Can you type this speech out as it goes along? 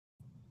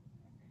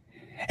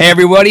Hey,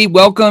 everybody.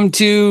 Welcome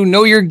to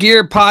Know Your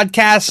Gear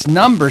podcast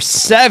number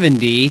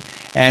 70.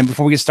 And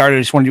before we get started, I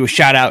just want to do a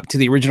shout out to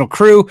the original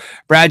crew: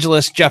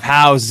 Bradulus, Jeff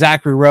Howe,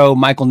 Zachary Rowe,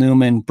 Michael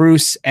Newman,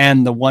 Bruce,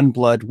 and the One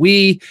Blood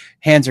We,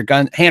 Hanner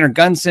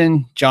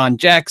Gunson, John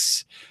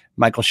Jex,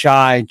 Michael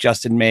Shy,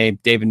 Justin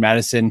Mabe, David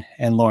Madison,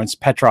 and Lawrence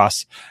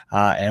Petros.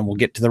 And we'll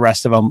get to the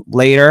rest of them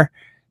later.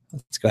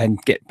 Let's go ahead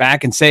and get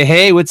back and say,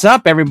 hey, what's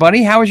up,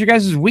 everybody? How was your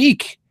guys'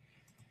 week?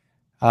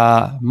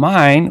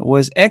 Mine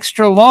was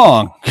extra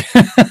long.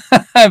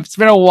 It's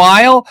been a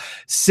while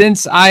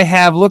since I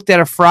have looked at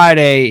a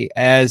Friday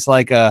as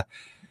like a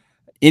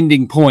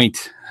ending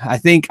point. I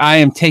think I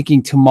am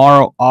taking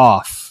tomorrow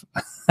off.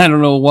 I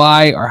don't know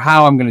why or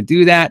how I'm going to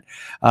do that,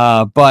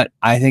 but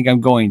I think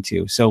I'm going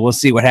to. So we'll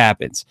see what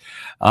happens.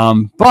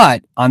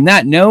 But on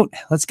that note,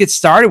 let's get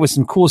started with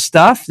some cool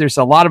stuff. There's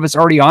a lot of us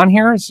already on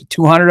here. There's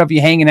 200 of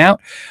you hanging out,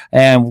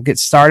 and we'll get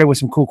started with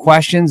some cool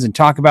questions and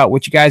talk about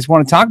what you guys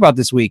want to talk about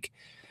this week.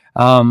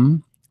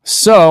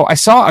 So I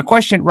saw a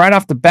question right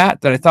off the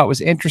bat that I thought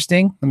was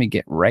interesting. Let me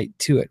get right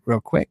to it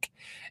real quick.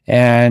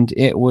 And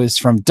it was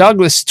from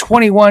Douglas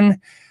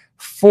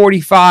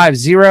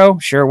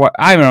 21450. Sure. What?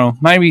 I don't know.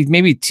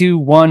 Maybe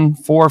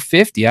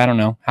 21450. I don't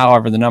know.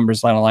 However, the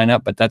numbers line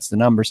up, but that's the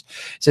numbers.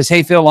 It says,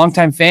 hey, Phil,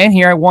 longtime fan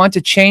here. I want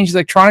to change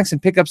electronics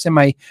and pickups in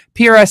my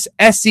PRS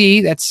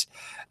SE. That's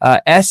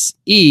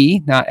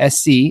SE, not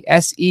SC,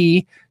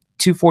 SE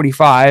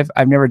 245.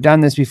 I've never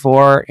done this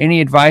before. Any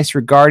advice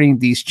regarding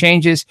these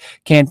changes?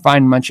 Can't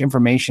find much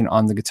information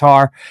on the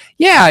guitar.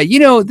 Yeah,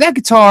 that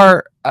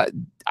guitar,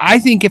 I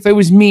think if it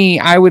was me,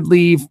 I would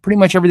leave pretty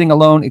much everything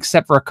alone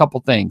except for a couple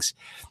things.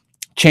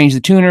 Change the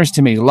tuners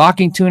to maybe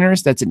locking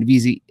tuners. That's a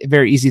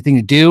very easy thing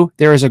to do.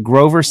 There is a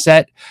Grover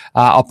set.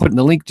 I'll put in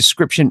the link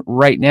description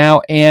right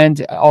now,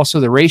 and also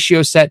the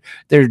Ratio set.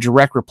 They're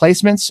direct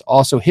replacements.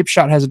 Also,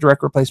 Hipshot has a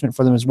direct replacement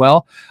for them as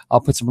well.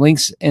 I'll put some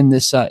links in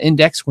this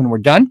index when we're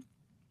done,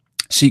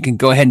 so you can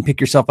go ahead and pick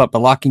yourself up a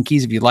locking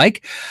keys if you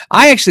like.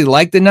 I actually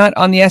like the nut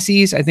on the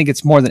SEs. I think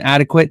it's more than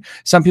adequate.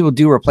 Some people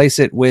do replace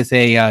it with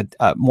a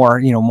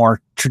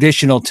more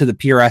traditional to the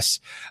PRS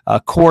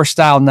core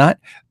style nut.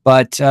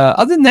 But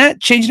other than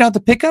that, changing out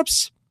the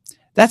pickups,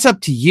 that's up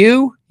to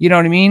you. You know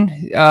what I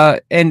mean?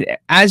 And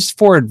as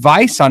for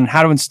advice on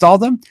how to install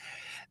them,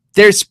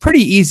 there's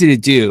pretty easy to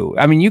do.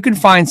 I mean, you can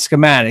find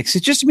schematics.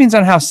 It just depends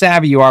on how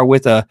savvy you are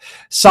with a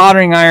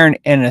soldering iron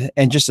and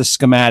just a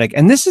schematic.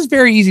 And this is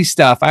very easy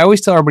stuff. I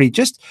always tell everybody,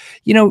 just,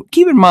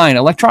 keep in mind,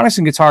 electronics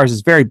and guitars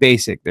is very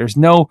basic. There's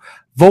no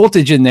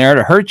voltage in there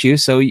to hurt you,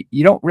 so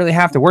you don't really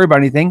have to worry about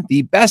anything.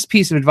 The best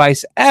piece of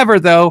advice ever,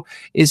 though,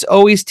 is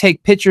always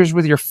take pictures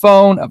with your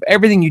phone of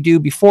everything you do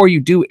before you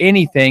do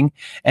anything.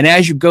 And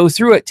as you go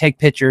through it, take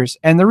pictures.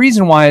 And the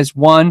reason why is,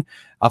 one,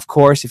 of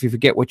course, if you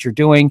forget what you're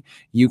doing,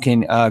 you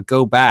can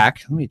go back.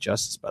 Let me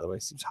adjust this, by the way.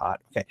 It seems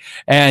hot. Okay.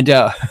 And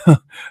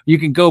you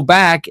can go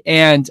back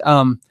and,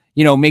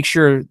 make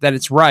sure that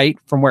it's right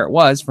from where it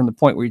was, from the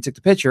point where you took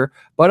the picture.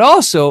 But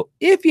also,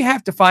 if you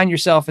have to find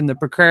yourself in the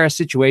precarious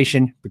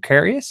situation,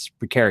 precarious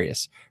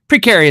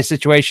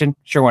situation,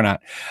 sure, why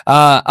not,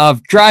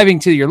 of driving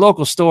to your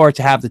local store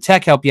to have the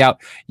tech help you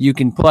out, you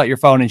can pull out your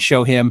phone and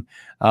show him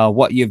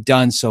what you've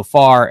done so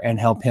far and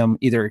help him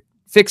either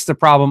fix the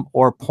problem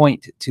or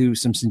point to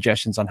some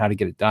suggestions on how to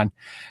get it done.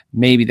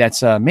 Maybe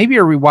that's maybe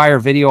a rewire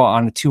video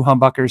on the two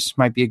humbuckers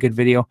might be a good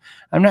video.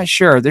 I'm not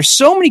sure. There's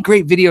so many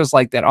great videos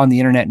like that on the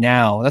internet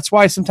now. That's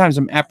why sometimes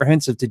I'm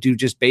apprehensive to do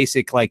just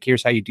basic, like,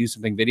 here's how you do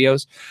something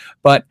videos.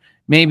 But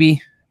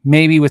maybe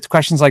with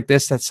questions like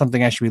this, that's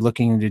something I should be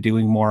looking into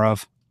doing more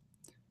of.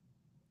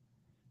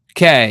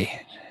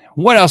 Okay.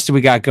 What else do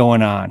we got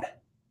going on?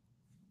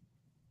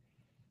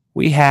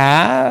 We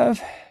have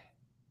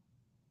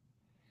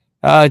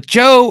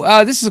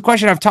Joe, this is a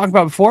question I've talked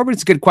about before, but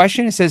it's a good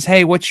question. It says,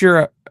 hey, what's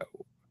your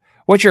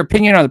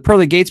opinion on the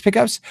Pearly Gates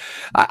pickups?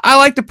 I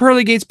like the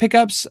Pearly Gates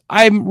pickups.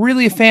 I'm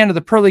really a fan of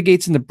the Pearly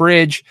Gates in the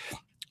bridge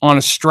on a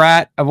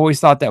Strat. I've always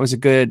thought that was a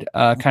good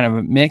kind of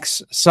a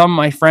mix. Some of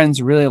my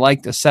friends really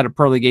like the set of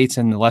Pearly Gates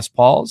and the Les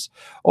Pauls.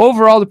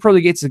 Overall, the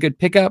Pearly Gates is a good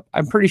pickup.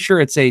 I'm pretty sure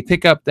it's a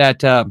pickup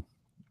that,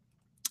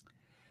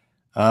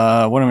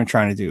 what am I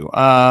trying to do?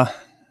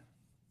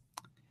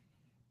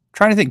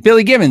 Trying to think.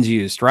 Billy Gibbons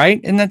used,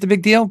 right? Isn't that the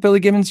big deal? Billy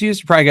Gibbons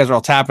used. Probably guys are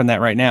all tapping that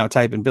right now,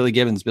 typing Billy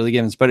Gibbons,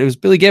 but it was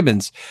Billy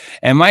Gibbons.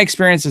 And my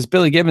experience is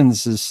Billy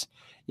Gibbons is,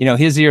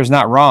 his ear is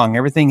not wrong.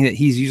 Everything that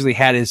he's usually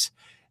had his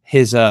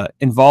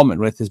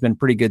involvement with has been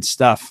pretty good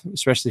stuff,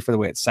 especially for the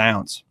way it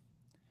sounds.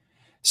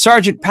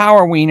 Sergeant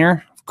Power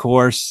Wiener, of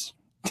course,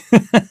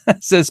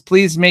 says,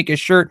 please make a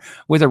shirt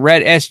with a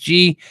red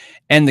SG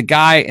and the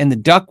guy and the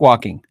duck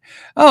walking.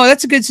 Oh,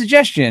 that's a good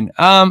suggestion.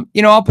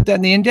 I'll put that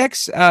in the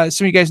index. Some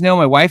of you guys know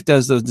my wife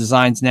does those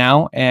designs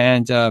now,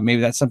 and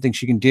maybe that's something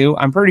she can do.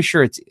 I'm pretty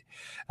sure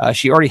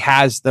she already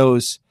has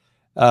those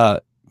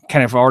kind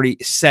of already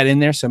set in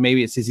there, so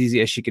maybe it's as easy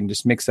as she can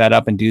just mix that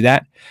up and do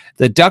that.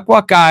 The duck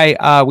walk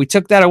guy, we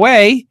took that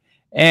away,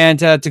 and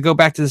to go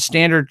back to the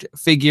standard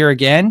figure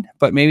again,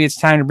 but maybe it's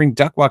time to bring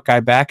Duckwalk Guy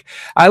back.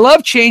 I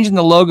love changing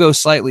the logo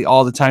slightly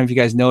all the time, if you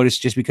guys notice,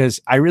 just because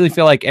I really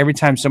feel like every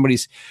time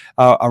somebody's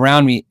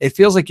around me, it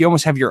feels like you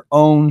almost have your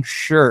own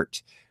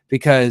shirt,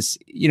 because,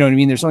 you know what I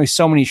mean? There's only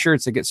so many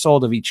shirts that get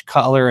sold of each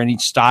color and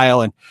each style.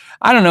 And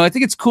I don't know, I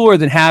think it's cooler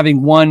than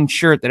having one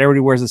shirt that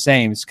everybody wears the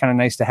same. It's kind of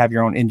nice to have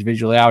your own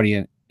individuality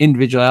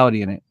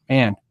in it.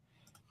 Man,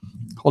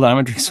 hold on, I'm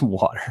gonna drink some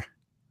water.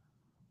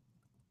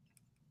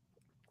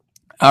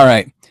 All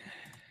right.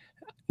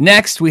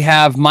 Next, we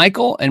have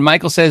Michael, and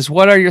Michael says,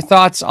 what are your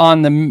thoughts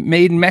on the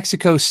Made in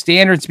Mexico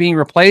standards being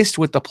replaced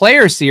with the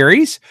Player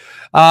Series?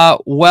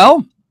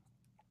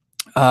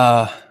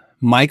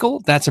 Michael,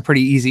 that's a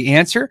pretty easy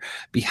answer.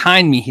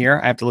 Behind me here,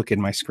 I have to look at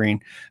my screen.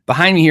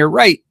 Behind me here,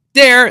 right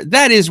there,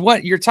 that is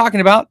what you're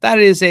talking about. That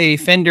is a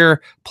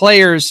Fender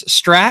Players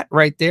Strat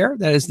right there.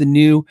 That is the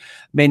new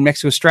Made in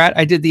Mexico Strat.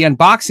 I did the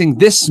unboxing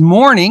this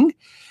morning,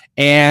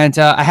 and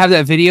I have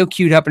that video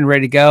queued up and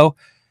ready to go.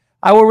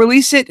 I will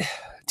release it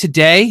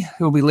today.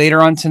 It will be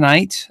later on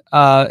tonight.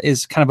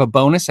 Is kind of a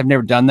bonus. I've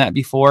never done that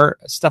before.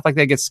 Stuff like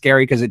that gets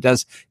scary because it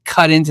does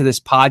cut into this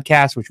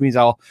podcast, which means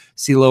I'll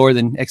see lower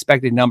than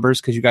expected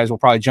numbers, because you guys will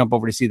probably jump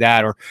over to see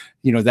that, or,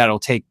 you know, that'll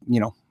take, you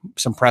know,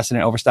 some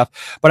precedent over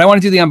stuff. But I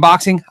want to do the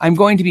unboxing. I'm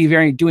going to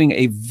be doing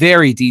a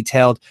very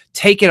detailed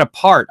take it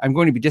apart. I'm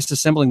going to be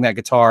disassembling that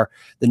guitar,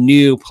 the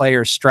new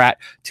Player Strat,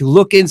 to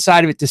look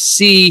inside of it to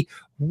see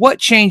what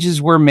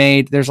changes were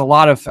made. There's a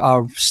lot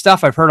of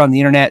stuff I've heard on the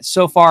internet.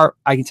 So far,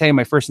 I can tell you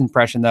my first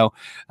impression, though.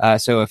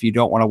 So if you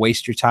don't want to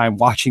waste your time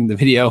watching the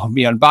video of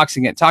me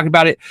unboxing it, talking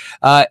about it,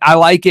 I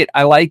like it.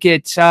 I like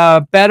it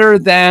better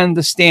than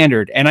the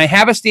standard. And I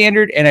have a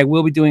standard, and I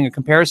will be doing a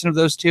comparison of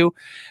those two.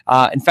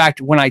 In fact,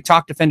 when I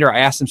talked to Fender, I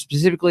asked them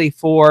specifically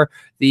for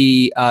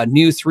the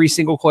new 3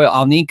 single coil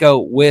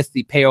Alnico with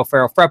the Peo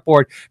Ferro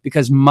fretboard,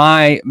 because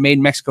my Made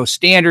in Mexico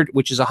standard,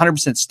 which is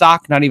 100%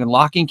 stock, not even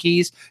locking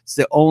keys, it's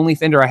the only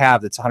Fender I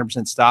have that's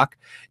 100% stock,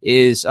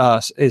 is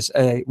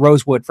a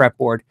rosewood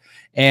fretboard.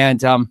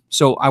 And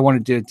so I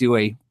wanted to do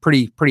a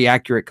pretty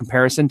accurate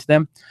comparison to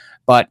them.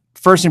 But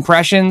first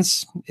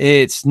impressions,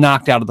 it's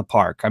knocked out of the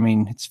park. I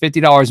mean, it's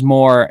 $50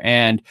 more,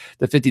 and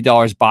the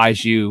 $50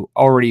 buys you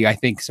already, I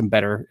think, some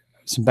better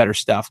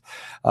stuff.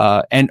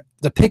 And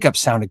the pickups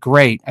sounded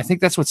great. I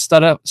think that's what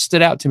stood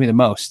out to me the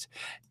most.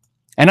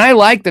 And I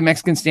like the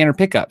Mexican standard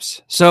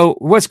pickups. So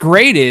what's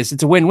great is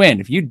it's a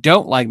win-win. If you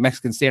don't like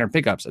Mexican standard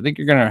pickups, I think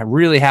you're going to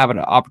really have an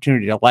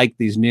opportunity to like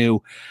these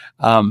new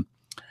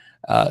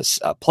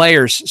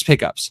Players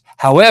pickups.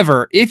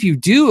 However, if you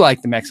do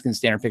like the Mexican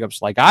standard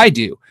pickups like I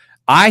do,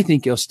 I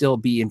think you'll still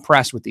be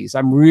impressed with these.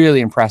 I'm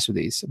really impressed with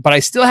these, but I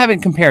still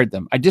haven't compared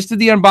them. I just did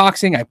the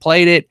unboxing. I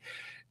played it.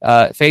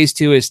 Phase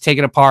 2 is take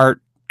it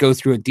apart, go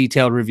through a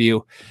detailed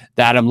review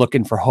that I'm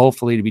looking for,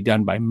 hopefully to be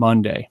done by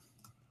Monday.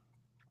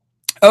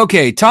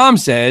 Okay, Tom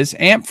says,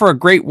 amp for a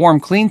great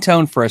warm clean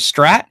tone for a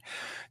Strat,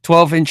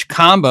 12-inch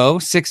combo,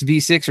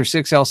 6V6 or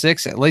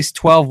 6L6, at least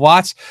 12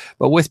 watts,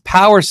 but with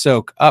power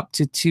soak up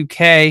to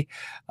 2K.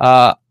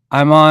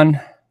 I'm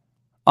on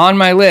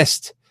my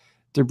list.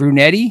 The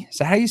Brunetti, is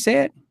that how you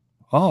say it?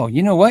 Oh,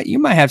 you know what? You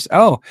might have,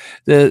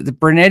 the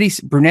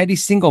Brunetti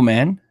single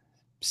man,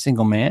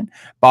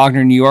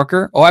 Bogner New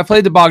Yorker. Oh, I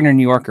played the Bogner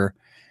New Yorker.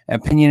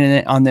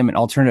 Opinion on them, an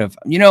alternative.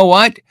 You know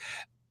what?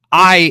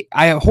 I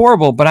am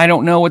horrible, but I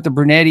don't know what the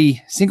Brunetti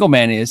single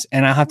man is,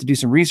 and I have to do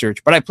some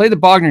research. But I played the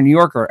Bogner New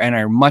Yorker, and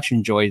I much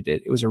enjoyed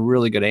it. It was a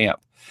really good amp.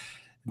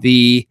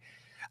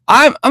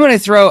 I'm going to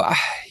throw,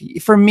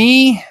 for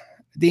me,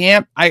 the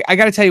amp, I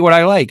got to tell you what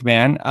I like,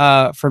 man.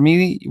 For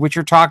me, what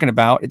you're talking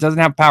about, it doesn't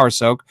have power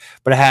soak,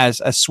 but it has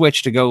a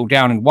switch to go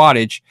down in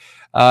wattage.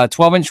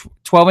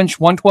 12-inch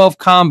 112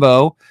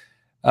 combo.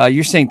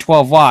 You're saying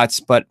 12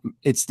 watts, but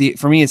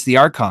for me, it's the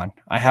Archon.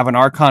 I have an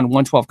Archon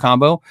 112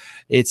 combo.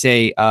 It's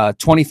a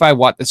 25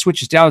 watt that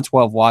switches down to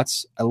 12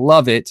 watts. I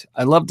love it.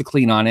 I love the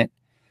clean on it.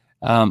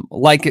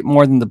 Like it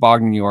more than the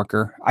Bogner New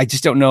Yorker. I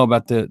just don't know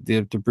about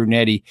the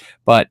Brunetti,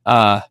 but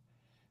I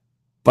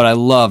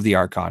love the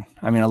Archon.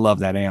 I mean, I love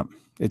that amp.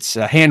 It's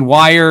hand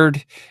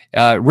wired,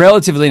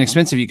 relatively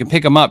inexpensive. You can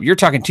pick them up. You're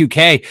talking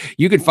 $2K.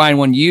 You could find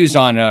one used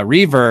on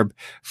Reverb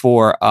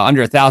for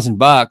under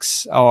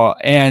 $1,000.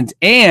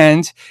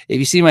 And if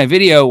you see my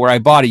video where I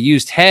bought a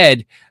used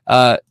head,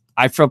 I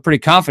feel pretty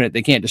confident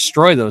they can't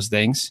destroy those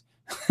things.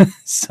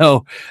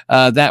 So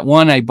that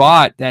one I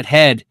bought, that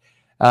head,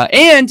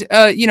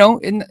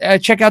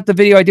 check out the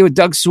video I did with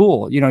Doug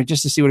Sewell,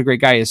 just to see what a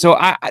great guy is. So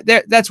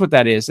that's what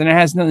that is. And it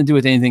has nothing to do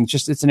with anything.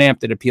 Just it's an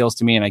amp that appeals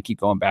to me, and I keep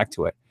going back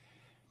to it.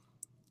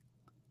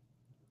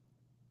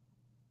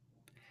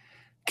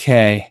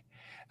 Okay.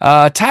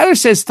 Tyler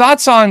says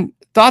thoughts on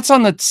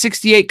the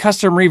 68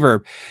 custom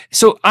reverb.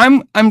 So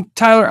I'm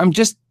Tyler, I'm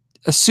just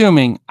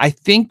assuming, I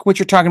think what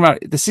you're talking about,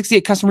 the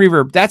 68 custom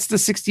reverb, that's the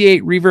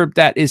 68 reverb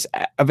that is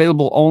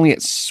available only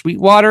at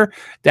Sweetwater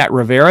that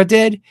Rivera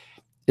did.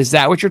 Is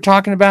that what you're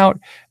talking about?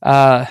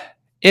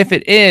 If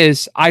it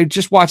is, I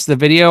just watched the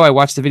video. I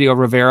watched the video of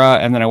Rivera,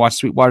 and then I watched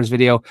Sweetwater's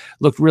video.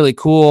 Looked really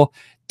cool.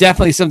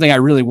 Definitely something I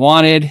really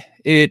wanted.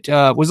 It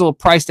was a little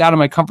priced out of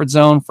my comfort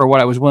zone for what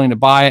I was willing to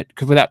buy it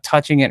without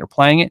touching it or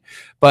playing it.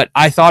 But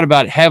I thought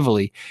about it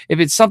heavily. If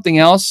it's something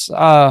else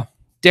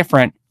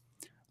different,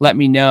 let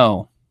me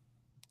know.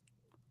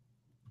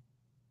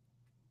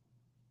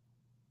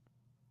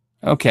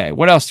 Okay,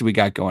 what else do we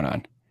got going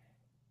on?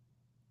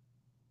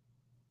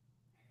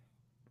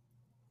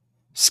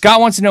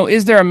 Scott wants to know,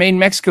 is there a made in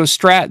Mexico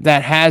Strat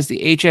that has the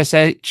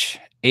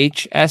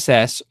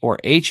HSS or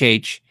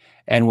HH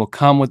and will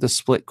come with the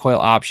split coil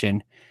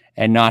option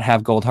and not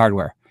have gold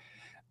hardware?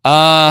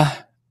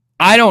 I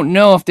don't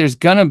know if there's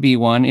going to be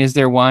one. Is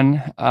there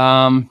one?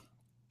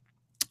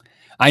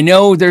 I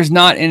know there's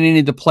not in any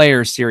of the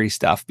Players series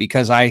stuff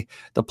because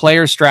the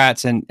Player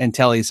Strats and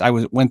Tellys, I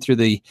went through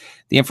the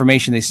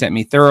information they sent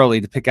me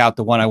thoroughly to pick out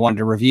the one I wanted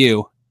to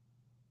review.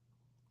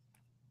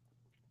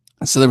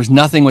 So there was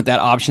nothing with that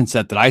option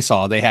set that I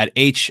saw. They had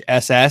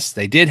HSS.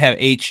 They did have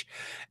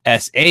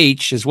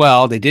HSH as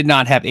well. They did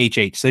not have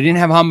HH. So they didn't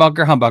have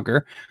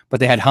humbucker, but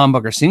they had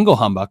humbucker, single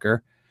humbucker.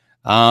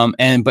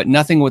 But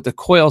nothing with the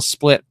coil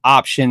split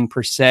option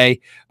per se.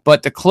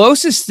 But the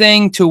closest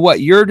thing to what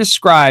you're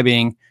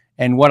describing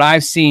and what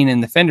I've seen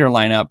in the Fender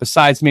lineup,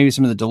 besides maybe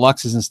some of the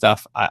deluxes and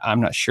stuff,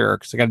 I'm not sure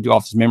because I got to do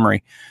off his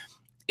memory,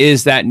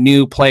 is that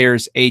new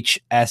Players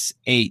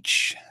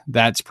HSH.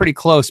 That's pretty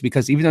close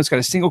because even though it's got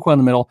a single coil in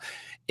the middle,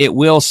 it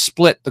will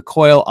split the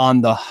coil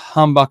on the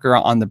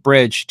humbucker on the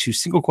bridge to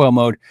single coil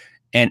mode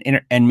and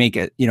make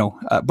it,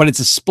 but it's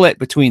a split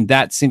between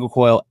that single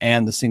coil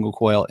and the single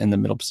coil in the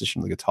middle position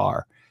of the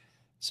guitar.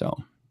 So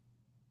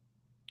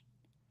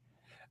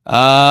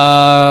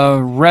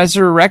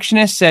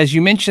Resurrectionist says,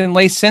 you mentioned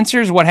lace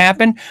sensors. What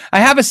happened?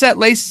 I have a set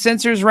lace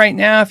sensors right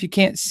now. If you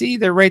can't see,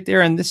 they're right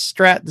there in this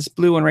Strat, this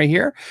blue one right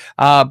here.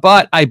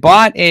 But I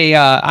bought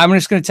I'm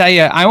just going to tell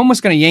you, I'm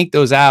almost going to yank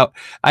those out.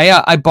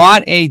 I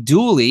bought a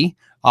dually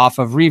off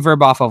of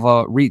Reverb, off of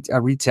a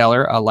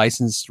retailer, a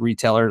licensed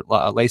retailer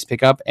lace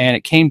pickup, and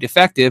it came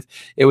defective.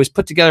 It was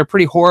put together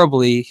pretty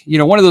horribly.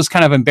 One of those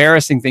kind of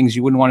embarrassing things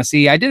you wouldn't want to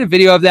see. I did a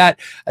video of that.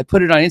 I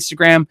put it on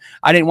Instagram.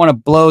 I didn't want to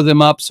blow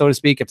them up, so to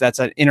speak, if that's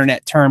an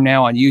internet term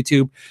now on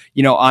YouTube,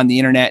 on the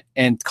internet,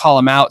 and call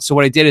them out. So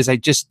what I did is I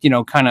just,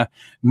 kind of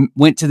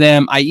went to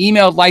them. I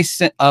emailed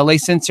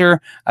Lace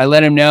Sensor. I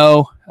let him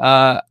know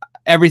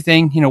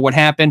everything, what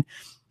happened.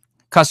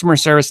 Customer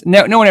service,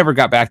 no one ever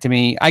got back to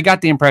me. I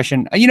got the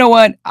impression, you know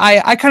what?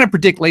 I kind of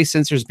predict lace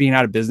sensors being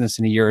out of business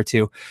in a year or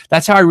two.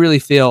 That's how I really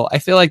feel. I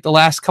feel like the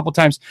last couple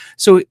times.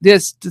 So the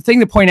thing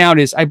to point out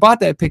is I bought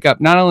that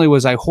pickup. Not only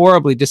was I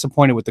horribly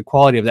disappointed with the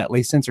quality of that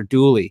lace sensor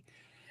dually,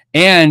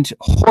 and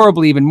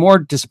horribly even more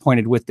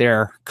disappointed with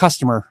their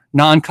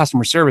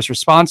non-customer service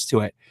response to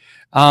it.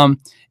 They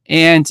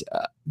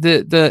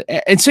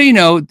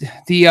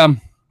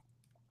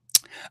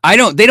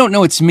don't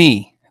know it's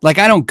me. Like,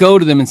 I don't go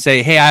to them and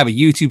say, hey, I have a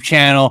YouTube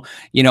channel.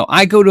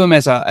 I go to them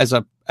as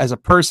a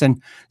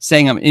person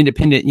saying I'm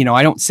independent.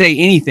 I don't say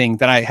anything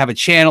that I have a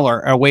channel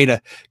or a way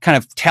to kind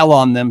of tell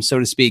on them, so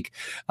to speak.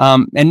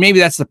 And maybe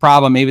that's the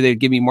problem. Maybe they'd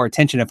give me more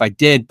attention if I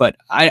did, but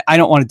I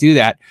don't want to do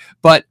that.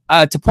 But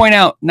to point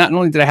out, not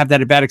only did I have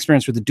that bad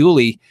experience with the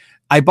dually,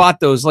 I bought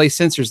those lace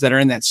sensors that are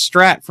in that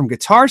Strat from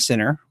Guitar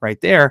Center right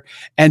there.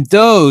 And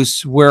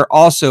those were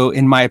also,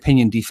 in my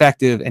opinion,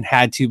 defective and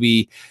had to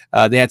be,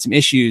 they had some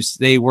issues.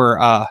 They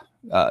were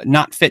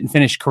not fit and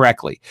finished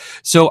correctly.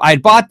 So I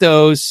bought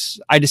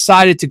those. I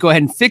decided to go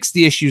ahead and fix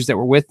the issues that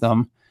were with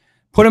them,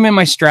 put them in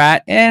my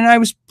Strat, and I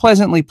was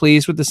pleasantly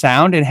pleased with the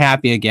sound and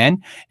happy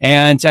again.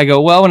 And I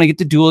go, well, when I get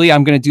the dually,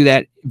 I'm going to do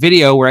that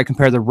video where I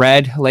compare the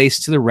red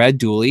lace to the red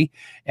dually.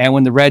 And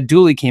when the red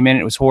dually came in,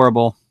 it was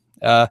horrible.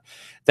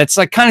 That's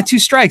like kind of two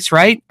strikes,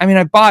 right?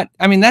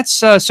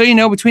 That's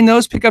between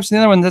those pickups and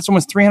the other one, that's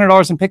almost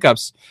 $300 in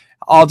pickups,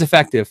 all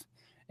defective,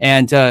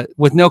 and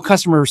with no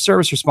customer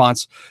service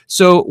response.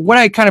 So what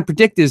I kind of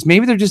predict is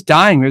maybe they're just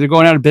dying, or they're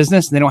going out of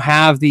business, and they don't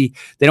have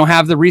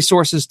the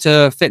resources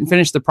to fit and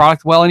finish the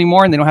product well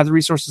anymore, and they don't have the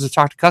resources to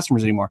talk to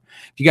customers anymore.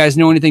 If you guys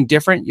know anything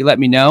different, you let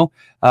me know.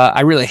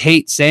 I really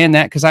hate saying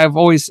that because I've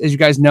always, as you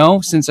guys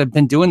know, since I've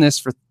been doing this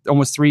for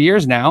almost 3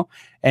 years now.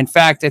 In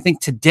fact, I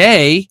think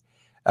today,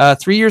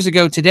 3 years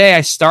ago today,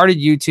 I started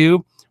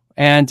YouTube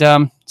and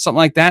something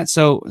like that.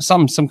 So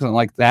something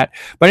like that.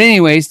 But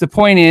anyways, the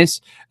point is,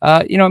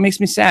 it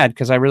makes me sad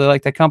because I really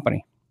like that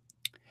company.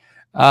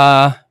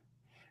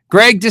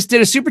 Greg just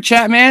did a super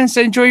chat, man.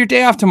 Said, enjoy your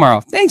day off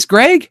tomorrow. Thanks,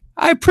 Greg.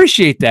 I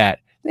appreciate that.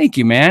 Thank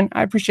you, man.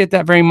 I appreciate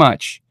that very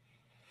much.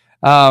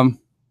 So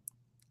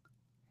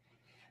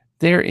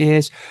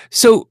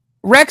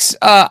Rex,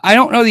 I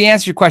don't know the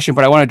answer to your question,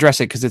 but I want to address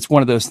it because it's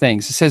one of those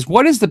things. It says,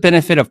 what is the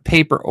benefit of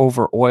paper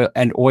over oil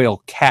and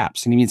oil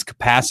caps? And he means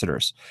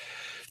capacitors.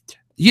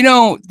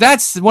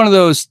 That's one of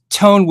those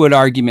tone wood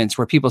arguments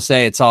where people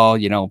say it's all,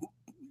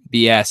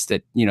 BS,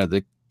 that,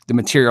 the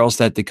materials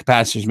that the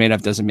capacitor is made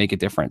of doesn't make a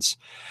difference.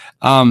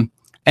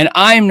 And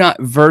I'm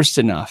not versed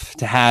enough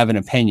to have an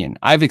opinion.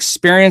 I've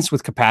experienced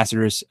with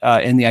capacitors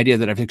in the idea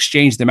that I've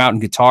exchanged them out in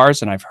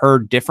guitars and I've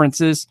heard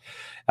differences,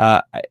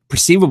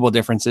 perceivable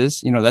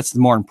differences. You know, that's the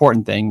more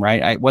important thing,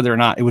 right? Whether or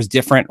not it was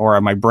different or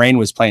my brain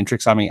was playing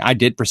tricks on me, I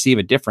did perceive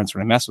a difference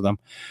when I messed with them.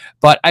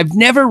 But I've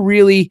never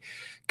really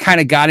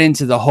kind of got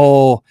into the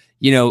whole,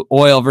 you know,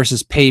 oil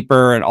versus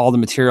paper and all the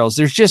materials.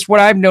 There's just what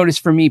I've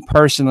noticed for me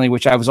personally,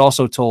 which I was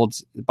also told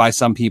by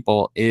some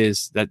people,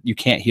 is that you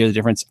can't hear the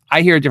difference.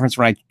 I hear a difference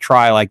when I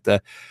try like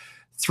the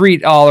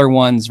 $3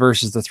 ones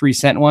versus the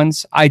 3-cent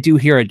ones. I do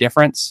hear a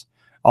difference,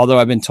 although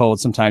I've been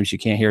told sometimes you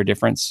can't hear a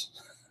difference.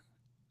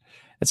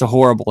 It's a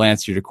horrible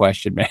answer to your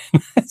question, man.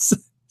 It's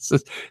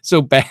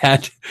so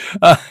bad.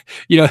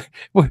 You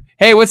know,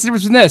 hey, what's the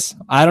difference in this?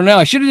 I don't know.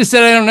 I should have just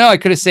said I don't know. I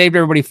could have saved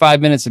everybody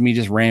 5 minutes of me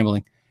just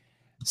rambling.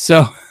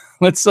 So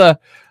let's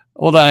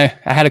hold on.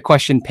 I had a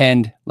question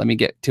penned. Let me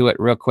get to it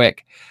real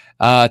quick.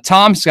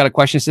 Tom's got a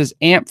question. It says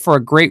amp for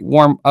a great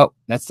warm. Oh,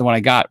 that's the one I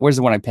got. Where's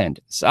the one I penned?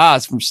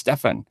 It's from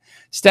Stefan.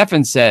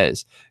 Stefan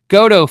says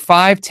Goto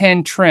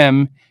 510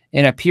 trim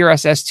in a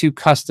PRS S2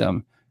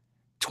 custom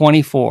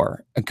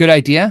 24. A good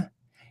idea?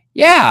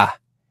 Yeah,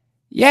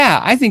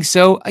 I think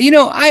so. You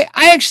know, I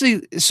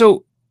actually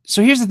so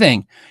here's the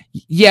thing.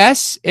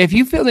 Yes, if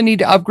you feel the need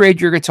to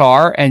upgrade your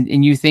guitar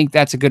and you think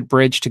that's a good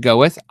bridge to go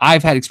with,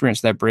 I've had experience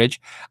with that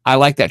bridge. I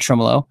like that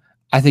tremolo.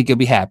 I think you'll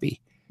be happy.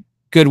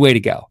 Good way to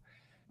go.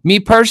 Me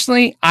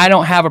personally, I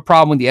don't have a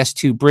problem with the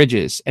S2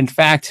 bridges. In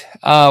fact,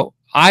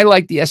 I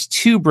like the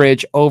S2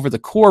 bridge over the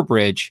core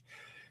bridge.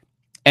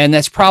 And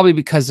that's probably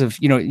because of,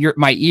 you know,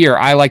 my ear.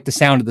 I like the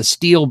sound of the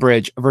steel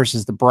bridge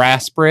versus the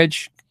brass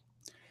bridge.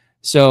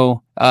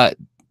 So,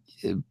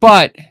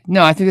 but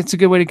no, I think that's a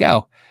good way to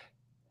go.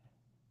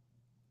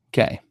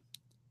 Okay.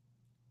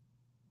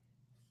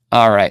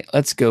 All right.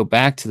 Let's go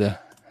back to the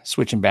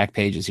switching back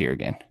pages here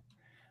again.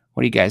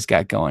 What do you guys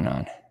got going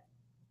on?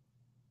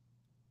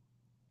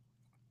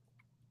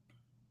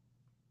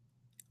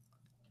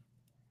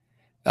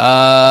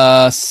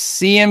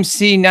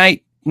 CMC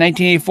Night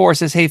 1984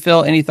 says, hey,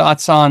 Phil, any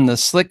thoughts on the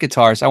slick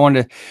guitars? I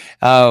wonder,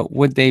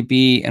 would they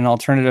be an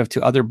alternative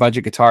to other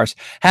budget guitars?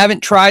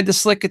 Haven't tried the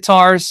slick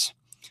guitars.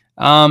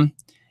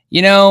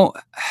 You know,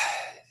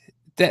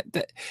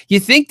 that you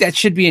think that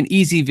should be an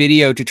easy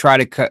video to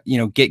try to, you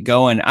know, get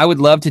going. I would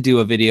love to do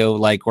a video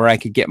like where I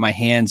could get my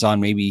hands on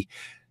maybe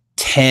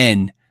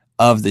 10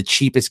 of the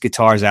cheapest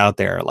guitars out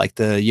there, like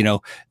the, you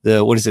know,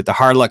 the, what is it? The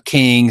Hardluck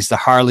Kings, the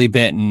Harley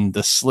Benton,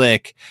 the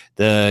Slick,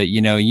 the,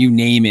 you know, you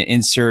name it,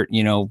 insert,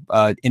 you know,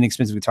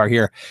 inexpensive guitar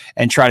here,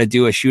 and try to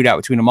do a shootout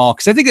between them all.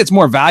 Cause I think that's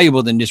more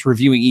valuable than just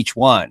reviewing each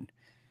one.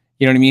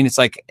 You know what I mean? It's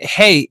like,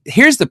 hey,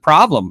 here's the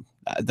problem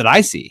that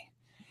I see.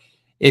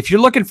 If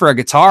you're looking for a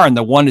guitar in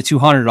the $100 to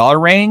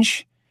 $200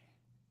 range,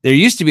 there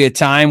used to be a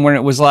time when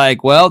it was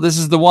like, well, this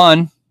is the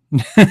one.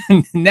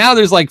 Now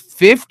there's like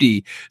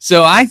 50.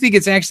 So I think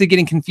it's actually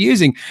getting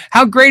confusing.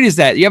 How great is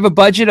that? You have a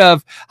budget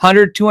of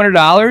 $100,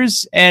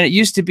 $200, and it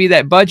used to be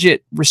that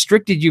budget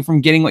restricted you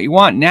from getting what you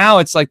want. Now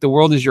it's like the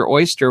world is your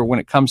oyster when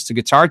it comes to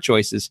guitar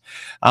choices.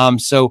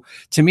 So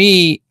to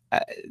me,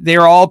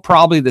 they're all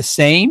probably the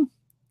same.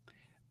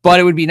 But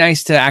it would be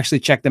nice to actually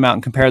check them out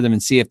and compare them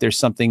and see if there's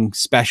something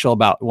special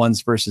about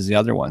ones versus the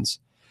other ones.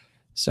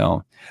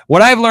 So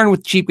what I've learned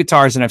with cheap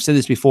guitars, and I've said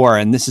this before,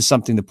 and this is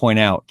something to point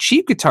out,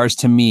 cheap guitars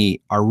to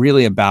me are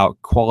really about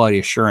quality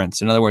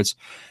assurance. In other words,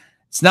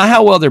 it's not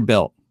how well they're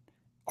built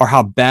or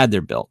how bad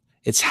they're built.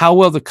 It's how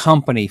well the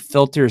company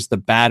filters the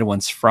bad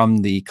ones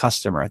from the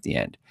customer at the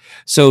end.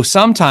 So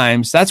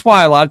sometimes that's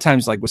why a lot of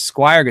times, like with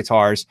Squier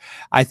guitars,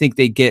 I think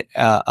they get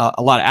a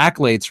lot of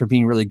accolades for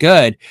being really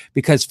good,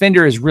 because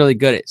Fender is really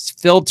good at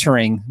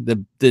filtering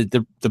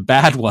the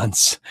bad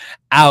ones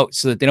out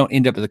so that they don't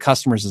end up with the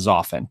customers as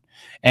often.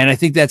 And I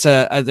think that's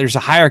there's a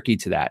hierarchy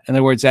to that. In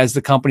other words, as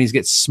the companies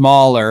get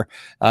smaller,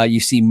 you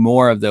see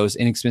more of those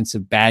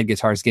inexpensive bad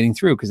guitars getting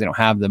through because they don't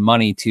have the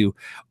money to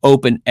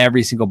open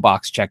every single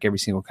box, check every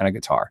single kind of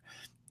guitar.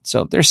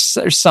 So there's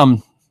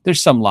some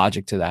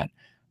logic to that.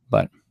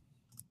 But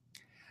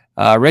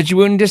Reggie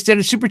Wooten just did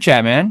a super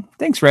chat, man.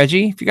 Thanks,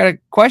 Reggie. If you got a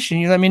question,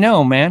 you let me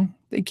know, man.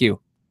 Thank you,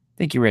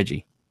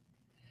 Reggie.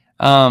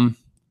 Hold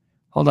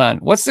on.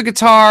 What's the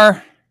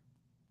guitar?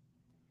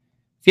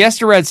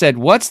 Fiesta Red said,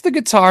 what's the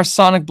guitar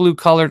Sonic Blue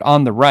colored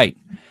on the right?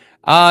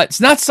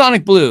 It's not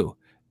Sonic Blue.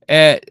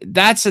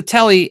 That's a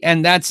Tele,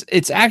 and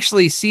it's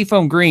actually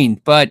Seafoam Green.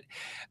 But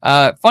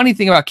funny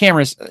thing about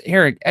cameras,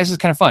 here, this is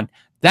kind of fun.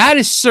 That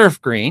is Surf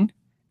Green,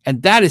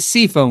 and that is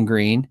Seafoam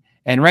Green.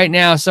 And right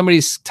now,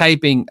 somebody's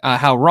typing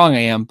how wrong I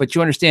am. But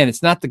you understand,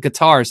 it's not the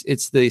guitars.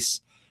 It's this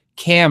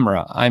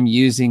camera. I'm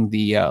using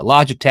the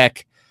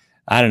Logitech,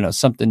 I don't know,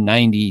 something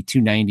 90,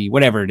 290,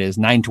 whatever it is,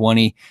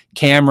 920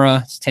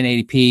 camera. It's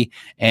 1080p.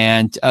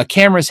 And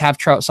cameras have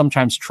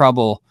sometimes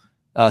trouble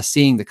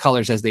seeing the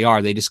colors as they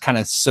are. They just kind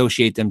of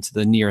associate them to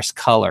the nearest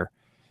color.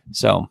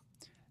 So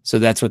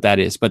that's what that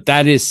is. But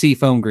that is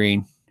Seafoam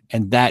Green,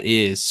 and that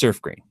is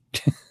Surf Green.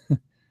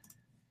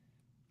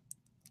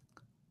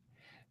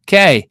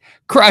 Okay.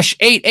 Crush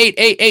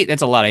 8888.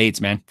 That's a lot of eights,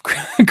 man.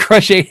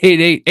 Crush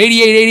 888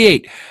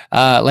 8888.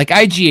 Like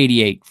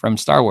IG88 from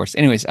Star Wars.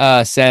 Anyways,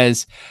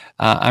 says,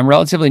 I'm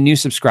relatively new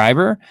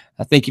subscriber.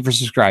 Thank you for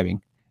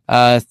subscribing.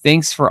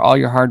 Thanks for all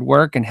your hard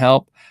work and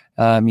help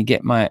me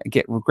get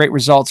great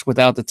results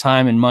without the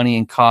time and money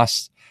and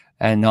costs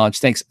and knowledge.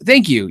 Thanks.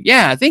 Thank you.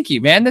 Yeah, thank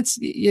you, man. That's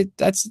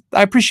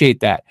I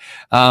appreciate that.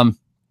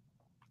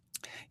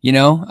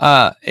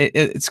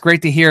 It's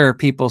great to hear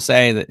people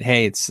say that,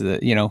 hey, it's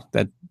that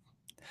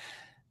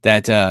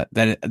the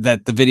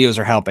videos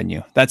are helping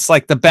you. That's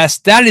like the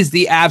best. That is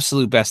the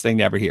absolute best thing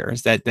to ever hear,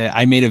 is that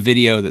I made a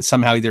video that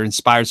somehow either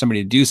inspired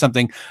somebody to do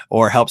something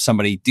or help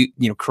somebody do,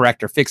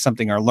 correct or fix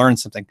something or learn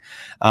something.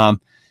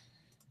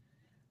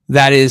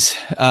 That is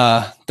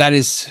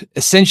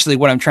essentially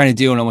what I'm trying to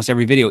do in almost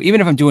every video. Even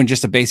if I'm doing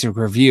just a basic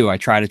review, I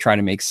try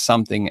to make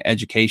something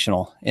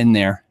educational in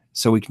there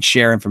so we can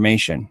share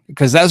information,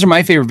 because those are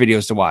my favorite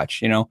videos to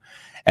watch.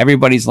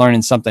 Everybody's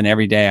learning something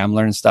every day. I'm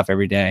learning stuff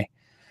every day.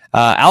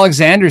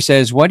 Alexander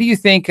says, what do you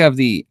think of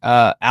the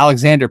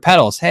Alexander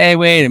pedals? Hey,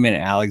 wait a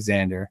minute,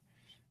 Alexander.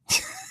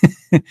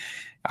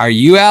 Are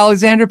you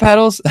Alexander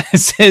pedals? It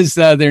says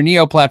their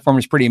Neo platform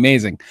is pretty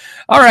amazing.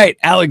 All right,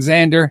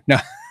 Alexander. No.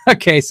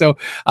 Okay, so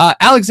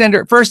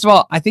Alexander, first of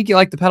all, I think you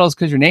like the pedals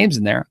because your name's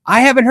in there.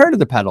 I haven't heard of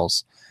the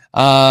pedals.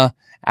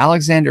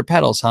 Alexander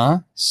pedals, huh?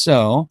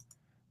 So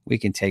we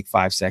can take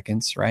 5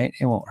 seconds, right?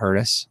 It won't hurt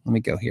us. Let me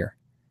go here.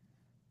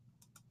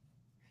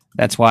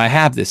 That's why I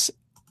have this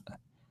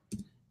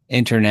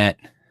internet.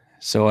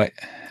 So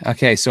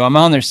I'm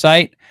on their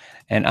site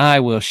and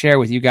I will share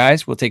with you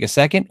guys. We'll take a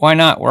second. Why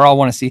not? We all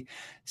want to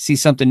see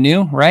something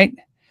new, right?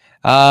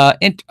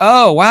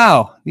 Oh,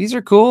 wow. These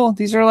are cool.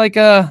 These are like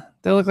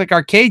they look like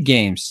arcade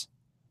games.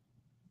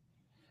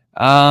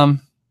 Never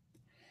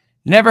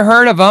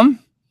heard of them,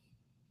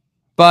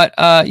 but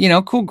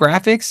cool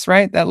graphics,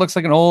 right? That looks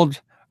like an old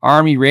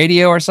Army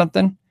radio or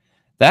something.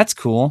 That's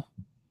cool.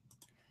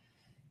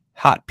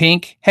 Hot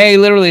pink. Hey,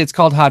 literally it's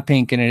called hot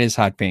pink and it is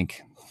hot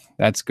pink.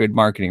 That's good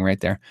marketing right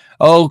there.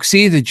 Oh,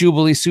 see the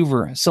Jubilee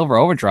Silver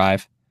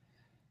Overdrive.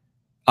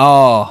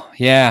 Oh,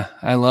 yeah.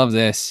 I love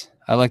this.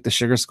 I like the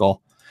Sugar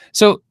Skull.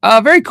 So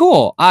very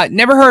cool.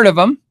 Never heard of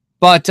them.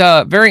 But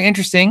very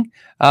interesting.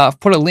 I've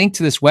put a link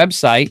to this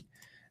website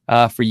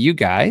for you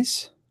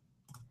guys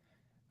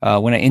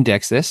when I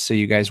index this, so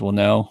you guys will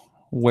know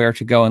where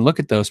to go and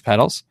look at those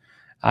pedals.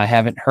 I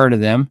haven't heard of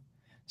them,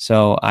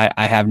 so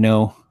I have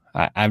no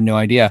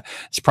idea.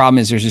 This problem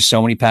is there's just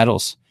so many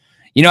pedals.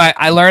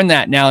 I learned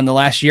that now in the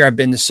last year. I've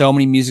been to so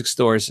many music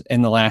stores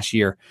in the last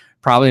year,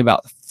 probably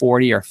about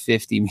 40 or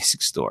 50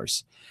 music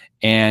stores.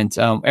 And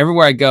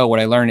everywhere I go, what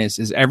I learn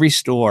is every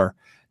store,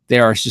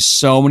 there are just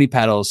so many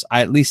pedals.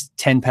 At least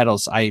 10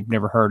 pedals I've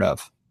never heard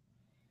of.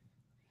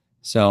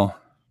 So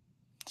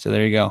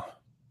there you go.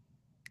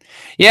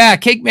 Yeah,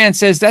 Cake Man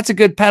says that's a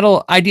good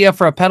pedal idea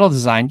for a pedal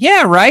design.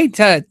 Yeah, right.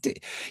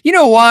 You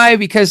know why?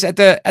 Because at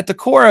the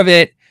core of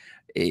it,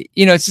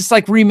 it's just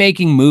like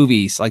remaking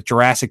movies like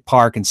Jurassic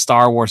Park and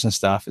Star Wars and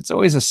stuff. It's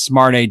always a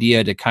smart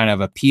idea to kind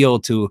of appeal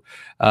to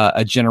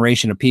a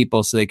generation of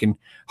people so they can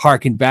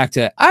harken back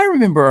to, I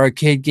remember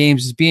arcade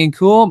games as being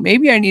cool.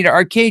 Maybe I need an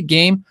arcade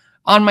game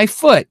on my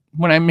foot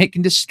when I'm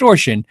making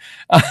distortion.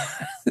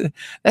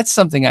 That's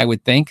something I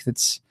would think.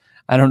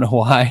 I don't know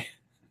why.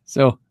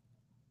 So,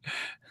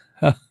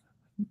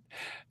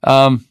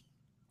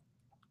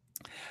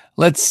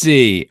 let's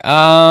see.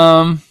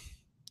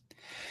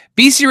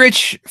 BC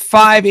Rich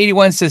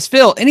 581 says,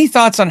 Phil, any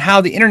thoughts on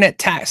how the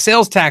internet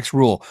sales tax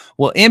rule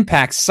will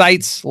impact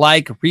sites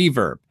like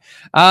Reverb?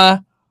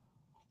 The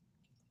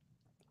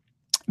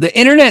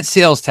internet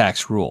sales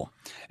tax rule.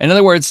 In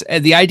other words,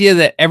 the idea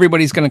that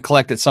everybody's going to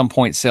collect at some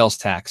point sales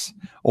tax,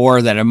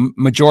 or that a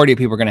majority of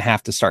people are going to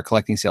have to start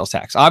collecting sales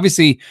tax.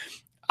 Obviously,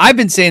 I've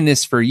been saying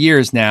this for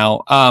years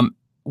now.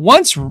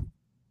 Once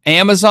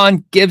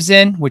Amazon gives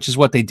in, which is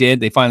what they did,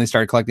 they finally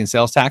started collecting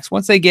sales tax.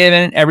 Once they give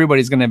in,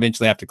 everybody's going to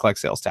eventually have to collect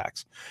sales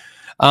tax.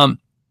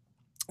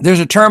 There's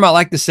a term I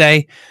like to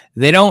say.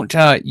 You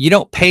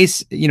don't pay,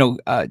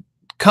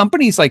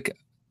 companies like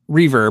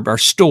Reverb or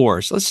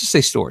stores. Let's just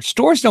say stores.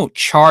 Stores don't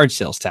charge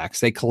sales tax.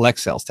 They collect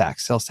sales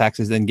tax. Sales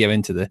tax is then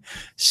given to the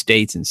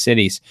states and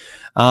cities.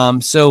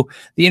 So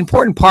the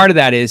important part of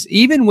that is,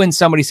 even when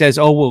somebody says,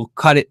 "Oh, we'll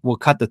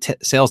cut the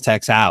sales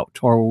tax out,"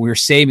 or "We're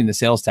saving the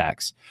sales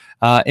tax,"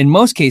 in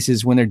most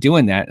cases, when they're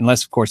doing that,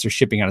 unless of course they're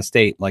shipping out of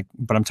state, but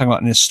I'm talking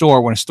about in a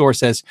store, when a store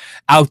says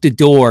out the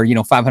door,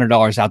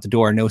 $500 out the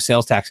door, no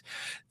sales tax,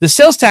 the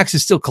sales tax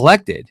is still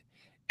collected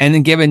and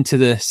then given to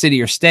the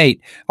city or state,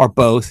 or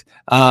both.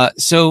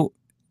 So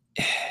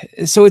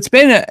it's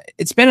been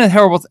a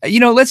horrible.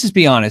 Let's just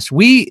be honest.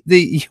 When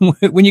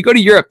you go to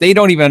Europe, they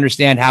don't even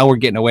understand how we're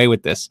getting away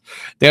with this.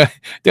 They're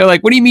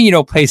like, "What do you mean you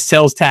don't pay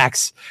sales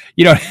tax?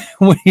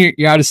 When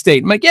you're out of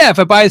state?" I'm like, "Yeah, if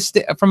I buy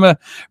from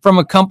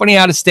a company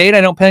out of state,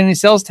 I don't pay any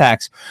sales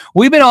tax."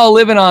 We've been all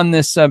living on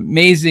this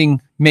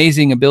amazing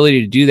ability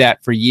to do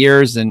that for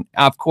years, and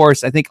of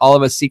course, I think all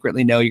of us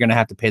secretly know you're going to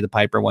have to pay the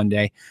piper one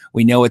day.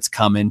 We know it's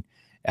coming.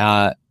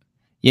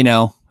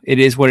 it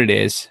is what it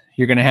is.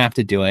 You're going to have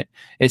to do it.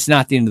 It's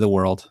not the end of the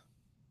world.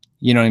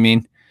 You know what I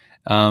mean?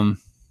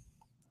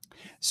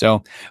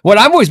 So what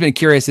I've always been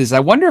curious is I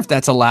wonder if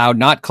that's allowed,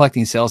 not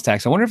collecting sales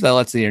tax. I wonder if that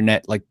lets the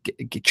internet like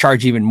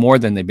charge even more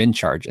than they've been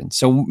charging.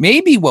 So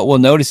maybe what we'll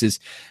notice is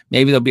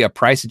maybe there'll be a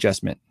price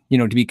adjustment,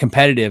 to be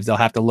competitive. They'll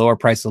have to lower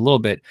price a little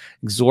bit,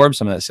 absorb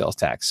some of that sales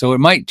tax. So it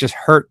might just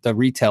hurt the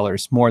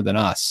retailers more than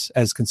us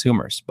as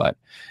consumers, but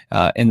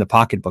in the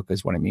pocketbook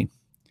is what I mean.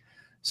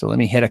 So let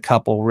me hit a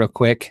couple real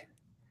quick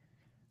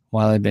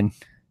while I've been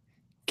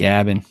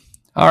gabbing.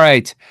 All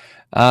right.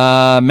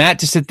 Matt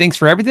just said, thanks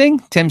for everything.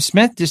 Tim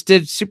Smith just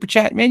did super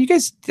chat. Man, you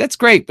guys, that's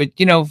great. But,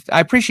 I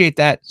appreciate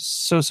that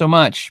so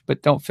much,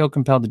 but don't feel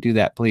compelled to do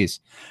that, please.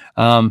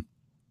 Go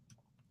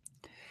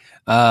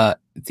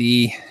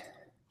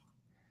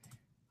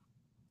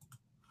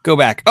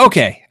back.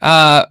 Okay.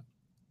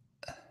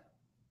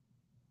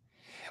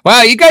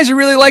 Wow, you guys are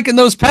really liking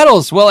those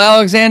pedals. Well,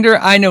 Alexander,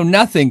 I know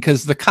nothing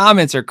because the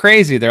comments are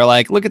crazy. They're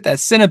like, look at that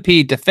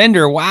Centipede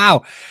Defender.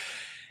 Wow.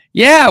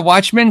 Yeah,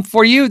 Watchman,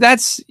 for you,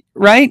 that's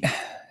right.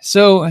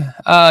 So,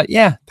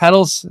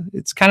 pedals,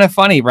 it's kind of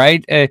funny,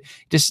 right?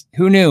 Just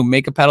who knew?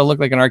 Make a pedal look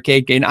like an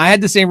arcade game. I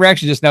had the same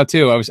reaction just now,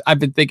 too. I've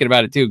been thinking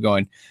about it, too,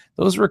 going,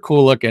 those were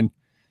cool looking.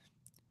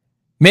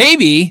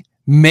 Maybe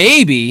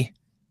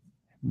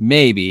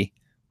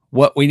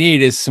what we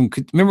need is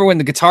remember when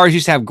the guitars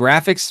used to have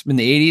graphics in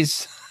the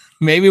 80s?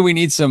 Maybe we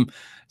need some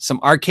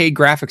arcade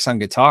graphics on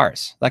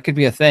guitars. That could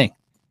be a thing.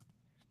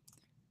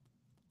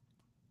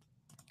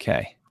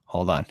 Okay,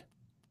 hold on.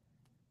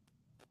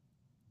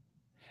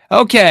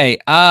 Okay,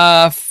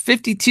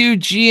 52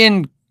 G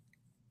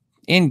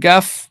and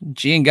Guff,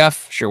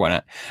 sure, why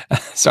not?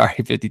 Sorry,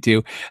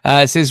 52.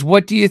 Says,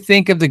 what do you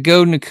think of the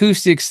Godin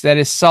Acoustics that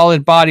is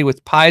solid body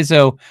with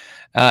piezo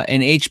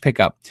and H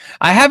pickup?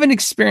 I haven't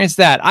experienced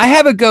that. I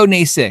have a Godin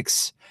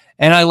A6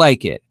 and I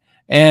like it.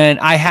 And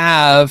I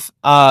have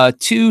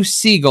 2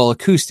 Seagull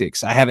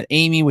acoustics. I have an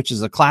Amy, which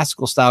is a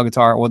classical style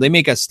guitar. Well, they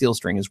make a steel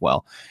string as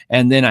well.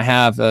 And then I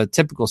have a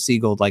typical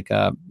Seagull, like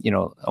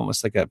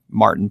almost like a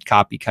Martin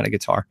copy kind of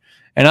guitar.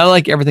 And I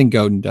like everything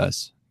Godin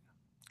does.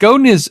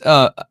 Godin is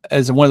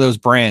one of those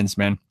brands,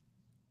 man.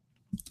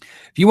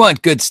 If you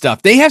want good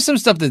stuff, they have some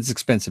stuff that's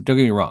expensive. Don't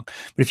get me wrong.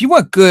 But if you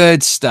want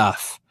good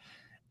stuff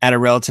at a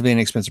relatively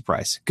inexpensive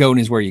price, Godin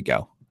is where you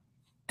go.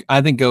 I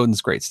think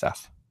Godin's great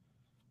stuff.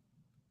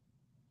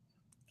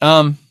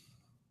 I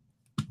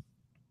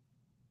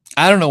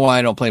don't know why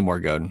I don't play more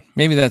Godin.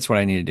 Maybe that's what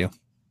I need to do.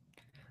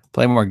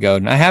 Play more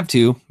Godin. I have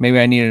to. Maybe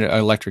I need an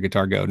electric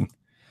guitar Godin.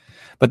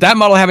 But that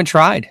model I haven't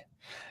tried.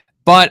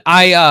 But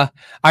I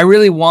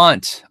really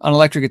want an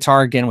electric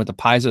guitar again with a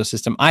piezo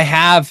system. I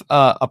have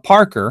a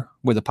Parker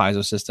with a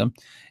piezo system,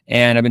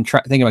 and I've been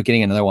thinking about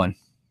getting another one.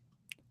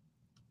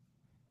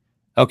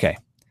 Okay.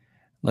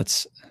 I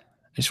just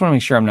want to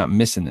make sure I'm not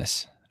missing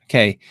this.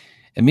 Okay.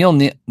 Emil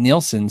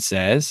Nielsen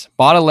says,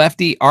 bought a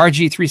lefty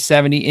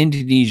RG370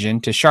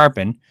 Indonesian to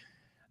sharpen.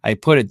 I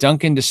put a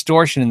Duncan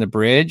distortion in the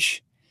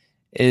bridge.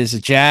 Is a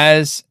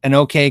jazz an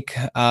okay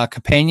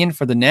companion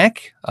for the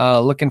neck?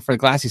 Looking for a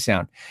glassy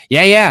sound.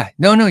 Yeah.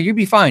 No, you'd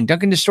be fine.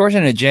 Duncan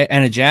distortion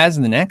and a jazz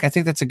in the neck. I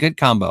think that's a good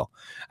combo.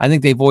 I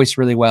think they voice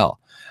really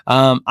well.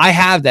 I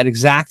have that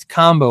exact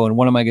combo in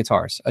one of my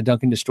guitars, a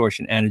Duncan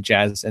distortion and a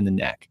jazz in the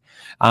neck.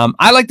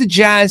 I like the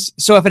jazz.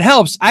 So if it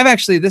helps,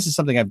 this is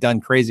something I've done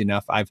crazy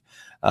enough. I've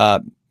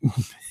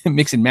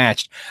mix and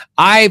matched.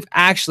 I've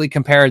actually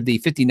compared the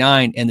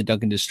 59 and the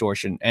Duncan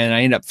distortion, and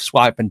I end up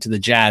swapping to the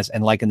jazz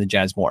and liking the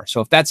jazz more.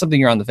 So if that's something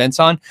you're on the fence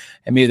on,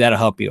 and maybe that'll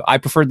help you. I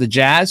prefer the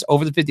jazz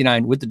over the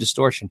 59 with the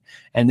distortion.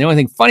 And the only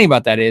thing funny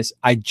about that is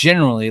I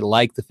generally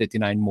like the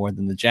 59 more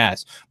than the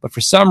jazz. But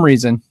for some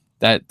reason,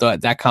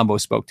 that combo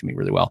spoke to me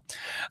really well.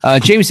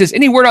 Jamie says,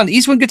 any word on the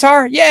Eastwood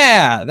guitar?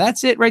 Yeah,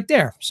 that's it right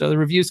there. So the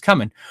review's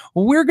coming.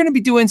 Well, we're going to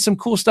be doing some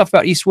cool stuff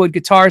about Eastwood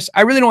guitars.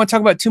 I really don't want to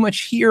talk about too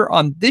much here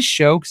on this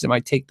show because it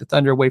might take the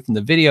thunder away from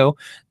the video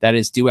that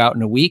is due out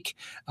in a week.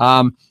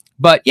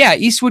 But yeah,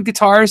 Eastwood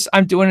guitars,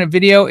 I'm doing a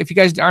video. If you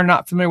guys are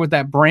not familiar with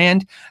that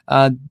brand,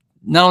 not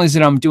only is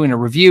it I'm doing a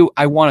review,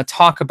 I want to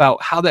talk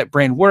about how that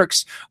brand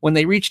works. When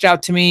they reached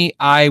out to me,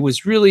 I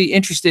was really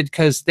interested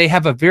because they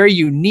have a very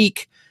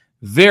unique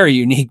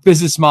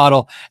business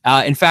model.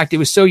 In fact, it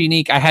was so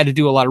unique, I had to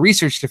do a lot of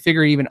research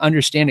to even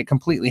understand it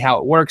completely, how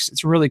it works.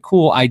 It's a really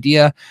cool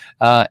idea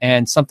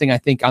and something I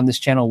think on this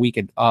channel we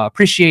could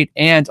appreciate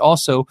and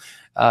also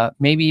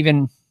maybe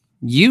even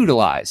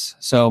utilize.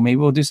 So maybe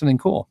we'll do something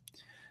cool.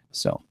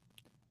 So,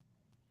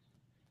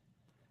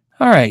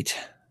 all right.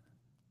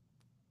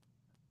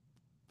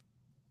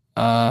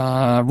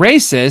 Ray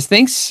says,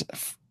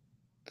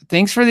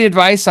 Thanks for the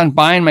advice on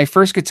buying my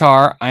first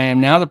guitar. I am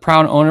now the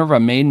proud owner of a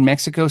made in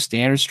Mexico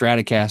standard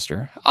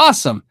Stratocaster.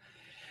 Awesome.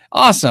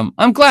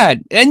 I'm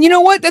glad. And you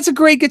know what? That's a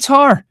great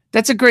guitar.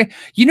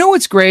 You know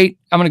what's great?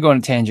 I'm going to go on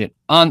a tangent.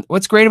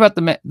 What's great about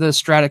the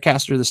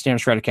Stratocaster, the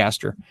standard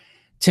Stratocaster?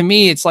 To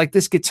me, it's like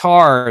this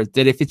guitar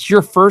that if it's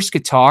your first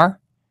guitar,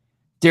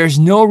 there's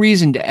no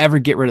reason to ever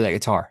get rid of that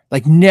guitar.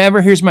 Like,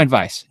 never. Here's my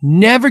advice: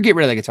 never get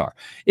rid of that guitar.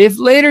 If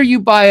later you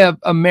buy a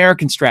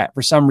American Strat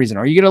for some reason,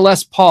 or you get a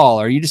Les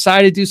Paul, or you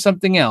decide to do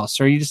something else,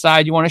 or you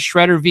decide you want a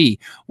Shredder V,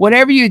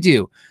 whatever you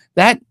do,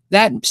 that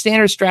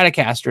standard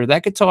Stratocaster,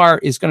 that guitar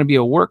is going to be a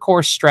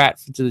workhorse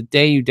Strat to the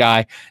day you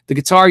die. The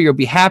guitar you'll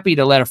be happy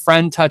to let a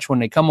friend touch when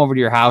they come over to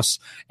your house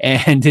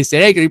and they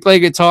say, "Hey, can you play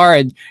guitar?"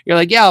 And you're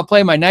like, "Yeah, I'll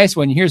play my nice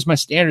one. Here's my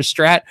standard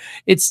Strat."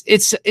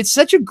 It's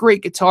such a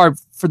great guitar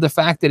for the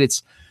fact that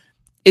it's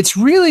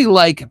really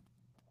like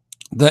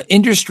the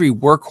industry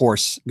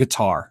workhorse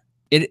guitar.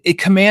 It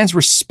commands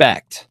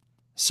respect.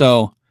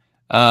 So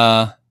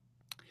there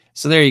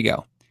you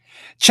go.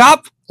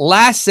 Chop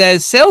Last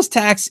says sales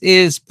tax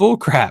is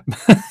bullcrap!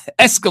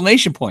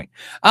 Exclamation point.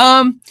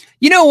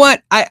 You know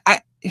what?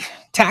 I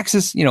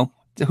taxes. You know,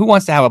 who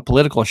wants to have a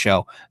political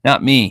show?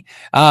 Not me.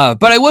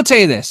 But I will tell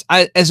you this: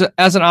 as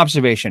an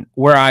observation,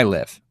 where I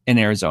live in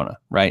Arizona,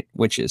 right,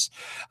 which is,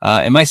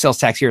 and my sales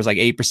tax here is like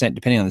 8%,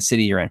 depending on the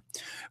city you're in.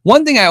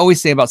 One thing I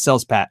always say about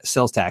sales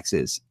tax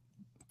is,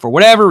 for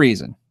whatever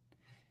reason,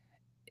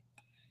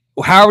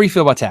 however you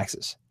feel about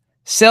taxes,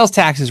 sales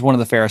tax is one of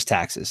the fairest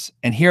taxes.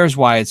 And here's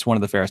why it's one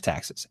of the fairest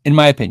taxes, in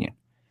my opinion,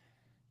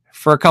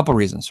 for a couple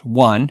reasons.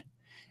 One,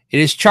 it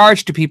is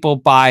charged to people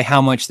by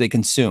how much they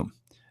consume.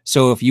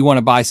 So if you want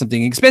to buy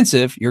something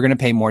expensive, you're going to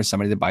pay more to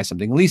somebody that buys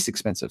something least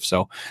expensive.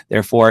 So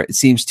therefore, it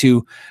seems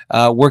to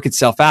work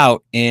itself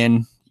out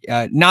in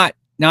not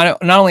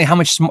only how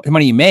much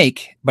money you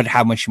make, but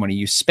how much money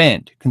you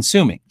spend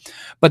consuming.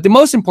 But the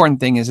most important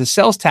thing is the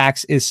sales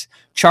tax is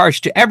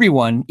charged to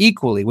everyone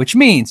equally, which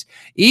means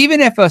even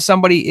if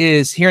somebody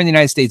is here in the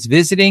United States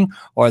visiting,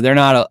 or they're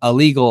not a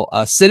legal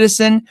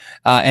citizen,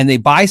 and they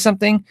buy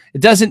something,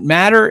 it doesn't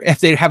matter if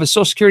they have a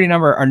social security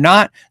number or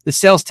not. The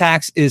sales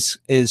tax is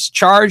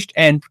charged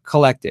and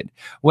collected,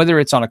 whether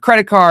it's on a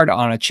credit card,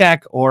 on a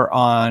check, or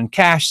on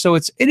cash. So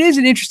it is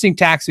an interesting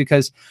tax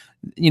because,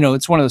 you know,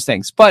 it's one of those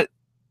things. But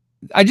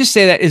I just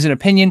say that as an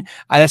opinion.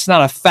 That's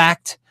not a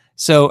fact.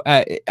 So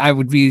I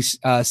would be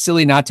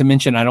silly not to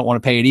mention I don't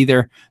want to pay it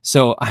either.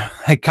 So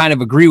I kind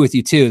of agree with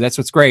you too. That's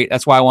what's great.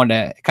 That's why I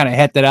wanted to kind of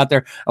hit that out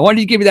there. I wanted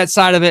to give you that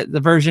side of it,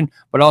 the version,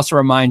 but also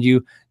remind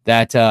you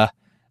that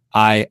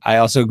I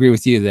also agree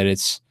with you that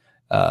it's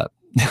it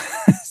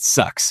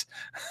sucks.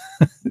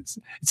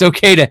 It's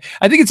okay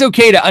I think it's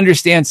okay to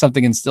understand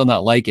something and still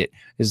not like it.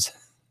 Let's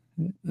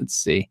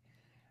see.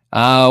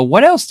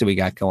 What else do we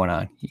got going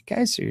on? You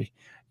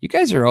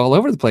guys are all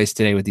over the place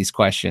today with these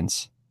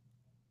questions.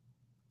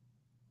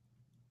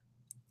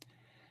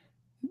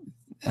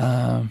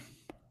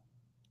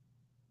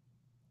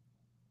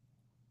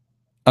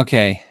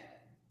 Okay.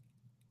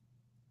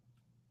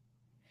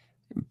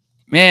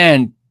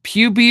 Man,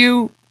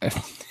 Pubu.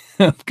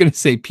 I'm going to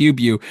say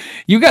Pubu.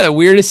 You got the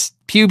weirdest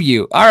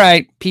Pubu. All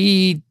right.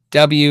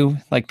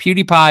 PW, like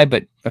PewDiePie,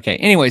 but okay.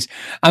 Anyways,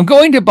 I'm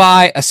going to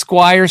buy a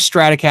Squier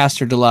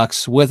Stratocaster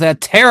Deluxe with a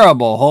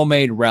terrible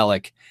homemade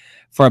relic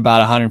for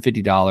about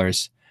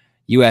 $150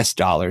 US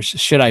dollars.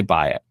 Should I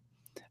buy it?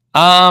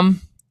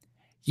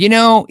 You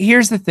know,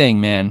 here's the thing,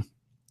 man.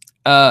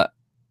 No.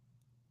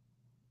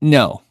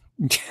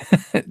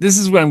 This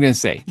is what I'm going to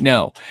say.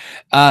 No.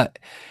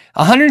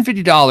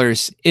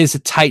 $150 is a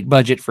tight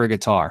budget for a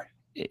guitar.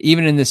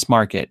 Even in this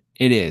market,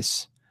 it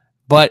is.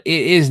 But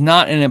it is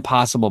not an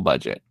impossible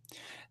budget.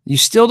 You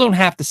still don't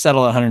have to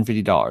settle at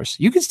 $150.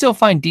 You can still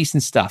find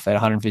decent stuff at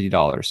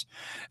 $150.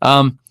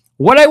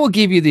 What I will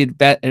give you the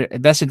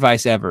best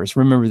advice ever is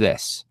remember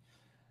this.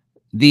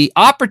 The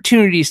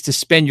opportunities to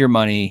spend your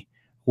money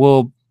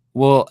will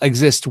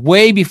exist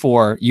way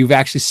before you've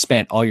actually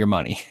spent all your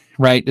money,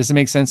 right? Does it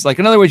make sense? Like,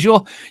 in other words,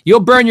 you'll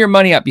burn your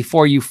money up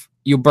before you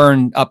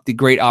burn up the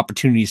great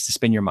opportunities to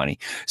spend your money.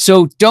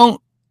 So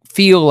don't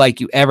feel like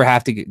you ever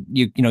have to,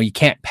 you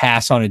can't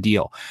pass on a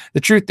deal. The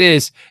truth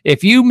is,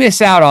 if you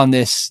miss out on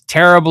this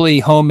terribly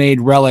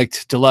homemade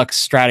relic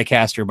deluxe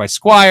Stratocaster by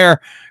Squier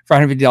for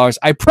 $150,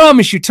 I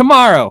promise you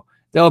tomorrow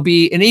there'll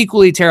be an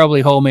equally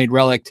terribly homemade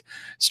relic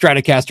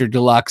Stratocaster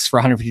Deluxe for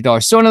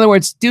 $150. So in other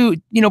words,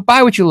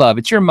 buy what you love.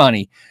 It's your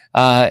money.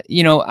 If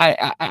you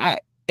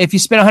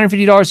spend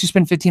 $150, you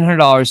spend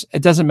 $1,500.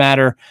 It doesn't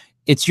matter.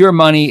 It's your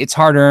money. It's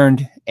hard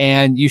earned,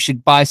 and you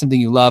should buy something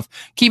you love.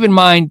 Keep in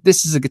mind,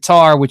 this is a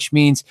guitar, which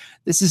means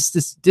this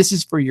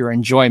is for your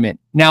enjoyment.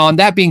 Now, on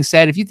that being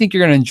said, if you think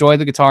you're going to enjoy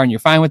the guitar and you're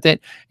fine with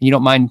it, and you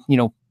don't mind,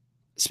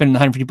 spending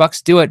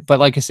 $150, do it. But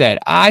like I said,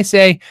 I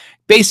say,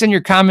 based on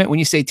your comment, when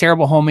you say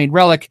terrible homemade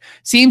relic,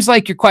 seems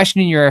like you're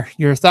questioning your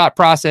thought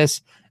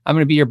process. I'm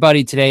going to be your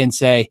buddy today and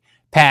say,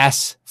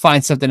 pass,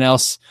 find something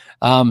else.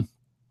 And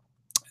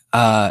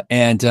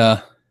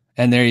there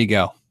you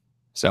go.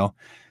 So,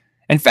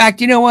 in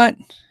fact, you know what?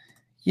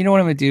 You know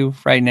what I'm going to do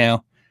right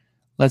now?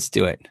 Let's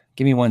do it.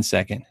 Give me 1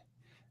 second.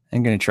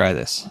 I'm going to try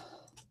this.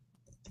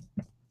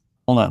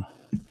 Hold on.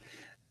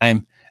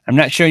 I'm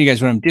not showing you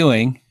guys what I'm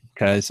doing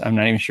because I'm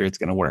not even sure it's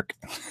going to work.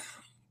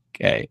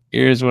 Okay,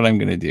 here's what I'm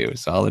going to do.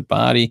 Solid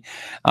body.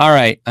 All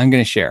right, I'm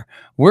going to share.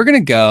 We're going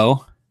to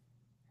go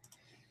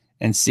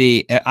and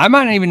see. I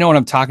might not even know what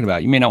I'm talking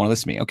about. You may not want to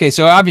listen to me. Okay,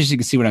 so obviously you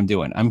can see what I'm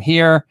doing. I'm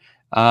here.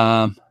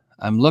 I'm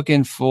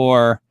looking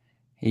for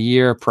a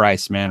year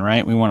price, man,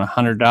 right? We want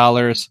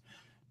 $100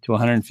 to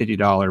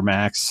 $150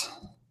 max.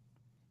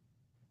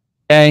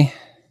 Okay.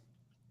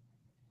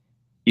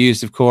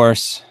 Used, of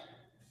course.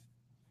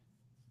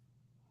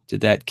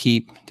 Did that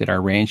keep? Did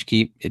our range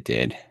keep? It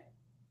did.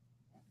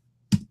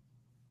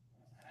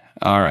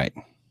 All right.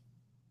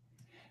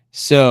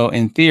 So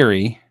in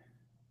theory,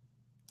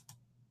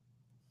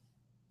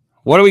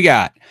 what do we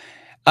got?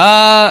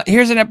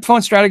 Here's an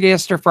Epiphone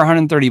Stratocaster for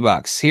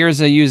 $130. Here's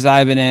a used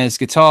Ibanez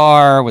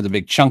guitar with a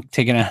big chunk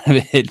taken out of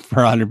it for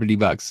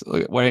 $150.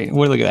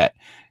 Look at that.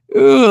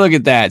 Ooh, look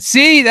at that.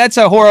 See, that's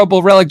a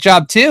horrible relic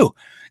job too.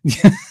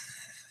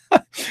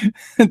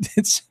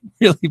 It's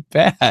really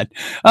bad.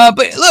 But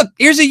look,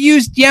 here's a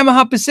used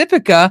Yamaha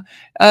Pacifica.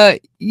 I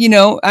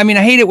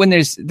hate it when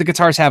the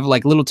guitars have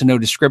like little to no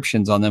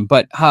descriptions on them,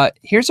 but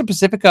here's a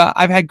Pacifica.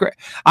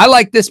 I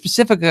like this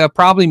Pacifica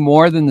probably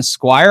more than the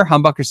Squire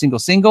Humbucker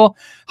single,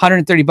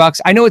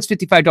 $130. I know it's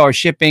 $55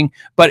 shipping,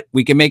 but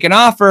we can make an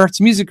offer. It's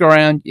music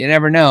around. You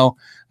never know.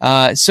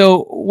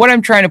 So what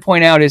I'm trying to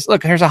point out is,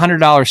 look, here's a $100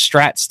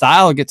 Strat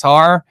style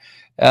guitar,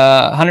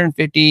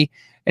 $150.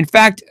 In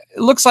fact,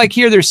 it looks like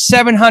here there's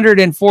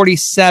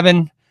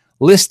 747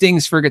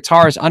 listings for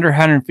guitars under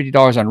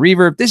 $150 on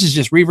Reverb. This is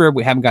just Reverb.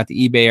 We haven't got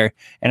the eBay,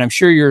 and I'm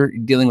sure you're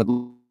dealing with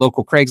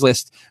local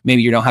Craigslist.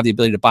 Maybe you don't have the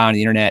ability to buy on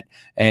the internet,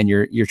 and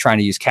you're trying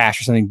to use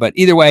cash or something. But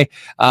either way,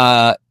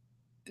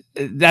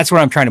 that's what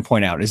I'm trying to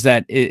point out is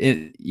that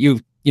you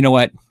know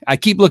what? I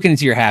keep looking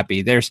until you're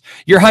happy. There's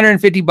your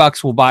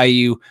 $150 will buy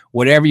you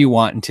whatever you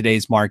want in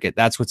today's market.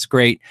 That's what's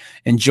great.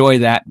 Enjoy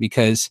that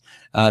because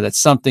that's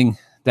something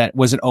that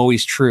wasn't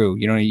always true.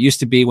 You know, it used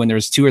to be when there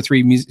was 2 or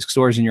 3 music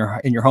stores in your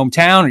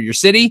hometown or your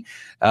city.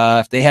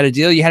 If they had a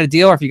deal, you had a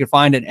deal, or if you could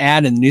find an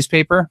ad in the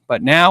newspaper.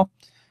 But now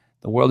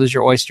the world is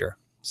your oyster.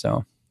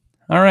 So,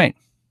 all right.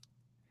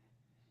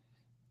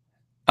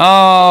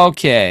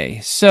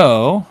 Okay.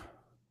 So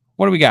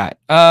what do we got?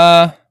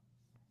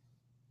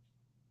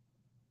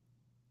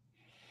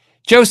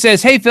 Joe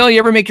says, hey, Phil, you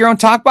ever make your own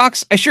talk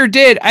box? I sure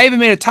did. I even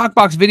made a talk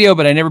box video,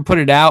 but I never put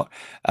it out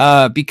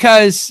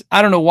because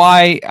I don't know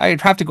why. I'd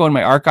have to go in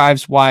my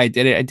archives why I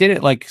did it. I did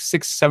it like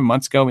 6-7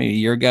 months ago, maybe a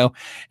year ago,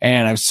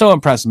 and I was so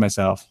impressed with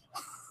myself.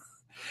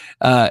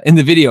 In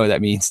the video, that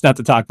means, not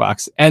the talk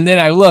box. And then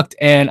I looked,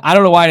 and I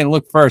don't know why I didn't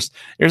look first.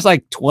 There's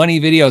like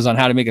 20 videos on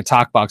how to make a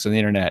talk box on the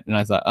internet, and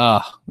I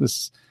thought,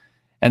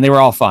 and they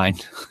were all fine.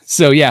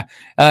 So yeah.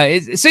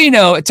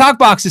 A talk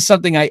box is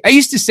something I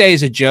used to say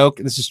as a joke.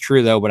 This is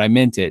true though, but I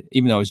meant it,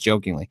 even though it was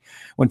jokingly.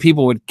 When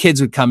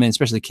kids would come in,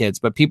 especially kids,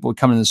 but people would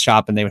come in the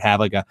shop and they would have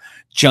like a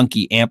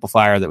junky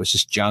amplifier that was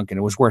just junk and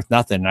it was worth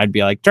nothing. And I'd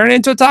be like, turn it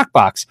into a talk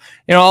box.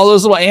 You know, all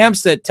those little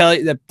amps that tell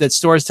you that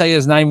stores tell you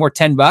is not anymore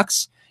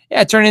 $10.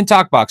 Yeah, turn it into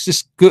talk box.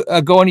 Just go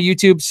onto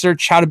YouTube,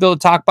 search how to build a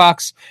talk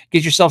box,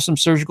 get yourself some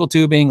surgical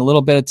tubing, a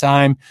little bit of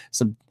time,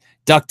 some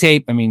duct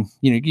tape. I mean,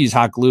 you can use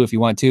hot glue if you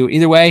want to.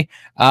 Either way,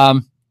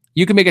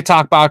 you can make a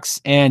talk box,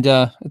 and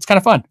it's kind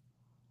of fun.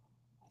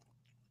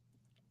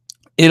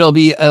 It'll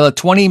be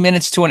 20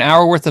 minutes to an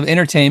hour worth of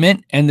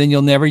entertainment, and then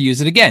you'll never use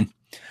it again.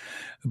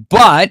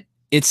 But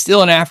it's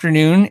still an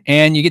afternoon,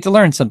 and you get to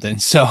learn something.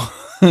 So,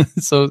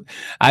 so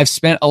I've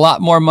spent a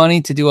lot more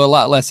money to do a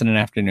lot less in an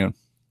afternoon.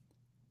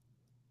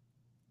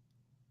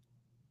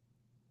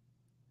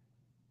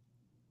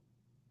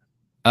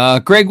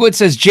 Greg Wood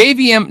says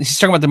JVM. He's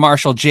talking about the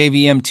Marshall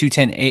JVM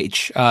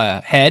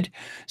 210H head.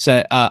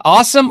 So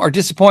awesome or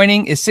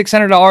disappointing is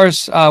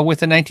 $600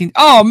 with a 19.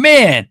 Oh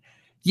man,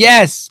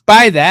 yes,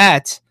 buy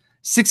that.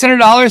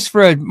 $600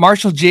 for a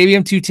Marshall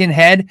JVM 210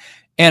 head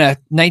and a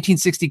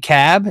 1960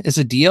 cab is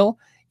a deal.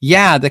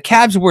 Yeah, the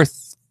cab's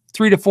worth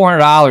 $300 to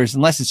 $400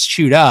 unless it's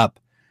chewed up,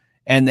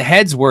 and the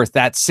head's worth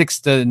that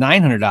 $600 to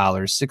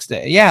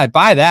 $900. Yeah,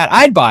 buy that.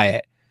 I'd buy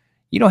it.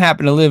 You don't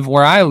happen to live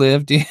where I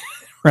live, do you?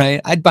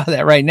 Right? I'd buy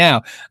that right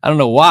now. I don't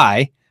know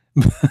why.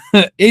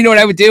 You know what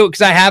I would do?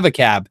 Because I have a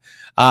cab.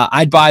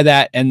 I'd buy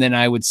that, and then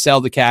I would sell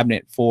the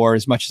cabinet for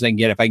as much as I can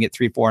get. If I can get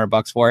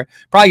 $300-$400 for it,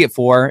 probably get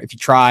 $400 if you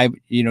try.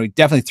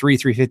 Definitely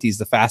 $350 is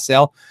the fast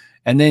sale,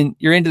 and then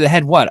you're into the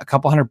head. What, a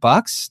couple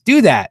 $100?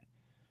 Do that.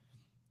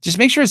 Just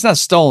make sure it's not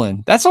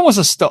stolen. That's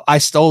almost I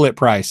stole it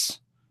price.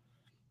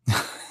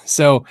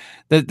 So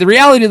the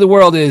reality of the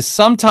world is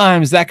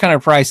sometimes that kind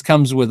of price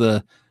comes with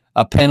a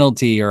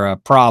penalty or a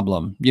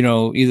problem.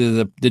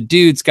 Either the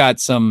dude's got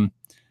some.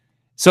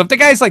 So if the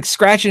guy's like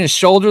scratching his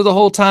shoulder the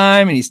whole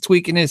time and he's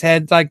tweaking his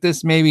head like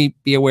this, maybe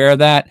be aware of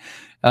that.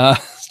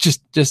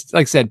 Just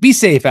like I said, be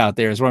safe out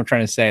there is what I'm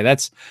trying to say.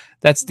 That's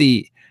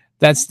the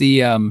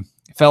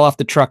fell off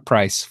the truck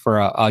price for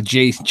a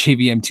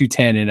JVM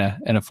 210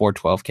 and a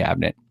 412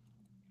 cabinet.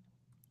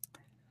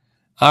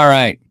 All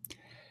right.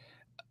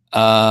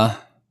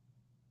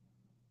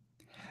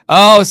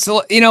 Oh,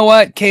 so you know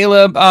what?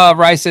 Caleb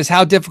Rice says,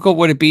 how difficult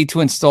would it be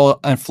to install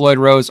a Floyd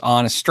Rose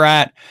on a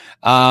Strat?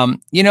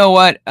 You know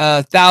what?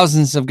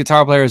 Thousands of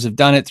guitar players have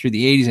done it through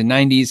the 80s and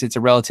 90s. It's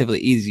a relatively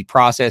easy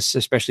process,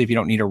 especially if you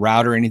don't need a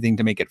router or anything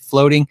to make it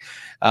floating.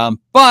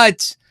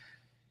 But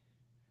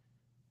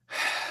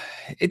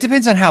it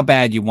depends on how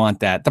bad you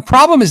want that. The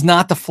problem is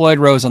not the Floyd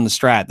Rose on the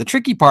Strat. The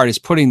tricky part is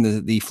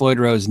putting the Floyd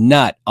Rose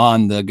nut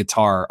on the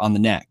guitar on the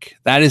neck.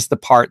 That is the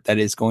part that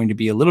is going to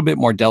be a little bit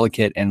more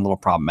delicate and a little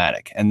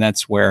problematic. And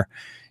that's where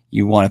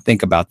you want to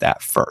think about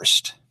that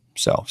first.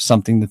 So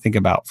something to think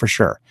about for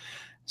sure.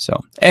 So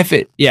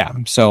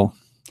So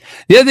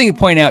the other thing to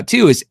point out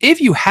too is if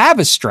you have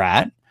a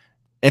Strat,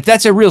 if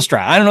that's a real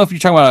Strat, I don't know if you're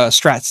talking about a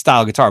Strat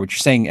style guitar, but you're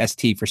saying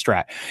ST for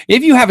Strat.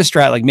 If you have a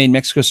Strat like Made in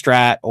Mexico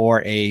Strat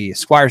or a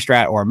Squire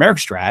Strat or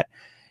American Strat,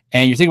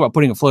 and you're thinking about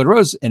putting a Floyd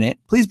Rose in it,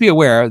 please be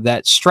aware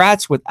that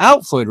Strats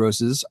without Floyd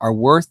Roses are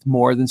worth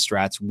more than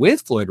Strats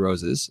with Floyd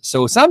Roses.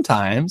 So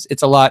sometimes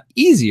it's a lot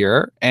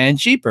easier and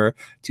cheaper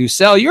to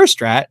sell your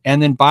Strat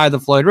and then buy the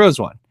Floyd Rose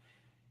one.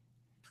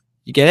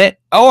 You get it?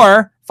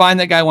 Or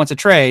find that guy wants a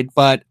trade.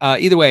 But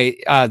either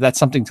way, that's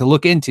something to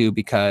look into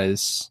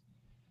because...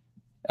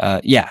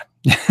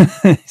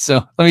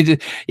 so let me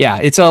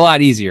it's a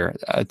lot easier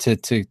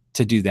to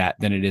do that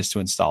than it is to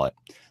install it,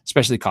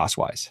 especially cost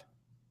wise.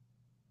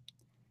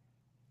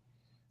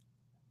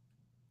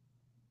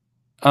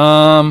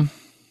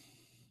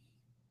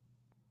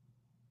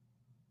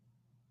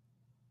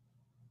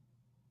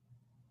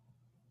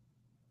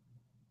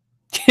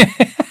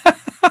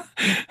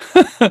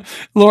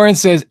 Lauren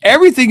says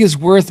everything is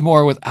worth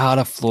more without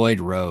a Floyd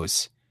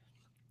Rose.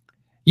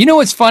 You know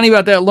what's funny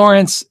about that,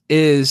 Lawrence,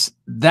 is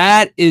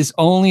that is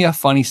only a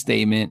funny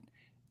statement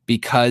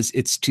because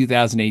it's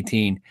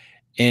 2018.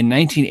 In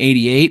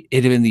 1988,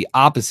 it'd have been the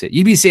opposite.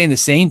 You'd be saying the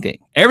same thing.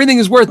 Everything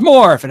is worth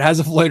more if it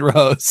has a Floyd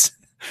Rose.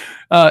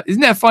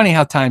 Isn't that funny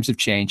how times have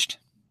changed?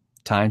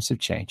 Times have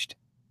changed.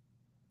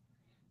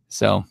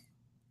 So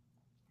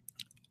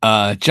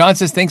John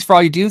says, thanks for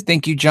all you do.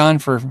 Thank you, John,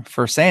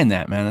 for saying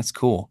that, man. That's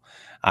cool.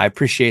 I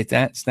appreciate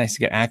that. It's nice to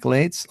get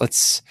accolades.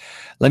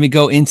 Let me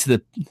go into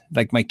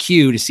my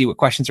queue to see what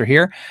questions are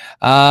here.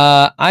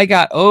 I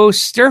got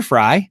Stir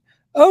Fry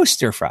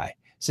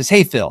says,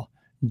 hey Phil,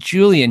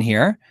 Julian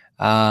here.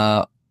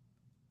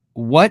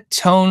 What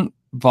tone,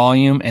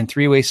 volume, and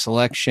three-way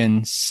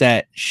selection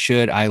set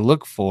should I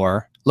look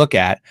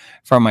at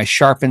from my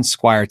sharpened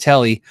Squire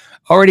Telly?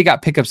 Already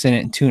got pickups in it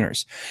and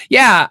tuners.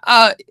 Yeah,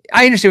 I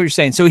understand what you're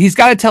saying. So he's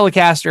got a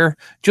Telecaster.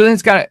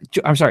 Julian's got a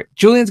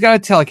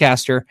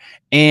Telecaster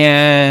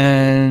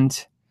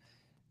and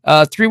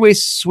a three-way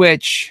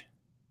switch.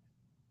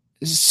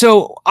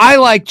 So I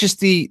like just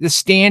the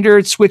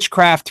standard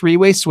Switchcraft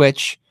three-way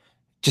switch.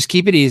 Just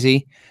keep it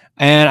easy.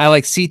 And I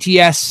like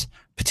CTS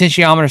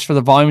potentiometers for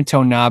the volume and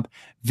tone knob.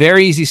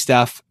 Very easy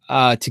stuff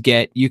to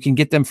get. You can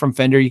get them from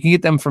Fender. You can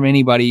get them from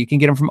anybody. You can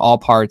get them from All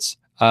Parts.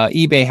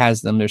 eBay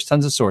has them. There's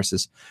tons of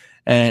sources.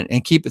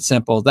 And keep it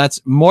simple.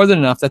 That's more than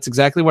enough. That's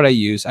exactly what I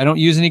use. I don't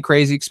use any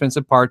crazy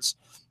expensive parts.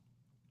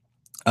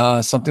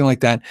 Something like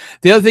that.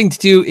 The other thing to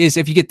do is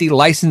if you get the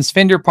licensed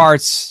Fender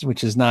parts,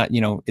 which is not,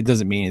 it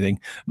doesn't mean anything,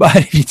 but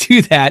if you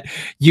do that,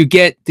 you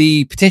get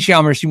the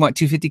potentiometers. You want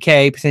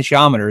 250K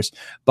potentiometers,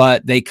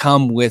 but they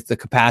come with the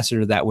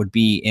capacitor that would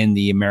be in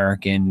the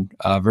American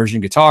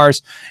version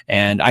guitars.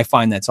 And I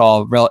find that's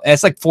all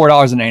it's like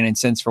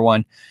 $4.99 for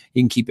one.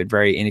 You can keep it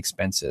very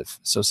inexpensive.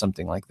 So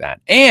something like that.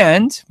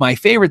 And my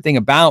favorite thing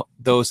about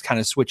those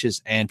kind of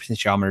switches and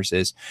potentiometers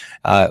is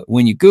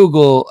when you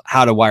Google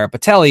how to wire up a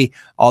Telly,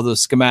 all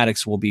those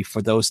schematics will be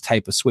for those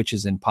type of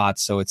switches and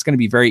pots. So it's going to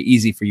be very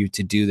easy for you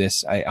to do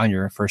this on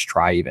your first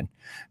try, even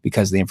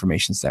because the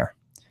information's there.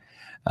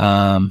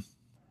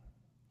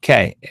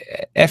 Okay.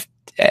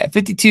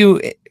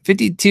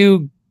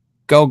 52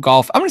 go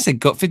golf. I'm going to say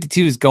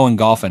 52 is going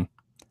golfing.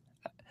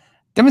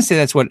 I'm going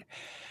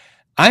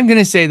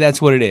to say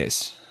that's what it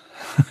is.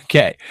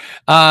 Okay.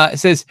 It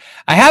says,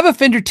 I have a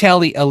Fender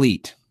Telly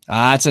Elite.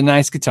 It's a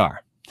nice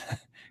guitar.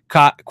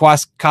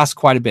 Cost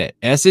quite a bit.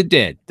 Yes, it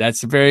did.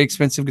 That's a very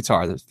expensive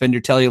guitar. The Fender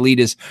Telly Elite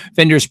is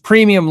Fender's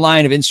premium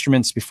line of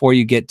instruments before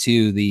you get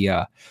to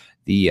the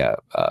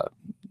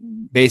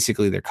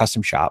basically their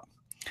custom shop.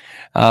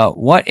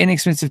 What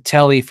inexpensive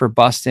Telly for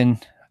busking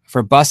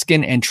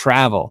and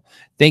travel?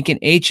 Thinking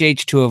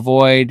HH to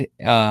avoid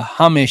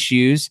hum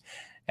issues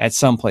at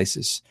some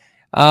places.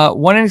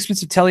 One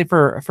inexpensive Telly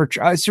for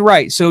so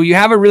right. So you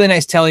have a really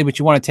nice Telly, but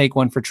you want to take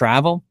one for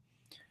travel.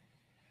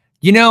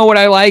 You know what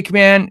I like,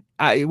 man?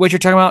 What you're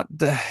talking about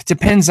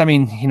depends. I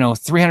mean,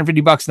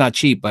 $350 not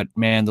cheap, but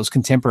man, those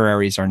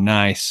contemporaries are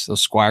nice.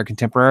 Those Squire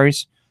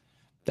contemporaries,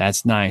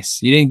 that's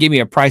nice. You didn't give me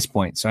a price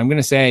point, so I'm going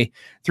to say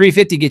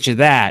 $350 get you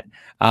that.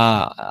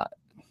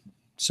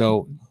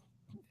 So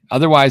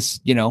otherwise,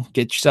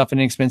 get yourself an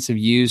inexpensive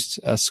used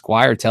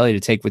Squire Telly to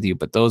take with you,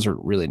 but those are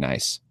really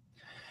nice.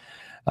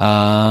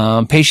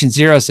 Patient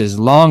Zero says,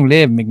 long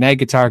live McKnight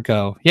Guitar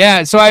Co.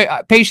 Yeah, so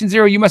Patient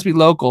Zero, you must be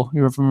local.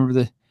 You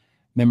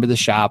remember the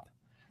shop.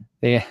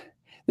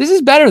 This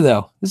is better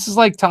though. This is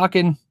like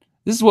talking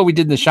This is what we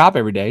did in the shop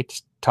every day.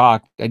 Just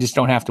talk. I just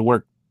don't have to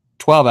work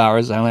 12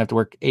 hours. I only have to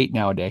work 8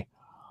 now a day.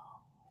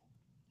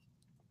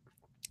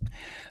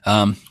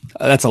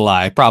 That's a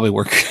lie. I probably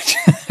work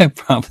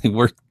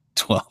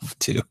 12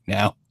 too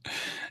now.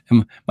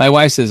 And my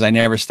wife says I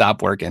never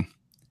stop working.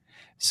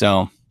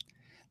 So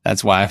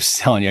that's why I was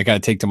telling you I got to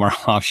take tomorrow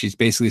off. She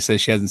basically says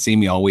she hasn't seen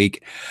me all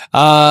week.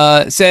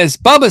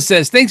 Bubba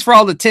says, thanks for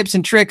all the tips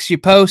and tricks you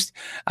post.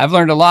 I've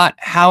learned a lot.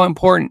 How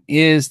important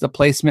is the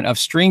placement of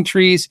string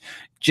trees?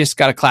 Just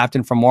got a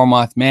Clapton from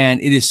Warmoth. Man,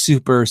 it is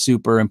super,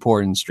 super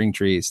important. String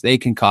trees. They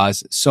can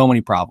cause so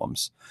many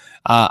problems.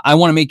 I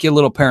want to make you a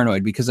little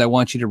paranoid because I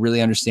want you to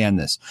really understand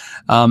this.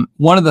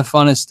 One of the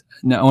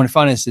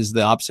funnest is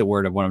the opposite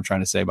word of what I'm trying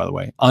to say, by the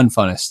way.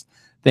 Unfunnest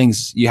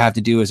things you have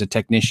to do as a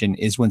technician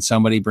is when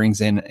somebody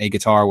brings in a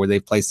guitar where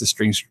they've placed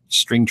the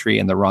string tree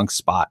in the wrong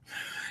spot.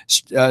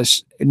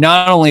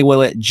 Not only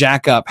will it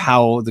jack up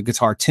how the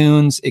guitar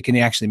tunes, it can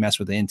actually mess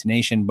with the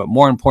intonation, but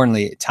more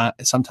importantly, it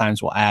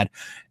sometimes will add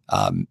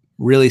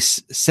really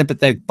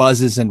sympathetic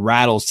buzzes and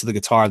rattles to the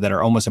guitar that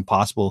are almost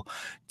impossible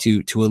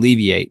to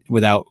alleviate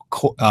without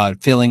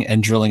filling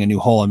and drilling a new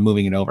hole and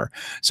moving it over.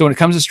 So when it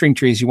comes to string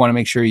trees, you want to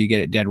make sure you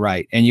get it dead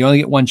right, and you only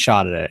get one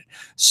shot at it.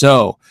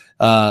 So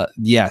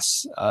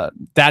yes,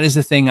 that is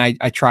the thing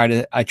I try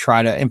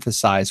to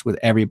emphasize with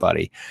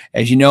everybody.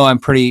 As you know, I'm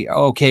pretty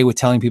okay with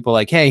telling people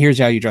like, hey, here's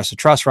how you dress a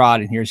truss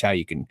rod, and here's how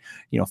you can,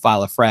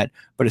 file a fret.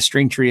 But a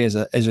string tree is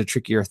a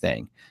trickier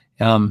thing.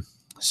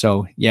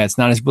 So yeah, it's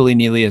not as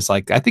willy-nilly as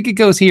like, I think it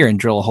goes here and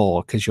drill a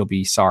hole because you'll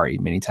be sorry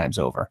many times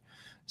over.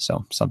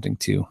 So something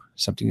to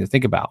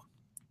think about.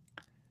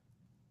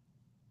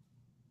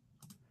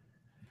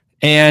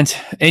 And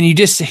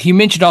you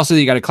mentioned also that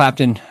you got a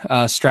Clapton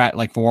Strat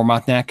like for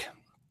Warmoth neck.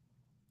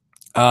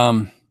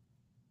 I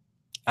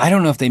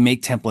don't know if they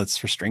make templates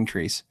for string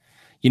trees,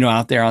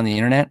 out there on the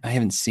internet. I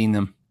haven't seen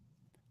them.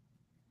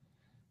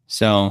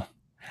 So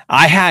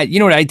I had,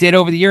 what I did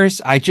over the years?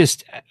 I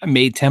just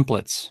made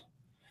templates.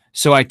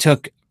 So I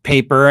took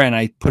paper and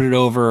I put it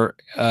over,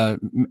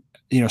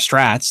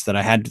 strats that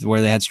I had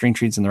where they had string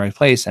trees in the right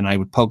place. And I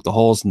would poke the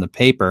holes in the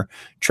paper,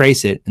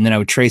 trace it. And then I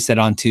would trace that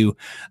onto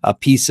a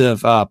piece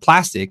of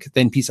plastic,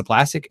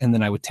 and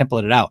then I would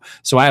template it out.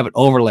 So I have an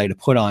overlay to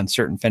put on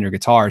certain Fender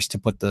guitars to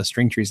put the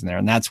string trees in there.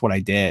 And that's what I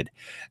did.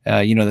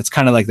 That's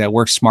kind of like that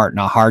work smart,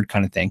 not hard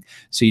kind of thing.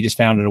 So you just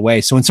found it a way.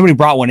 So when somebody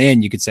brought one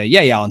in, you could say,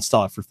 yeah, I'll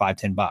install it for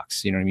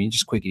 $5-10. You know what I mean?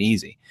 Just quick and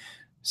easy.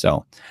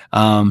 So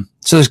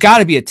there's got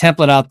to be a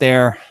template out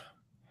there.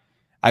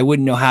 I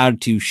wouldn't know how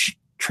to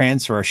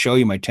transfer or show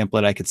you my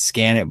template. I could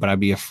scan it, but I'd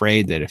be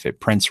afraid that if it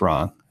prints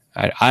wrong,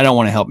 I don't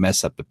want to help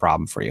mess up the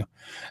problem for you.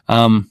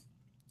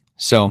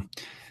 So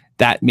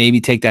that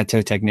maybe take that to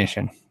a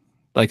technician.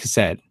 Like I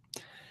said,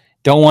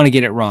 don't want to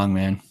get it wrong,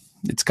 man.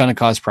 It's going to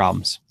cause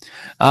problems.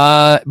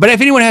 But if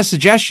anyone has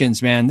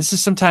suggestions, man, that's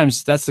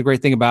the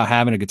great thing about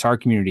having a guitar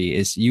community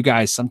is you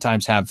guys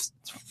sometimes have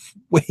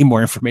way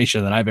more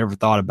information than I've ever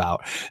thought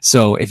about.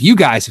 So if you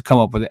guys have come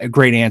up with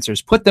great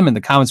answers, put them in the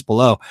comments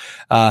below.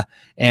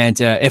 And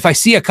if I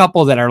see a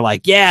couple that are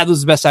like, yeah, those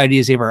are the best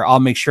ideas ever,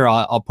 I'll make sure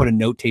I'll put a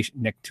notation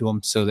next to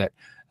them so that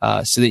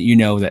you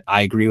know that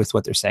I agree with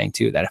what they're saying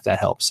too, that if that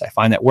helps. I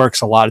find that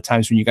works a lot of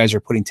times when you guys are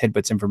putting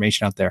tidbits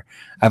information out there.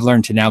 I've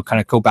learned to now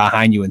kind of go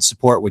behind you and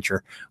support what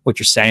you're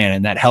saying.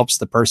 And that helps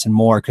the person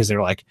more because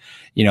they're like,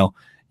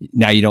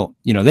 now you don't,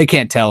 they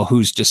can't tell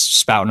who's just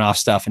spouting off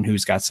stuff and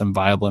who's got some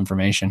viable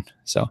information.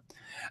 So,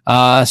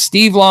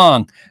 Steve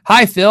Long.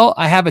 Hi, Phil.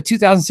 I have a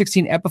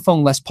 2016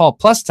 Epiphone Les Paul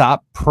Plus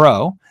Top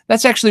Pro.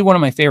 That's actually one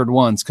of my favorite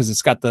ones because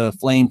it's got the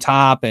flame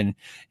top and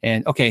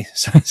okay.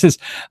 So it says,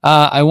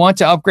 I want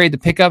to upgrade the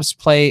pickups,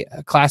 play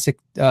a classic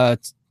to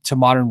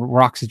modern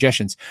rock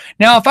suggestions.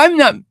 Now, if I'm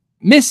not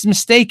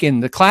mistaken,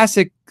 the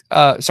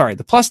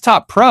Plus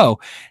Top Pro,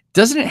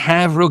 doesn't it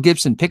have real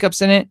Gibson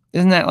pickups in it?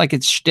 Isn't that like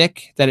its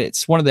shtick that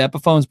it's one of the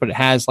Epiphones, but it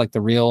has like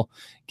the real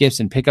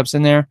Gibson pickups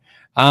in there?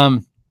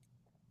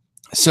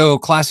 So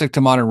classic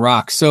to modern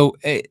rock. So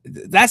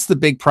that's the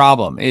big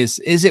problem is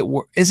it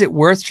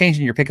worth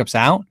changing your pickups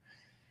out?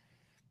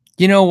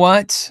 You know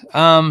what?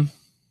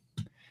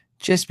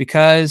 Just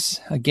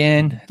because,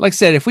 again, like I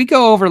said, if we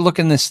go over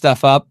looking this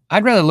stuff up,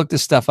 I'd rather look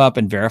this stuff up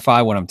and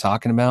verify what I'm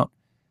talking about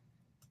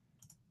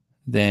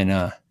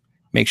than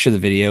make sure the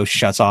video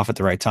shuts off at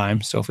the right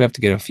time. So if we have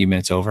to get a few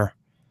minutes over,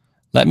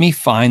 let me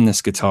find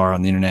this guitar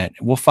on the internet.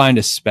 We'll find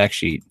a spec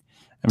sheet.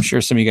 I'm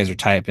sure some of you guys are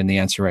typing the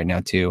answer right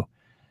now too.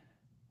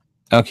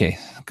 Okay,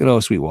 good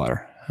old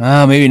Sweetwater.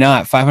 Maybe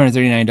not.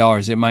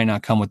 $539. It might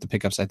not come with the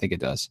pickups. I think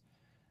it does.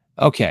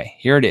 Okay,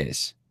 here it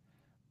is.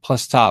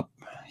 Plus top.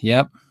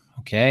 Yep.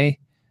 Okay.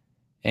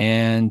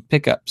 And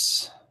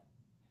pickups.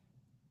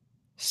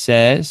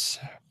 Says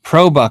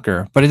Pro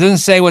Bucker, but it doesn't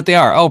say what they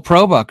are. Oh,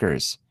 Pro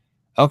Buckers.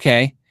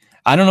 Okay.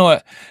 I don't know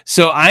what.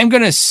 So I'm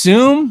going to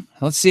assume,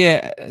 let's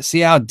see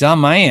how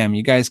dumb I am.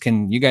 You guys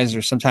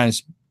are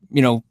sometimes,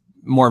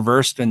 more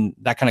versed in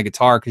that kind of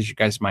guitar because you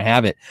guys might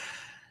have it.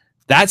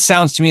 That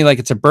sounds to me like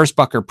it's a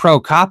Burstbucker Pro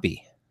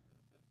copy.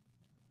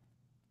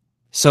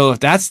 So if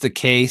that's the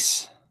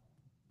case,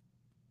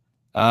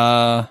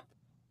 Uh,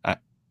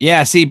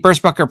 yeah, see,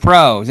 Burstbucker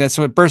Pro. That's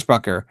what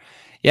Burstbucker.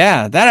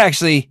 Yeah, that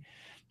actually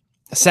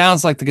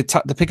sounds like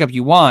the pickup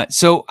you want.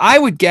 So I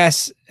would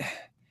guess,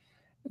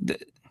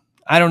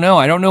 I don't know.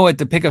 I don't know what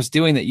the pickup's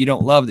doing that you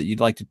don't love that you'd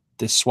like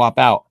to swap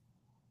out.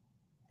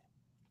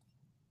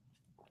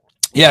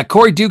 Yeah,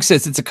 Corey Duke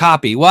says it's a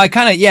copy. Well, and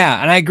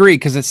I agree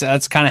because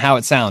that's kind of how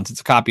it sounds.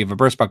 It's a copy of a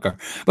Burstbucker.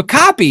 But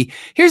copy,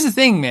 here's the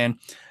thing, man.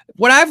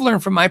 What I've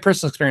learned from my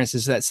personal experience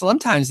is that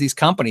sometimes these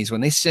companies,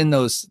 when they send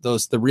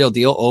the real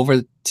deal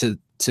over to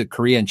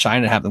Korea and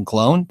China to have them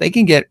cloned, they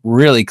can get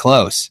really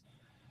close.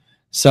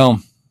 So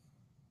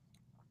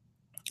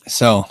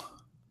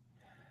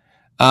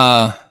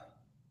I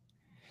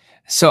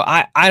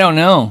don't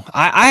know.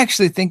 I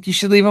actually think you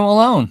should leave them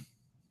alone.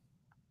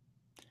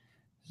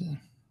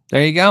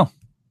 There you go.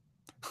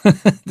 Maybe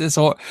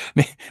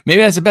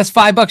that's the best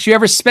 $5 you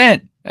ever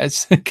spent.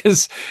 That's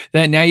because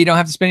then now you don't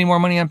have to spend any more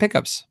money on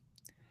pickups.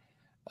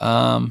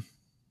 Okay.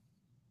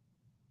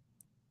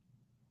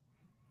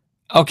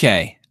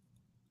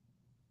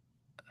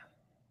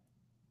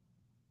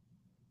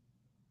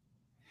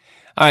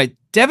 All right.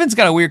 Devin's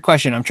got a weird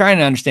question. I'm trying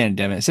to understand it,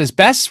 Devin. It says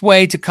best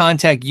way to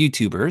contact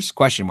YouTubers,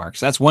 question marks.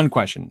 That's one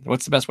question.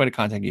 What's the best way to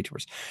contact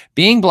YouTubers?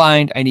 Being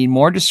blind, I need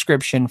more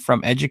description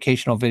from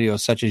educational videos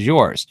such as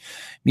yours.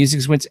 Music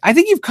is Wins. I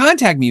think you've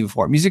contacted me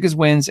before. Music is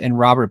Wins and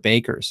Robert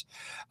Baker's.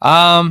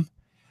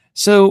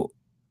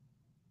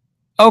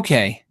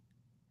 Okay.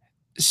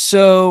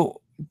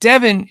 So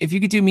Devin, if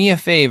you could do me a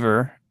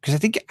favor, because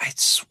I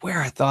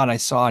swear I thought I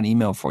saw an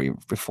email for you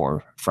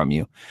before from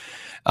you.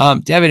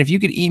 Devin, if you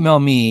could email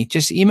me,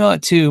 just email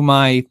it to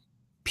my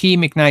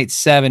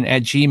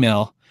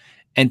pmcknight7@gmail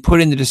and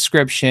put in the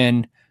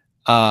description,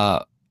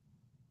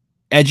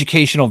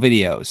 educational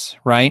videos,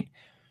 right?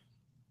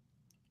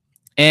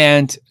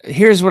 And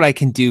here's what I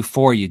can do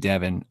for you,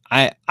 Devin.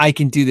 I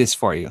can do this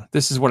for you.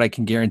 This is what I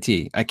can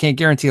guarantee. I can't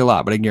guarantee a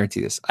lot, but I can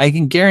guarantee this. I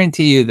can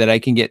guarantee you that I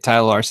can get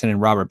Tyler Larson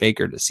and Robert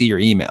Baker to see your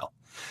email.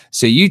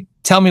 So you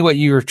tell me what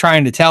you were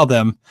trying to tell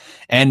them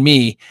and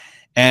me,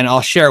 and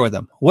I'll share it with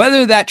them.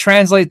 Whether that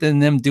translates in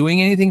them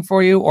doing anything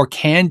for you or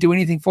can do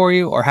anything for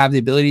you or have the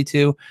ability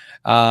to,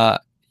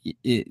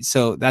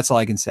 so that's all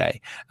I can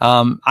say.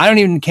 I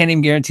can't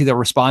even guarantee they'll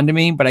respond to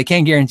me, but I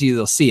can guarantee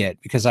they'll see it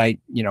because I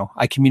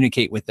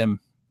communicate with them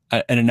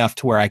and enough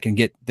to where I can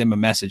get them a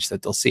message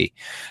that they'll see.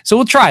 So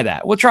we'll try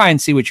that. We'll try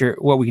and see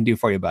what we can do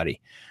for you,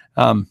 buddy.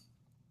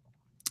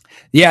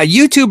 Yeah,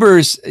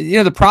 YouTubers,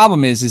 the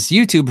problem is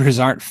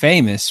YouTubers aren't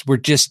famous.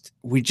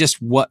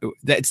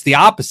 It's the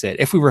opposite.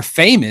 If we were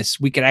famous,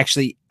 we could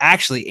actually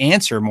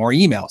answer more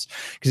emails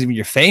because when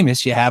you're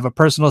famous, you have a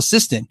personal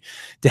assistant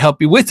to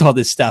help you with all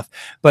this stuff.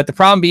 But the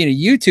problem being a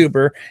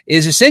YouTuber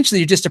is essentially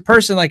you're just a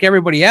person like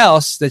everybody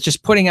else that's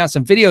just putting out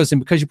some videos. And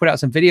because you put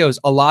out some videos,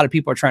 a lot of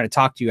people are trying to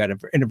talk to you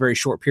in a very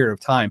short period of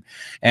time.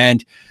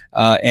 And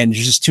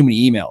there's just too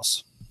many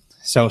emails.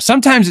 So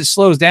sometimes it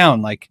slows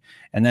down,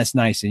 and that's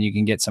nice. And you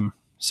can get some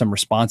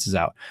responses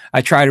out.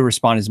 I try to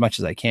respond as much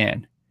as I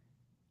can.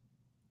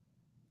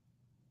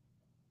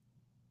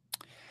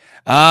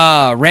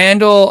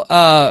 Randall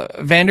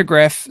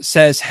Vandergriff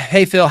says,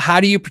 hey, Phil, how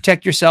do you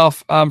protect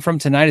yourself from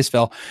tinnitus,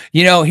 Phil?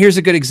 Here's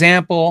a good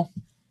example.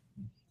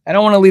 I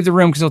don't want to leave the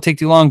room because it'll take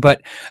too long,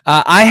 but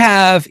I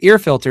have ear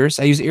filters.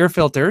 I use ear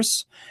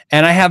filters,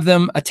 and I have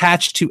them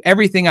attached to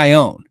everything I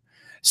own.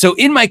 So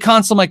in my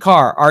console, my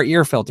car are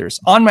ear filters.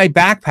 On my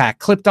backpack,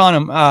 clipped on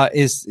them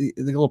is the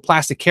little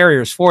plastic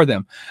carriers for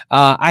them.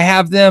 I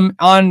have them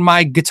on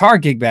my guitar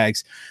gig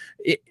bags.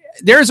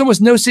 There's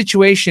almost no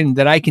situation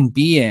that I can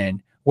be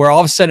in where all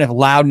of a sudden if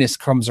loudness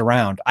comes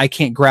around, I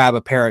can't grab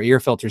a pair of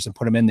ear filters and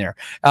put them in there.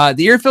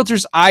 The ear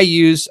filters I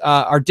use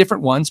are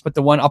different ones, but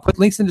I'll put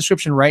links in the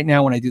description right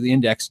now when I do the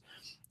index.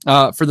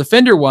 For the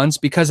Fender ones,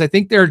 because I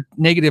think they're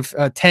negative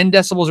 10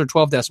 decibels or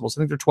 12 decibels.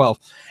 I think they're 12.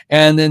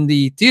 And then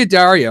the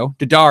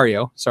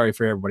D'Addario, sorry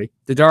for everybody.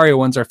 The D'Addario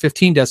ones are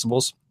 15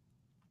 decibels,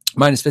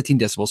 minus 15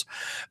 decibels.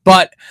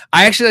 But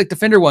I actually like the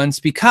Fender ones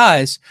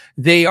because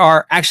they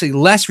are actually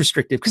less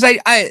restrictive. Because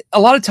I a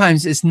lot of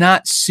times it's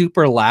not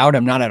super loud.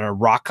 I'm not at a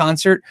rock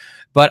concert,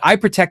 but I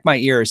protect my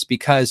ears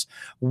because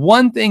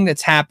one thing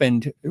that's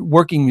happened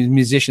working with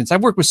musicians,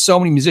 I've worked with so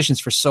many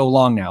musicians for so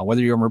long now,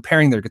 whether you're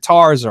repairing their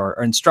guitars or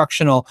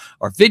instructional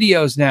or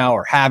videos now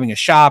or having a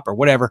shop or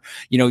whatever,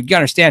 you gotta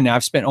understand now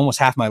I've spent almost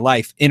half my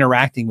life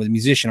interacting with a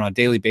musician on a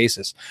daily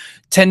basis.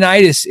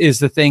 Tinnitus is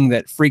the thing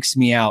that freaks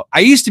me out. I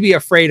used to be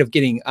afraid of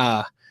getting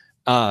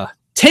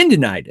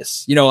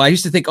tendinitis. I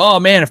used to think, oh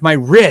man, if my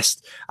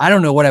wrist, I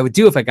don't know what I would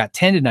do if I got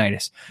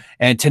tendinitis.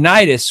 And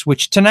tinnitus,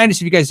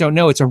 if you guys don't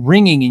know, it's a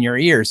ringing in your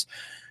ears.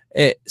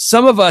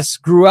 Some of us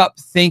grew up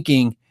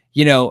thinking,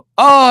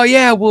 oh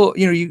yeah, well,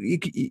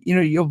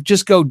 you'll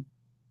just go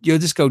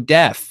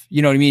deaf.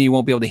 You know what I mean? You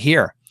won't be able to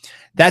hear.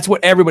 That's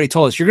what everybody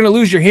told us. You're going to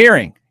lose your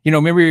hearing.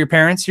 Remember your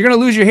parents? You're going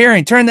to lose your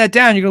hearing. Turn that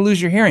down. You're going to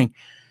lose your hearing.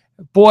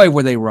 boy,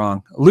 were they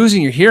wrong.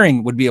 Losing your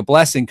hearing would be a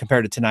blessing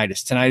compared to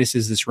tinnitus. Tinnitus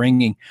is this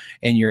ringing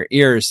in your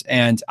ears.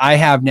 And I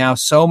have now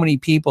so many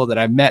people that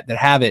I've met that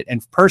have it,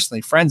 and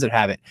personally friends that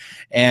have it.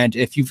 And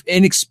if you've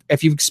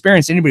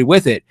experienced anybody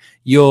with it,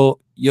 you'll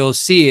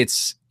see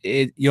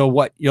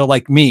you'll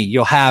like me,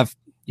 you'll have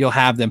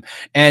them.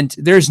 And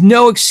there's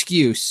no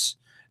excuse.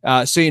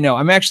 So,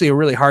 I'm actually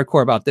really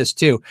hardcore about this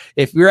too.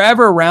 If you're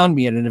ever around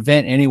me at an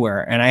event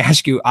anywhere and I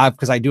ask you,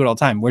 because I do it all the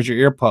time, where's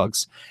your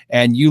earplugs?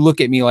 And you look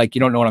at me like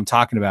you don't know what I'm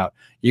talking about,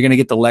 you're going to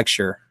get the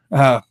lecture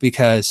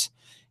because,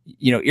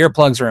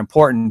 earplugs are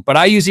important. But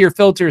I use ear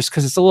filters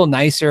because it's a little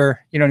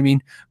nicer. You know what I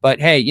mean? But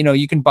hey,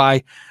 you can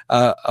buy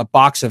a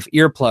box of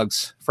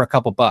earplugs for a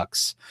couple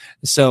bucks.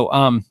 So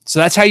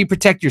that's how you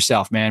protect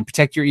yourself, man.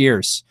 Protect your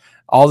ears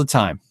all the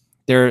time.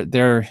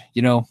 They're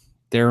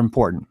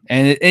important.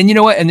 And you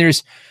know what? And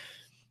there's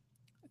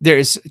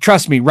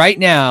trust me, right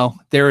now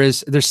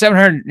there's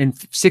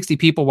 760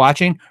 people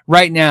watching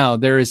right now.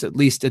 There is at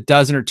least a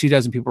dozen or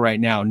 24 people right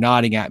now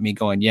nodding at me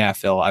going, yeah,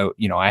 Phil,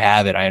 I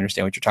have it. I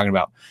understand what you're talking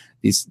about.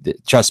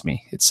 Trust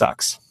me, it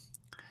sucks.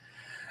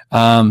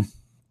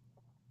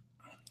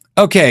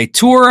 Okay.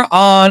 Tour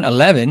on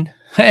 11.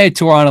 Hey,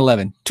 Tour on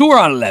 11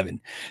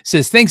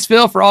 says, thanks,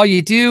 Phil, for all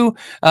you do.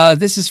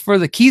 This is for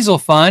the Kiesel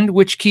Fund.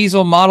 Which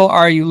Kiesel model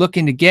are you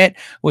looking to get?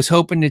 Was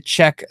hoping to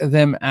check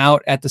them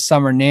out at the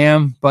Summer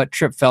NAMM, but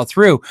trip fell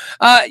through.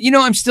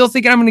 I'm still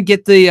thinking I'm going to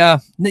get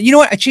the, you know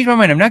what? I changed my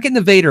mind. I'm not getting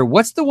the Vader.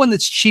 What's the one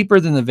that's cheaper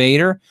than the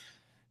Vader?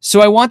 So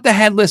I want the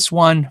headless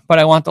one, but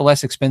I want the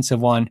less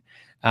expensive one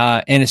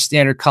in a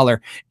standard color.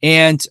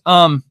 And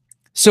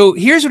so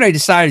here's what I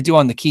decided to do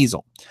on the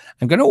Kiesel.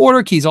 I'm going to order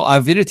a Kiesel.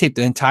 I've videotaped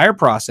the entire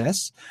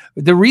process.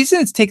 The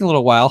reason it's taking a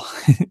little while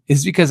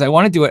is because I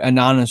want to do it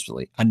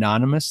anonymously.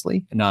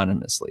 In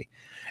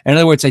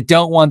other words, I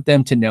don't want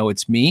them to know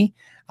it's me.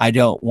 I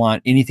don't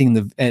want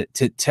anything I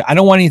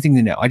don't want anything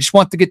to know. I just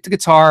want to get the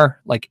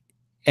guitar,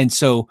 and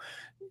so,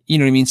 you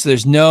know what I mean? So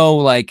there's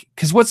no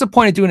because what's the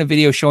point of doing a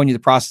video showing you the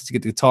process to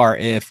get the guitar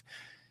if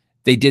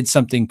they did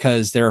something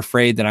because they're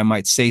afraid that I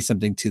might say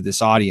something to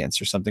this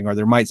audience or something, or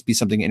there might be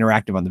something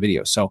interactive on the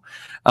video. So,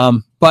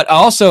 but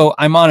also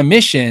I'm on a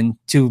mission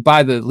to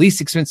buy the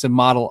least expensive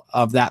model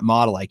of that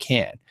model I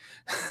can.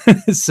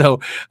 So,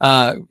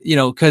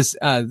 because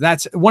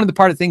that's one of the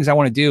part of things I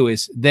want to do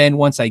is then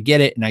once I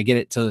get it and I get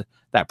it to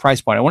that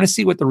price point, I want to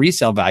see what the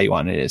resale value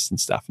on it is and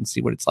stuff and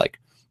see what it's like.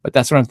 But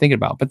that's what I'm thinking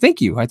about. But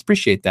thank you. I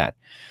appreciate that.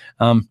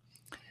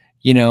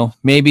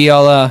 Maybe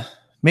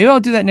I'll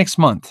do that next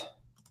month.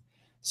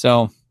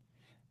 So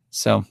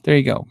there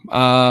you go.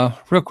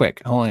 Real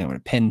quick. Hold on. I'm going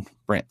to pin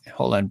Brent.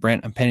 Hold on,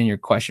 Brent. I'm pinning your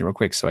question real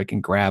quick so I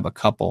can grab a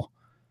couple.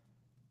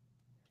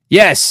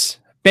 Yes.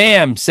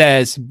 Bam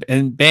says,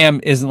 and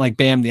Bam isn't like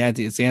Bam.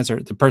 It's the answer.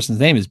 The person's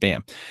name is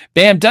Bam.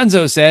 Bam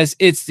Dunzo says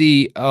it's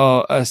the,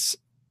 I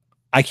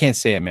can't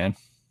say it, man.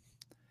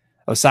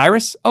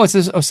 Osiris. Oh, it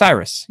says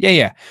Osiris.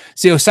 Yeah.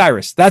 It's the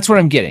Osiris. That's what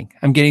I'm getting.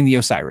 I'm getting the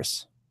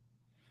Osiris.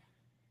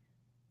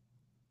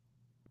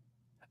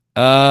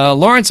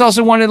 Lawrence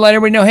also wanted to let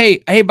everybody know,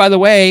 hey, by the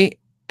way,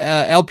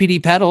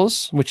 LPD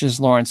Pedals, which is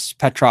Lawrence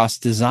Petros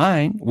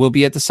design, will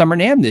be at the Summer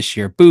NAMM this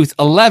year. Booth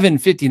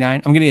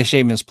 1159. I'm getting a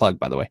shameless plug,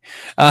 by the way.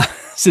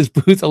 Says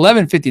booth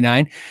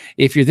 1159.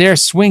 If you're there,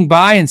 swing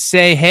by and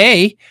say,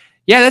 hey,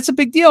 yeah, that's a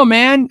big deal,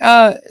 man.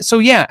 So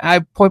yeah, I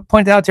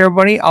pointed out to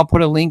everybody. I'll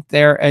put a link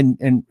there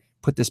and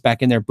put this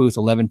back in there. Booth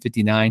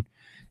 1159.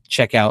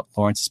 Check out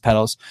Lawrence's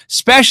pedals,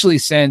 especially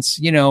since,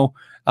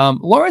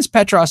 Lawrence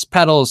Petros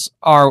pedals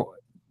are,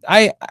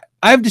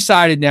 I've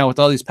decided now with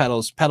all these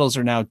pedals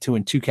are now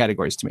in two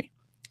categories to me.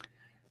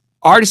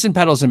 Artisan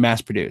pedals and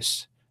mass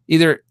produce.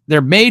 Either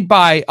they're made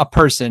by a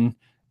person,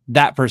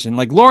 that person,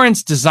 like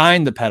Lawrence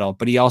designed the pedal,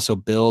 but he also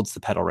builds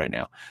the pedal right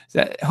now.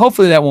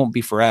 Hopefully that won't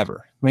be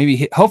forever.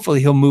 Hopefully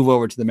he'll move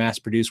over to the mass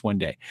produce one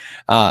day.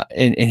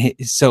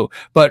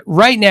 But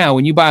right now,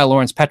 when you buy a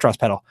Lawrence Petros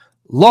pedal,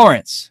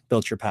 Lawrence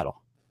built your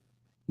pedal,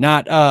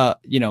 not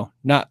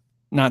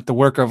the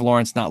worker of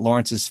Lawrence, not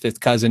Lawrence's fifth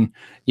cousin.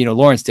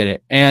 Lawrence did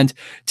it. And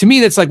to me,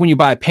 that's like when you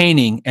buy a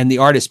painting and the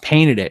artist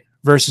painted it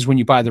versus when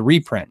you buy the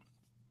reprint.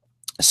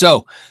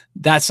 So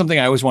that's something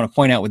I always want to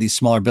point out with these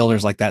smaller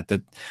builders like that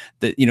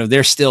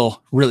they're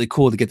still really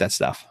cool to get that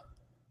stuff.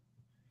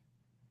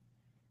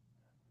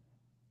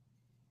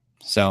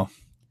 So,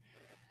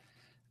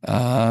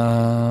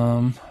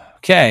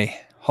 okay,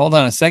 hold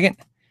on a second.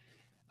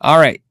 All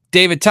right.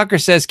 David Tucker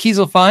says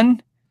Kiesel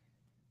Fun.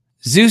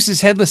 Zeus's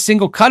headless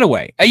single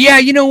cutaway. Yeah,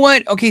 you know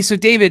what? Okay, so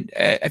David,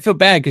 I feel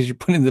bad because you're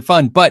putting in the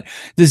fun, but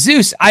the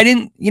Zeus, I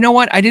didn't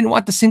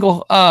want the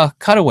single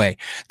cutaway.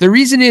 The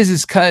reason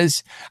is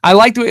because I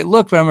like the way it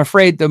looked, but I'm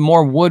afraid the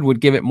more wood would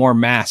give it more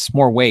mass,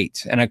 more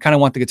weight. And I kind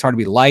of want the guitar to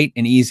be light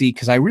and easy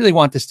because I really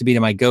want this to be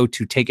my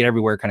go-to, take it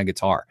everywhere kind of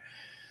guitar.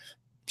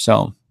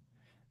 So,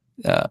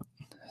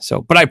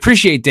 but I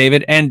appreciate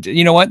David. And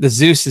you know what? The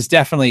Zeus is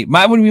definitely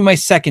would be my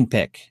second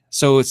pick.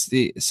 So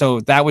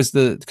that was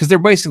because they're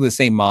basically the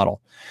same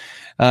model.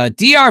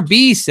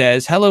 DRB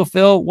says, hello,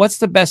 Phil. What's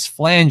the best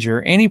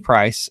flanger? Any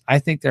price. I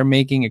think they're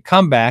making a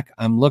comeback.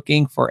 I'm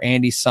looking for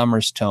Andy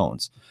Summers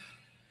tones.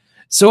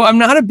 So I'm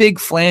not a big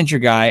flanger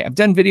guy. I've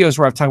done videos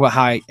where I've talked about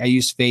how I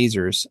use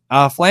phasers.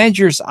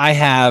 Flangers, I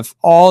have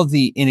all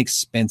the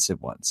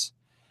inexpensive ones.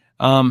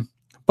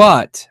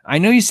 But I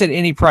know you said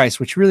any price,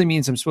 which really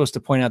means I'm supposed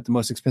to point out the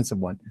most expensive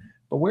one.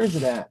 But where's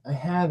it at? I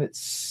have it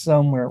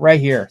somewhere right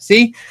here.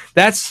 See,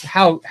 that's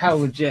how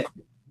legit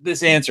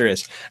this answer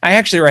is. I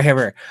actually right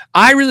here.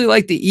 I really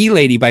like the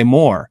E-Lady by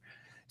Moore.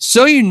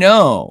 So you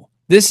know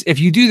this, if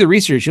you do the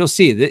research, you'll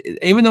see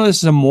that even though this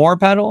is a Moore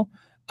pedal,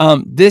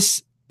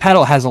 this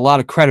pedal has a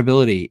lot of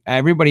credibility.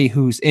 Everybody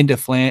who's into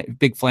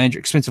big flanger,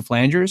 expensive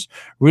flangers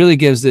really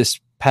gives this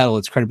pedal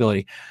its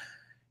credibility.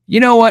 You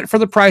know what? For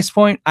the price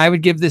point, I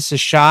would give this a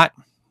shot.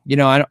 You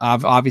know,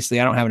 obviously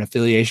I don't have an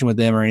affiliation with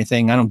them or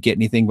anything. I don't get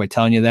anything by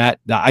telling you that.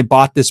 I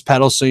bought this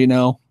pedal, so you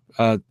know,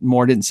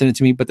 Moore didn't send it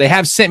to me, but they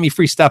have sent me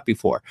free stuff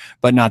before,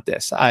 but not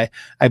this. I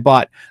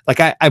bought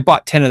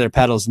 10 of their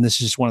pedals, and this is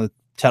just one of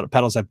the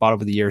pedals I've bought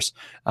over the years.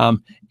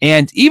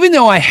 And even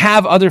though I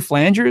have other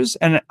flangers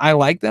and I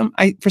like them,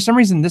 for some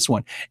reason this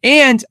one,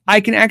 and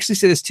I can actually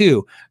say this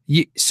too.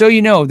 So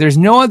you know, there's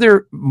no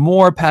other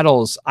Moore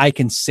pedals I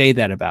can say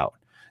that about.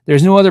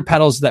 There's no other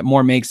pedals that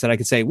Moore makes that I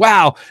could say,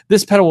 wow,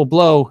 this pedal will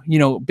blow, you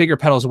know, bigger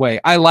pedals away.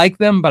 I like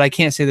them, but I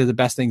can't say they're the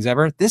best things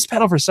ever. This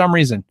pedal, for some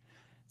reason,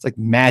 it's like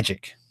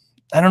magic.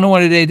 I don't know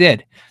what they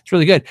did. It's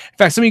really good. In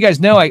fact, some of you guys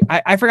know,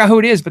 I forgot who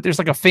it is, but there's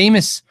like a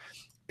famous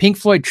Pink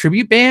Floyd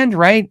tribute band,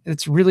 right?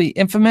 It's really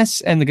infamous.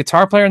 And the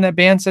guitar player in that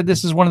band said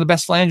this is one of the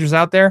best flangers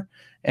out there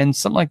and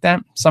something like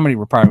that. Somebody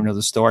will probably know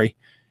the story.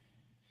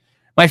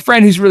 My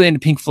friend who's really into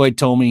Pink Floyd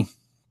told me,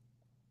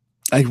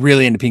 like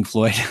really into Pink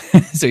Floyd.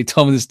 So he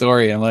told me the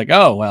story. I'm like,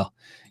 oh, well,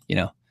 you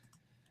know.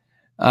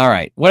 All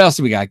right. What else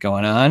do we got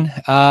going on?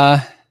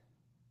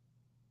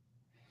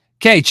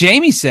 Okay.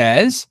 Jamie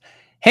says,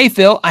 hey,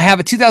 Phil, I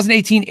have a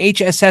 2018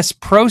 HSS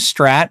Pro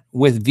Strat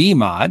with V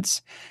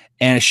mods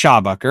and a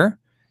Shawbucker,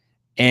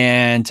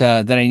 and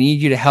that I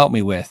need you to help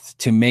me with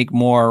to make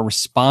more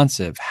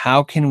responsive.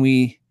 How can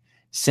we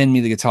send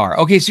me the guitar?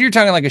 Okay, so you're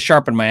talking like a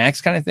Sharpen My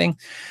Axe kind of thing.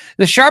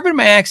 The Sharpen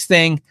My Axe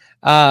thing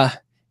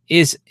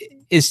is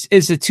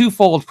a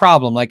twofold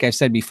problem, like I've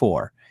said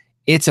before.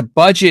 It's a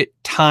budget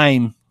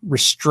time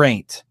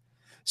restraint.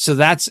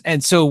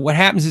 So what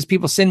happens is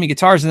people send me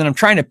guitars, and then I'm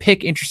trying to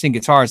pick interesting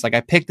guitars. Like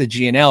I picked the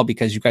GNL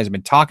because you guys have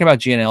been talking about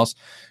GNLs.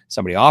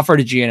 Somebody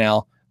offered a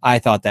GNL. I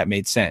thought that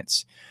made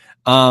sense.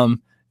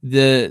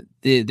 The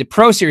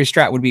Pro Series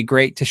Strat would be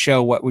great to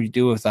show what we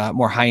do with a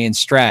more high end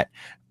Strat,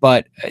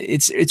 but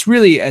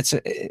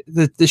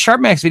the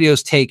Sharp Max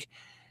videos take.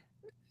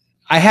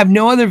 I have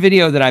no other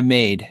video that I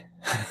made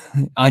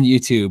on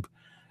YouTube,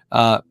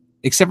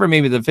 except for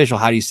maybe the official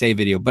How Do You Say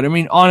video. But I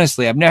mean,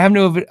 honestly, I have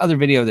no other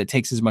video that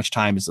takes as much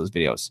time as those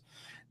videos.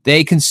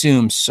 They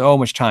consume so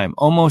much time,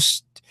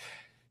 almost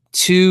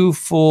 2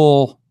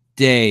 full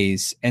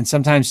days and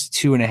sometimes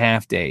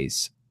 2.5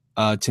 days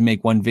to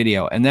make one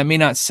video. And that may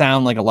not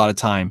sound like a lot of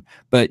time,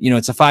 but you know,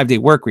 it's a 5-day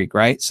work week,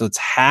 right? So it's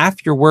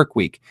half your work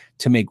week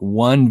to make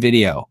one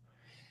video.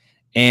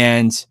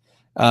 And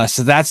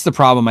so that's the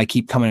problem I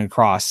keep coming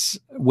across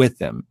with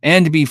them.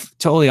 And to be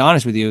totally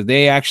honest with you,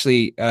 they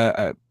actually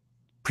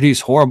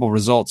produce horrible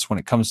results when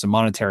it comes to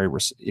monetary,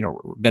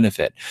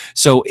 benefit.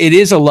 So it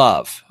is a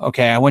love.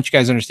 Okay. I want you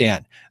guys to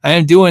understand. I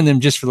am doing them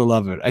just for the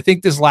love of it. I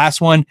think this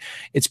last one,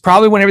 it's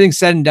probably when everything's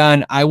said and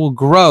done, I will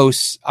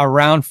gross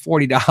around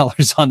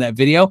 $40 on that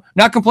video.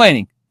 Not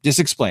complaining, just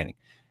explaining.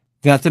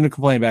 Nothing to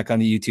complain back on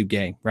the YouTube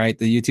gang, right?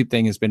 The YouTube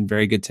thing has been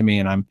very good to me,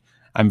 and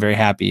I'm very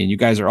happy. And you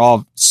guys are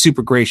all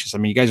super gracious. I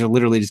mean, you guys are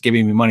literally just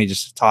giving me money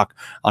just to talk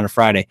on a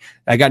Friday.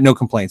 I got no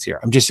complaints here.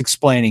 I'm just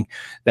explaining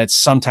that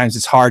sometimes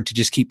it's hard to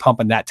just keep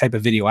pumping that type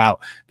of video out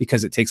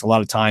because it takes a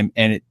lot of time.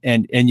 And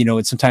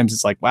sometimes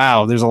it's like,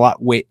 wow, there's a lot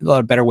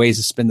of better ways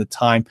to spend the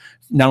time,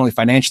 not only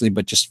financially,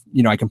 but just,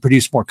 I can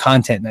produce more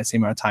content in that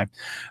same amount of time.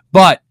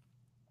 But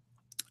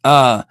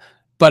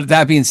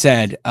that being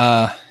said,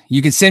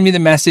 you can send me the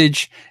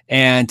message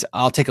and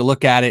I'll take a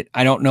look at it.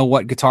 I don't know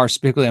what guitar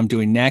specifically I'm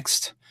doing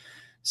next.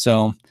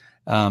 So,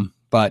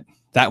 but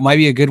that might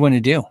be a good one to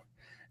do.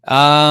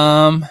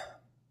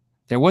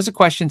 There was a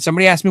question.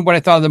 Somebody asked me what I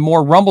thought of the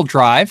Moore Rumble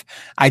Drive.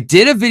 I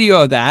did a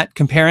video of that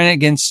comparing it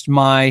against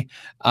my,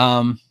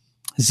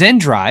 Zen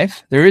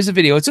Drive. There is a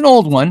video. It's an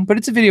old one, but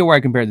it's a video where I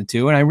compared the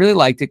two, and I really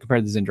liked it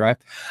compared to the Zen Drive.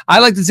 I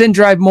like the Zen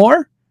Drive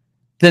more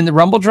than the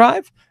Rumble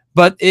Drive,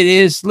 but it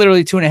is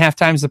literally 2.5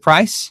 times the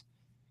price.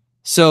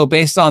 So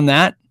based on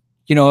that,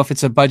 if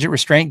it's a budget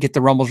restraint, get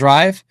the Rumble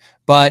Drive.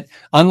 But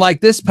unlike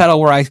this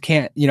pedal where I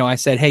can't, I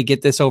said, hey,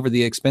 get this over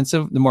the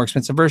more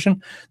expensive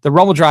version. The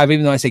Rumble Drive,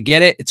 even though I say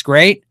get it, it's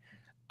great.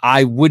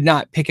 I would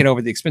not pick it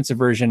over the expensive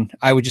version.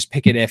 I would just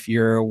pick it if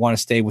you want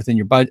to stay within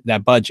your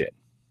that budget.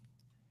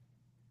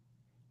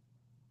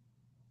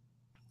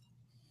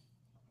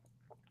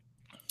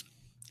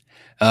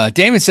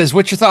 Damon says,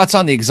 what's your thoughts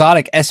on the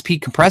Exotic SP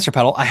compressor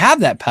pedal? I have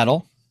that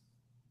pedal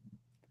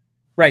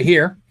right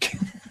here.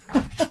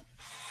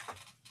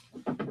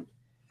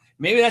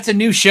 Maybe that's a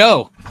new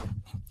show.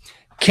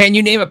 Can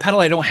you name a pedal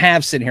I don't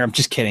have sitting here? I'm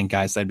just kidding,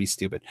 guys. That'd be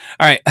stupid.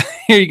 All right,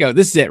 here you go.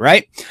 This is it,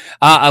 right?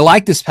 I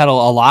like this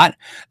pedal a lot.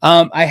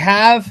 I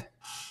have...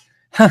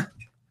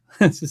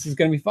 This is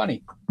going to be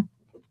funny.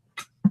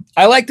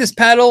 I like this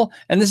pedal,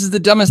 and this is the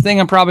dumbest thing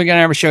I'm probably going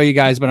to ever show you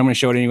guys, but I'm going to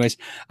show it anyways.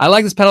 I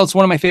like this pedal. It's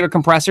one of my favorite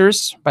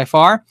compressors by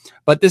far,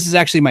 but this is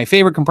actually my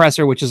favorite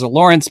compressor, which is a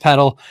Lawrence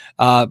pedal,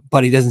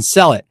 but he doesn't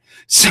sell it.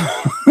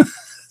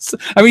 So,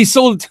 I mean, he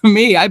sold it to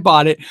me. I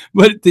bought it,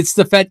 but it's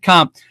the Fed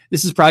Comp.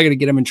 This is probably going to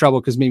get him in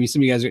trouble because maybe some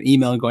of you guys are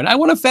emailing going, I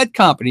want a Fed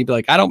Comp. And he'd be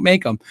like, I don't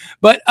make them.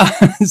 But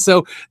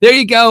so there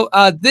you go.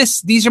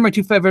 These are my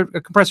two favorite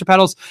compressor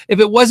pedals.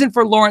 If it wasn't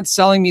for Lawrence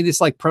selling me this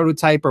like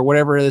prototype or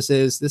whatever this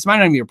is, this might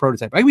not even be a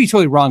prototype. I could be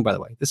totally wrong, by the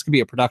way. This could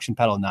be a production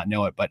pedal and not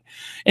know it. But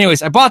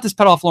anyways, I bought this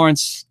pedal off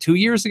Lawrence 2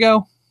 years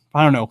ago.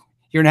 I don't know,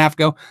 year and a half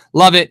ago.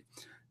 Love it.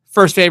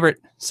 First favorite,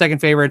 second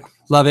favorite.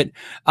 Love it.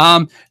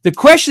 The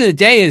question of the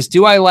day is,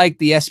 do I like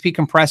the SP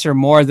compressor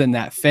more than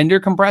that Fender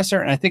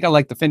compressor? And I think I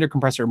like the Fender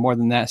compressor more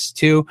than this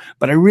too,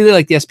 but I really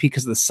like the SP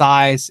because of the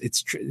size.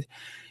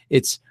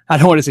 It's, I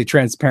don't want to say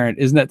transparent.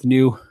 Isn't that the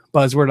new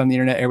buzzword on the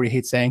internet? Everybody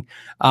hates saying,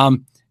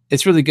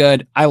 it's really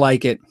good. I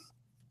like it.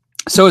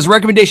 So as a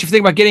recommendation, if you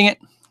think about getting it,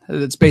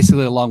 it's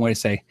basically a long way to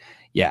say,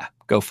 yeah,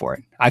 go for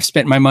it. I've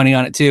spent my money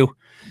on it too,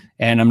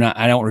 and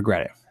I don't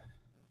regret it.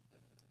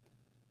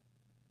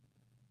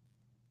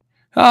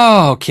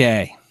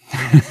 Okay.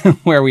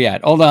 Where are we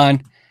at? Hold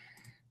on.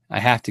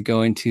 I have to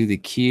go into the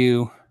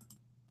queue.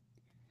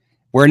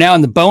 We're now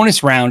in the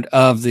bonus round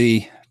of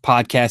the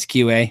podcast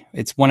QA.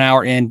 It's 1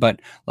 hour in, but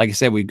like I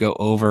said, we go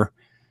over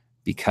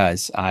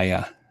because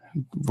I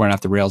run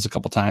off the rails a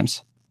couple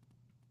times.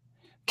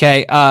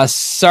 Okay.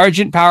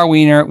 Sergeant Power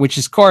Wiener, which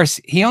is, of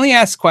course, he only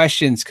asks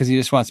questions because he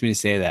just wants me to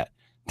say that.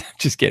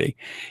 Just kidding.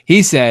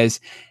 He says,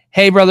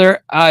 hey,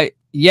 brother,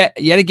 Yet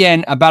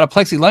again, about a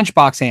Plexi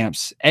lunchbox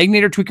amps.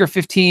 Egnator Tweaker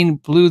 15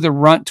 blew the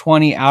Runt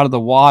 20 out of the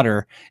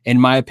water,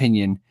 in my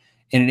opinion,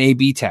 in an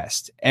A/B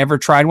test. Ever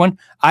tried one?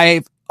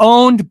 I've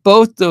owned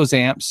both those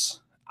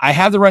amps. I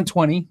have the Runt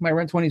 20. My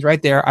Runt 20 is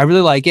right there. I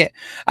really like it.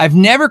 I've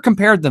never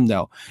compared them,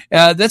 though.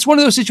 That's one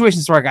of those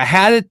situations where I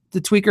had it, the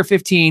Tweaker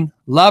 15,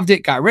 loved it,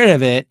 got rid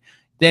of it.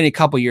 Then a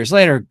couple years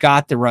later,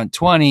 got the Runt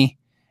 20.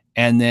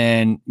 And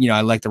then,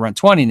 I like the Runt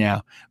 20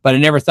 now. But I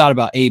never thought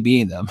about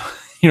A/Bing them.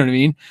 You know what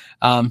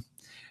I mean?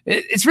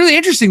 It's really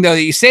interesting, though,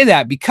 that you say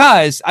that,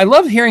 because I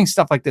love hearing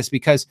stuff like this,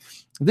 because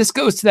this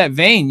goes to that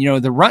vein.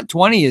 The Runt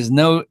 20 is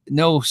no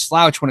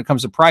slouch when it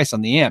comes to price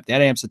on the amp.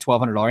 That amp's a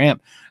 $1,200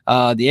 amp.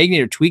 The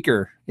Egnator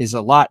Tweaker is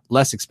a lot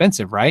less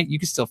expensive, right? You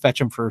can still fetch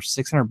them for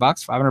 $600,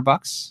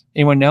 $500.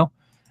 Anyone know?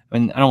 I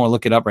mean, I don't want to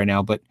look it up right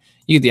now, but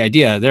you get the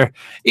idea.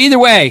 Either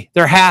way,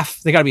 they're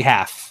half. They got to be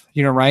half.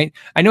 Right?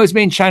 I know it's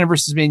made in China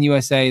versus made in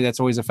USA. That's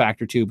always a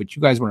factor too, but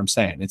you guys know what I'm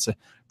saying. It's a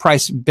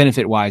price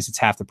benefit wise. It's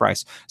half the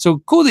price. So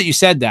cool that you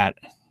said that.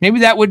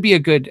 Maybe that would be a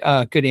good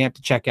amp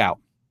to check out.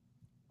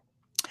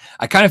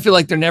 I kind of feel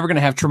like they're never going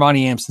to have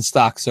Tremonti amps in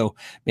stock. So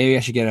maybe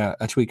I should get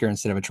a tweaker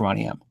instead of a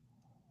Tremonti amp.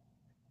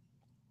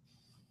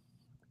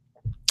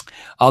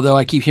 Although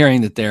I keep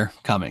hearing that they're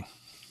coming.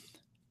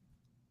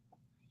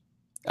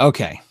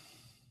 Okay.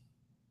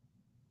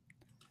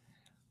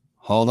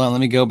 Hold on. Let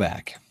me go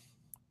back.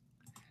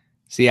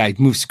 See, I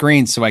move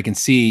screens so I can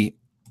see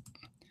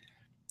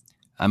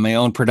I'm my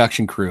own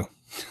production crew.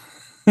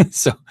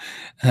 So,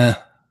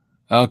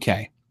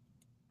 okay.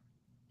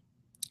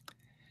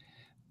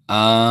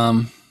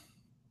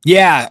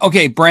 Yeah.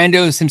 Okay.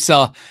 Brando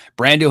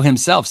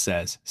himself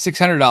says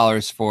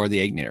 $600 for the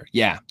Egnator.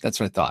 Yeah,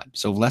 that's what I thought.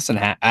 So less than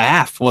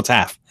half. Well, it's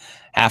half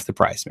the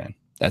price, man.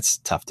 That's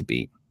tough to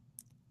beat.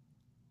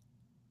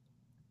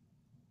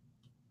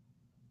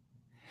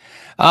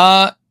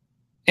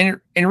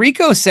 And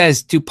Enrico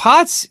says, do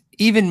pots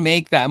even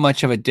make that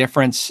much of a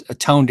difference, a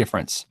tone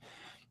difference?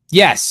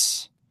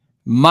 Yes.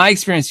 My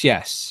experience,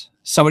 yes.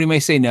 Somebody may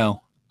say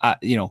no.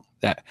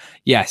 That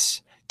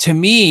yes. To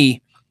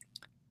me,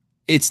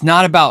 it's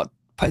not about,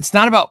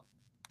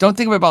 don't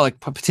think about like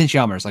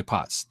potentiometers like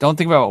pots. Don't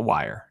think about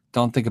wire.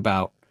 Don't think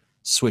about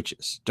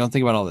switches. Don't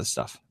think about all this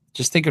stuff.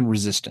 Just think of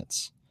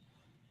resistance.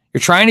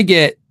 You're trying to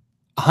get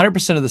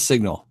 100% of the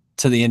signal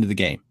to the end of the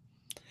game.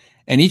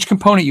 And each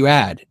component you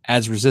add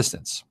adds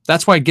resistance.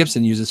 That's why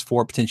Gibson uses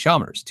 4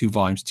 potentiometers, 2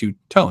 volumes, 2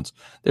 tones.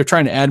 They're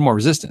trying to add more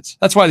resistance.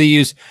 That's why they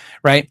use,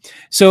 right?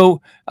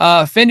 So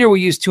Fender will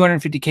use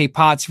 250K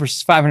pots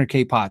versus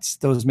 500K pots.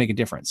 Those make a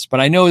difference.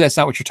 But I know that's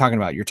not what you're talking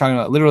about. You're talking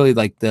about literally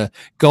like the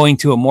going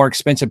to a more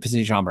expensive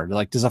potentiometer.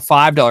 Like, does a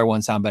 $5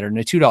 one sound better than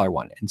a $2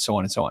 one? And so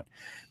on and so on.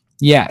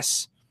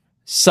 Yes.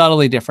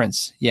 Subtly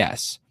difference.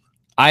 Yes.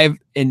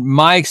 In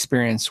my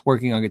experience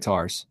working on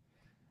guitars,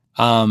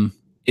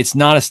 it's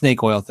not a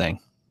snake oil thing.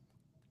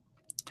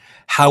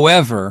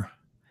 However,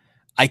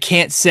 I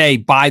can't say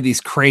buy these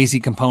crazy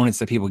components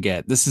that people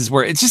get. This is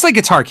where it's just like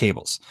guitar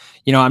cables.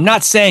 I'm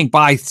not saying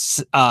buy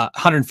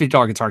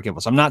 $150 guitar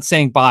cables. I'm not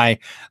saying buy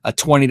a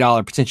 $20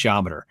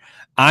 potentiometer.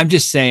 I'm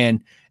just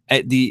saying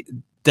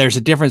there's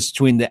a difference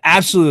between the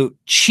absolute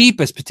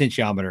cheapest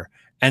potentiometer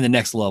and the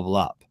next level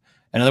up.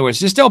 In other words,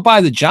 just don't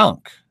buy the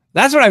junk.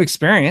 That's what I've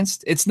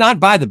experienced. It's not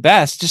buy the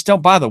best, just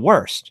don't buy the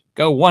worst.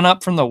 Go one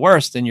up from the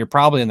worst and you're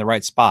probably in the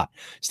right spot.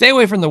 Stay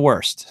away from the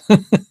worst.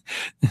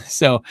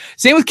 So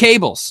same with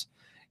cables.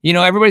 You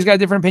know, everybody's got a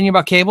different opinion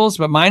about cables,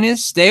 but mine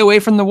is stay away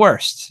from the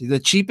worst. The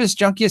cheapest,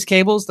 junkiest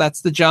cables,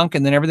 that's the junk.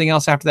 And then everything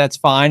else after that's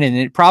fine. And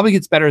it probably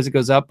gets better as it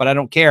goes up, but I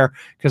don't care.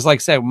 Because like I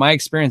said, my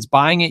experience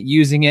buying it,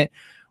 using it,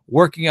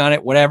 working on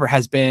it, whatever,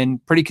 has been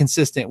pretty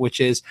consistent,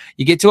 which is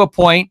you get to a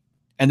point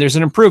and there's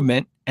an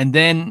improvement. And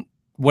then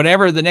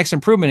whatever the next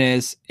improvement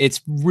is,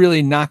 it's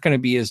really not going to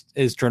be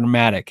as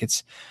dramatic.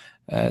 It's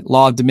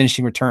law of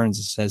diminishing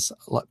returns, as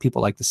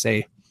people like to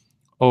say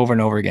over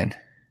and over again.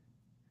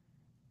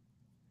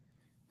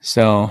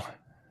 So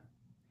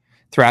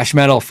Thrash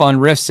Metal Fun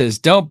Riff says,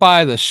 don't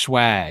buy the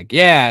swag.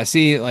 Yeah,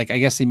 see, like, I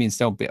guess he means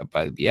don't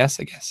buy the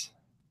BS, I guess.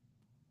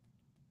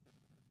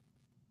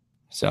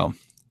 So,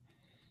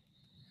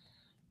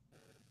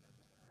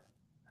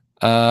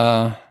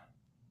 oh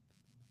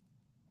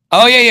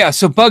yeah.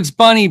 So Bugs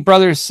Bunny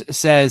Brothers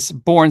says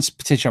Borns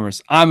potential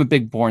numbers. I'm a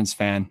big Borns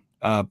fan.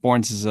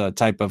 Borns is a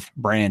type of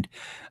brand.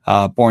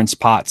 Borns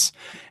pots.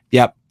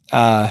 Yep.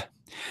 And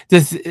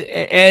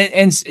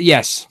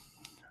yes.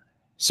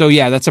 So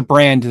yeah, that's a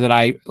brand that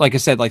like I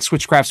said, like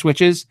Switchcraft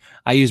switches.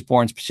 I use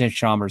Borns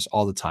potentiometers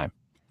all the time.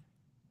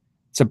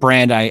 It's a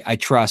brand I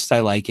trust.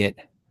 I like it.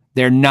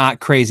 They're not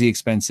crazy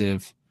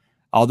expensive,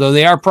 although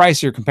they are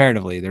pricier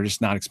comparatively. They're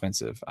just not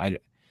expensive.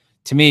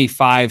 To me,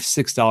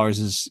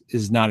 $5-6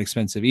 is not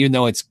expensive, even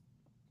though it's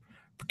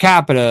per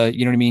capita.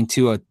 You know what I mean?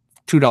 To a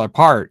 $2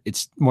 part,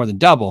 it's more than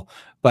double.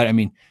 But I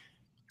mean,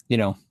 you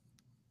know,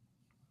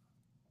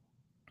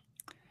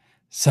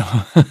 so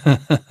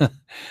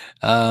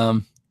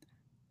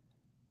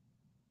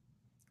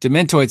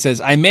Dementoid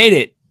says, I made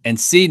it, and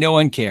see, no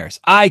one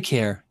cares. I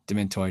care,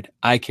 Dementoid.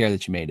 I care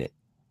that you made it.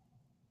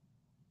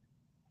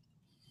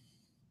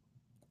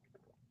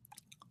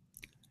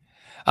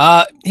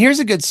 Here's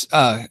a good,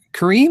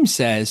 Kareem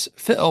says,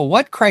 Phil,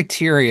 what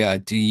criteria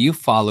do you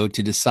follow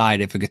to decide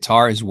if a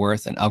guitar is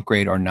worth an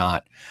upgrade or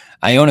not?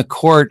 I own a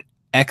Chord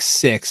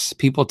X6.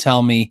 People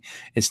tell me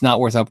it's not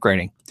worth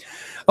upgrading.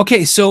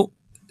 Okay. So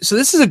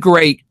this is a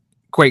great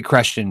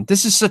question.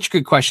 This is such a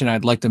good question.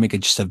 I'd like to make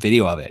just a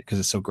video of it because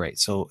it's so great.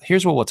 So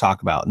here's what we'll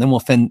talk about, and then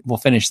we'll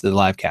finish the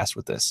live cast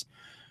with this.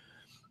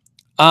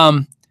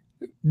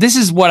 This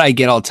is what I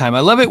get all the time.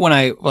 I love it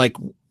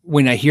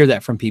when I hear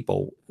that from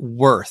people.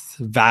 Worth,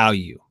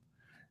 value.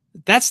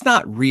 That's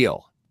not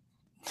real.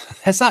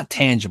 That's not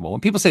tangible.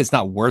 When people say it's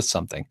not worth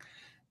something,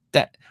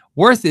 that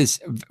worth is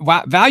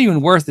value,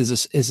 and worth is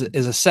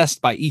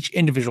assessed by each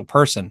individual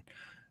person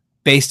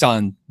based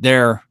on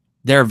their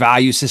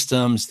value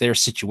systems, their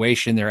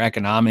situation, their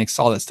economics,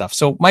 all that stuff.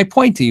 So my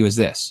point to you is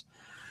this.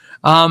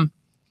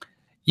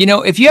 You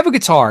know, if you have a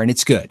guitar and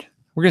it's good,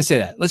 we're going to say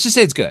that. Let's just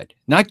say it's good,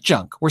 not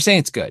junk. We're saying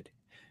it's good.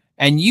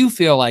 And you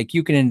feel like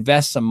you can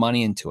invest some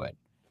money into it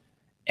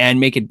and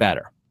make it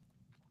better.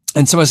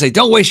 And someone say,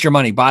 don't waste your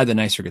money, buy the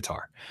nicer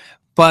guitar.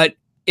 But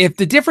if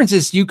the difference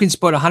is you can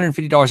put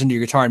 $150 into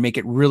your guitar and make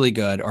it really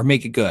good, or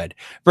make it good,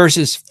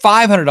 versus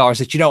 $500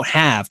 that you don't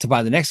have to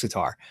buy the next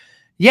guitar,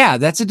 yeah,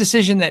 that's a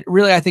decision that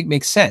really, I think,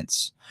 makes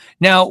sense.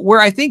 Now, where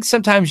I think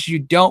sometimes you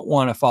don't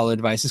want to follow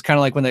advice is kind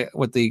of like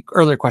with the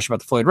earlier question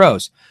about the Floyd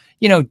Rose.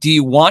 You know, do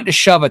you want to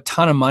shove a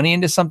ton of money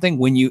into something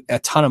when a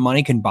ton of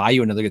money can buy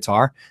you another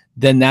guitar?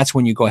 Then that's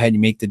when you go ahead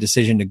and make the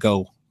decision to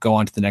go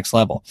on to the next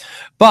level.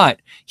 But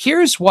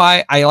here's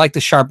why I like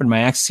the Sharpen My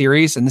Axe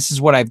series. And this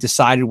is what I've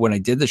decided when I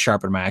did the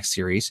Sharpen My Axe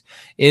series,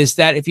 is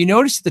that if you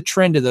notice the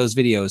trend of those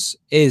videos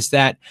is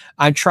that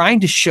I'm trying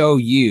to show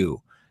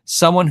you,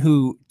 someone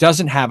who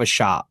doesn't have a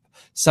shop,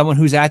 someone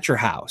who's at your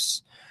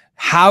house,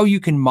 how you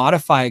can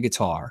modify a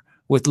guitar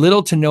with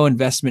little to no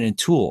investment in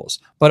tools,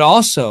 but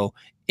also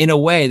in a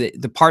way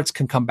that the parts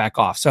can come back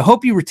off. So I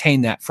hope you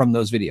retain that from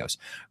those videos.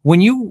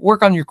 When you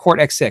work on your Chord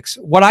X6,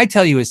 what I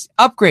tell you is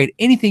upgrade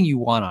anything you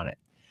want on it.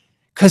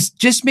 Because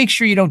just make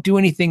sure you don't do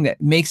anything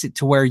that makes it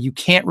to where you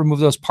can't remove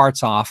those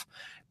parts off,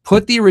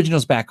 put the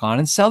originals back on,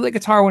 and sell the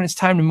guitar when it's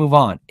time to move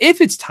on.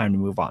 If it's time to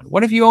move on.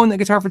 What if you own the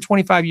guitar for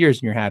 25 years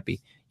and you're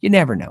happy? You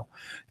never know.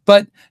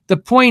 But the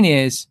point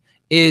is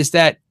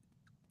that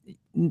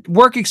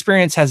work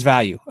experience has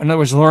value. In other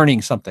words,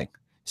 learning something.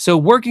 So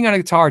working on a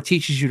guitar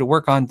teaches you to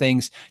work on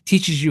things,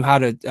 teaches you how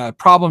to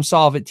problem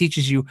solve. It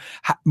teaches you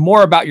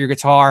more about your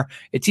guitar.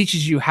 It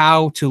teaches you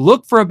how to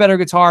look for a better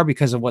guitar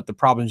because of what the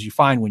problems you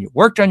find when you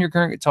worked on your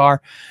current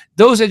guitar.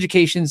 Those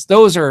educations,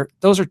 those are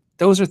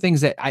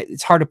things that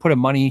it's hard to put a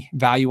money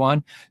value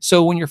on.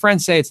 So when your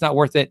friends say it's not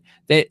worth it,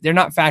 they're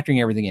not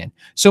factoring everything in.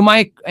 So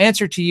my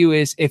answer to you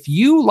is, if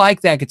you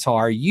like that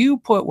guitar, you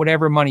put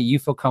whatever money you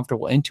feel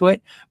comfortable into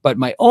it. But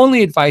my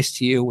only advice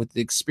to you, with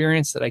the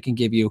experience that I can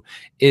give you,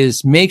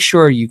 is make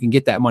sure you can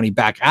get that money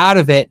back out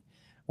of it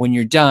when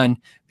you're done.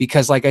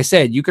 Because like I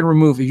said, you can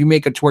remove, if you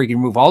make it to where you can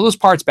remove all those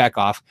parts back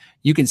off,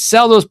 you can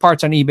sell those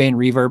parts on eBay and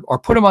Reverb, or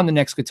put them on the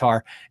next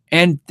guitar.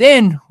 And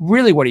then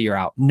really, what are you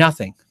out?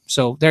 Nothing.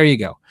 So there you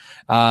go.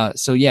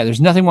 So yeah,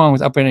 there's nothing wrong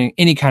with upgrading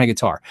any kind of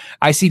guitar.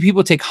 I see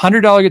people take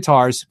 $100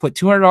 guitars, put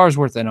 $200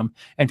 worth in them,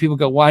 and people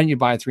go, why didn't you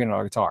buy a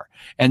 $300 guitar?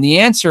 And the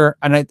answer,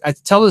 and I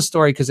tell this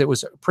story because it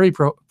was pretty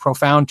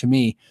profound to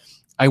me.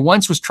 I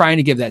once was trying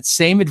to give that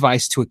same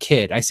advice to a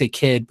kid. I say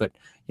kid, but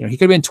he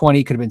could have been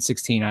 20, could have been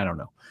 16. I don't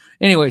know.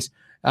 Anyways,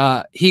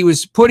 he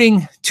was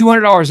putting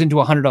 $200 into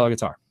a $100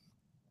 guitar.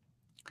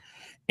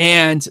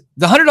 And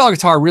the $100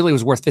 guitar really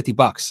was worth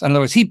 $50. In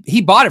other words,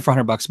 he bought it for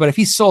 $100, but if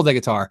he sold the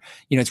guitar,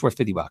 it's worth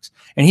 $50.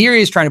 And here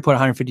he is trying to put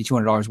 $150,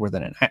 $200 worth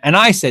in it. And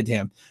I said to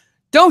him,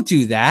 don't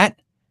do that.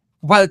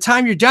 By the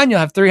time you're done, you'll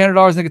have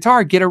 $300 in the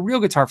guitar. Get a real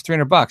guitar for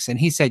 $300. And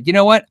he said, you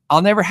know what?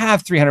 I'll never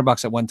have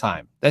 $300 at one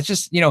time. That's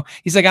just,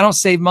 he's like, I don't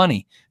save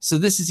money. So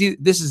this is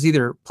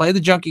either play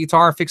the junky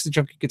guitar or fix the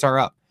junky guitar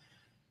up.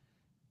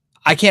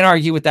 I can't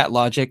argue with that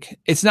logic.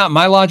 It's not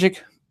my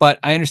logic, but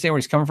I understand where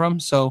he's coming from.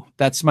 So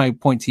that's my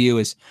point to you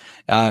is,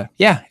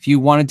 if you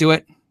want to do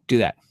it, do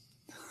that.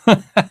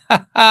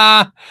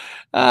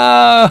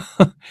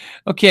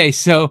 Okay.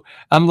 So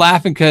I'm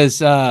laughing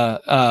because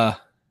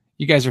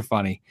you guys are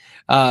funny.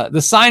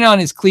 The sign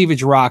on is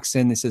Cleavage Rocks,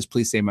 and it says,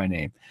 please say my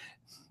name.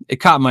 It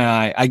caught my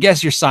eye. I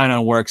guess your sign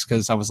on works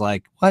because I was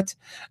like, what?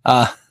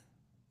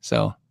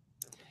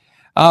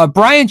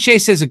 Brian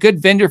Chase says a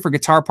good vendor for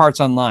guitar parts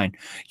online.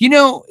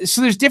 So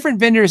there's different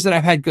vendors that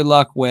I've had good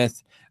luck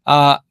with.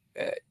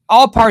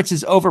 All Parts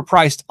is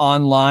overpriced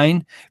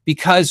online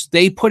because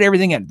they put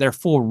everything at their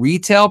full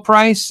retail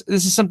price.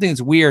 This is something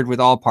that's weird with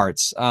All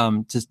Parts,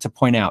 to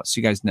point out so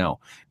you guys know.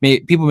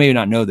 People may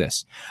not know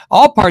this.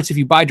 All Parts, if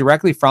you buy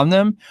directly from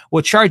them,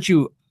 will charge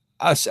you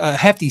a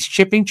hefty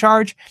shipping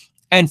charge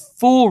and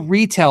full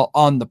retail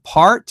on the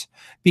part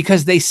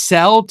because they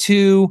sell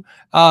to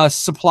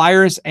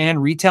suppliers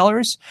and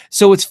retailers.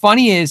 So what's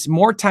funny is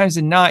more times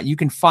than not, you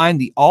can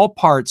find the All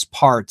Parts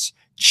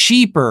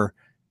cheaper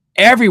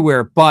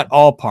everywhere but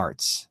All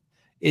Parts.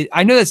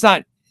 I know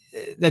that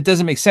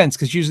doesn't make sense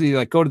because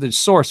usually go to the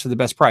source for the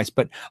best price,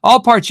 but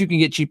All Parts you can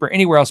get cheaper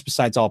anywhere else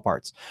besides All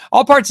Parts.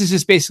 All Parts is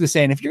just basically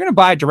saying, if you're going to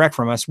buy it direct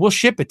from us, we'll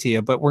ship it to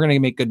you, but we're going to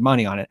make good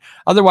money on it.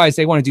 Otherwise,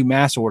 they want to do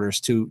mass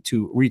orders to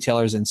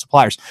retailers and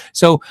suppliers.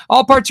 So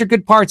All Parts are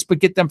good parts, but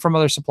get them from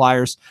other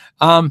suppliers.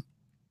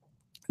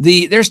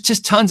 There's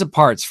just tons of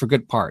parts for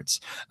good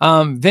parts.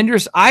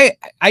 Vendors, I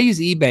use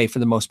eBay for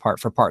the most part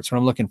for parts when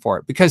I'm looking for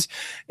it, because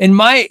in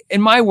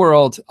my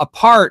world, a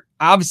part,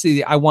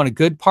 obviously I want a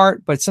good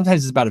part, but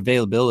sometimes it's about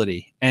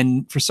availability.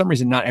 And for some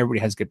reason, not everybody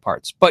has good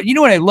parts. But you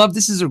know what I love?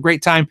 This is a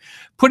great time.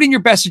 Put in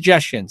your best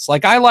suggestions.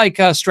 Like I like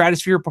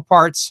Stratosphere for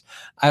parts.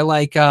 I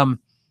like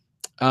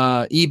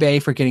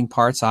eBay for getting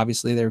parts.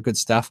 Obviously, they're good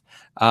stuff.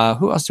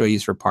 Who else do I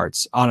use for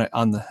parts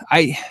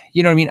I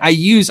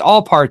use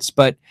All Parts,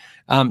 but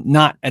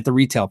not at the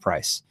retail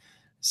price.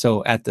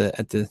 So at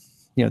the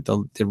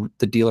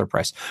dealer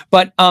price.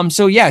 But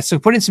so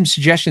put in some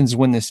suggestions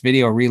when this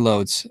video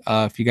reloads.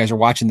 If you guys are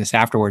watching this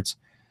afterwards.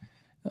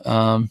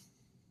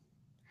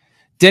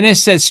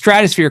 Dennis says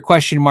Stratosphere ?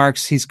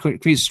 He's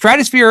confused.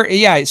 Stratosphere,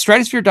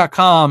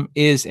 Stratosphere.com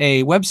is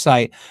a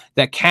website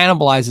that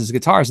cannibalizes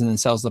guitars and then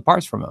sells the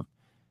parts from them.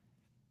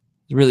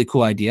 It's a really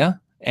cool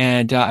idea.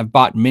 And I've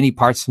bought many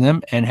parts from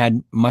them and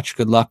had much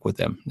good luck with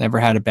them. Never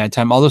had a bad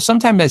time. Although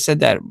sometimes I said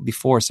that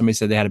before, somebody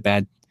said they had a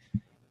bad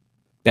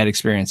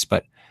experience,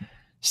 but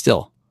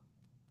still.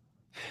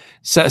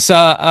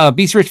 So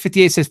Beast Rich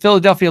 58 says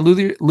Philadelphia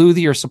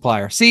Luthier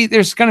supplier. See,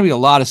 there's going to be a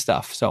lot of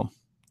stuff. So,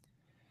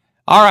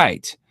 all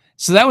right.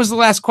 So that was the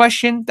last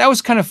question. That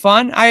was kind of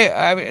fun.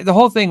 The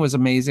whole thing was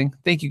amazing.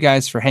 Thank you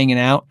guys for hanging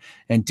out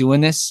and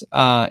doing this.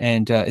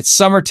 And it's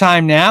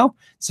summertime now.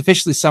 It's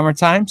officially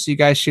summertime. So you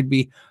guys should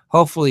be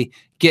hopefully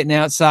getting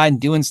outside and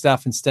doing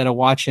stuff instead of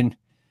watching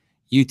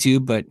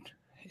YouTube. But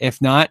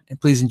if not,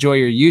 please enjoy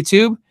your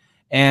YouTube.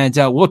 And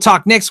we'll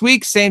talk next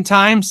week. Same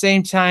time,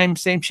 same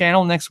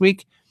channel next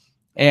week.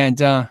 And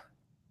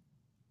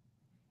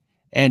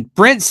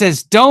Brent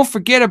says, don't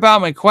forget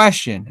about my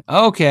question.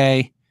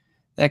 Okay.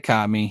 That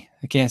caught me.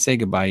 I can't say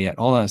goodbye yet.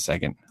 Hold on a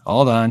second.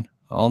 Hold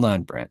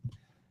on, Brent.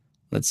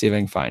 Let's see if I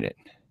can find it.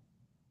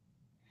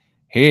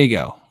 Here you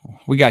go.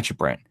 We got you,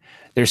 Brent.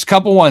 There's a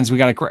couple ones we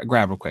got to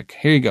grab real quick.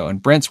 Here you go.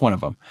 And Brent's one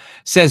of them.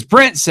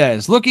 Brent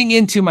says, looking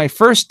into my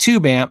first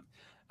tube amp,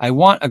 I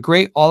want a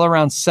great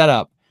all-around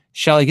setup.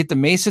 Shall I get the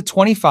Mesa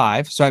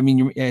 25? So,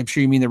 I'm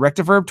sure you mean the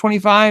Rectiverb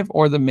 25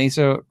 or the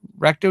Mesa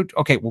Recto.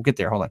 Okay, we'll get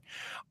there. Hold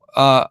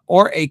on.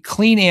 Or a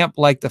clean amp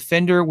like the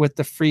Fender with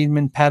the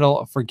Friedman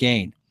pedal for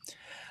gain.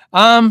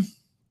 I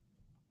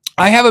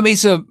have a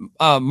Mesa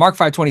Mark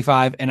V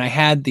 25 and I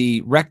had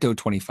the Recto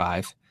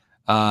 25.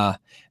 I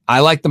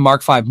like the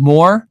Mark V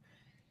more.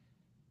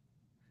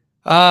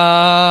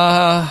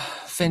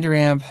 Fender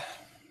amp.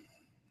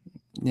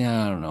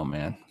 Yeah, I don't know,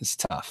 man. It's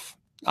tough.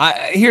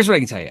 Here's what I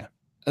can tell you.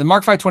 The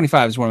Mark V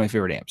 25 is one of my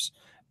favorite amps,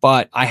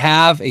 but I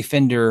have a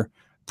Fender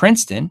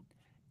Princeton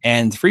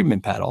and the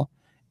Friedman pedal.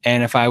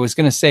 And if I was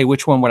going to say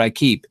which one would I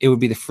keep, it would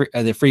be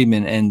the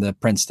Friedman and the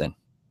Princeton.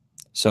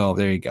 So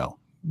there you go.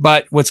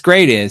 But what's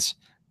great is,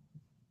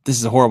 this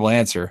is a horrible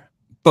answer.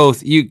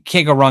 Both, you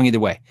can't go wrong either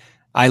way.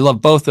 I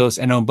love both those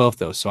and own both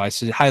those. So I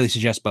highly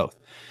suggest both.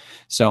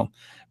 So,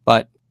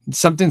 but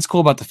something's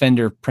cool about the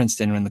Fender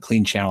Princeton and the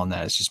clean channel on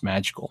that. It's just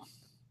magical.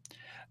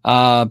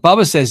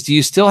 Bubba says, do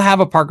you still have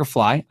a Parker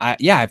Fly?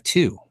 Yeah, I have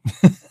two.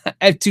 I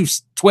have two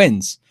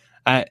twins.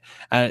 I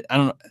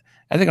don't.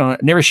 I think I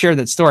never shared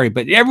that story,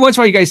 but every once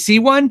in a while you guys see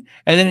one,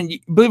 and then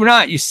believe it or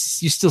not, you're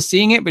still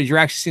seeing it, but you're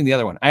actually seeing the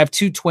other one. I have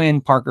two twin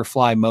Parker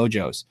Fly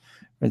Mojos,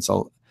 and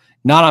so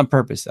not on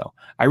purpose though.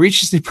 I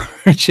recently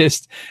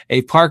purchased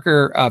a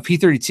Parker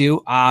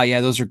P32.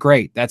 Yeah, those are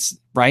great. That's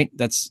right.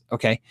 That's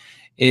okay.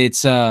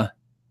 It's not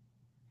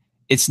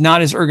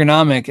as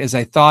ergonomic as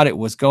I thought it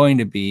was going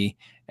to be.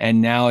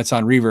 And now it's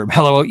on Reverb.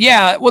 Hello.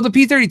 Yeah. Well, the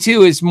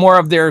P32 is more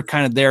of their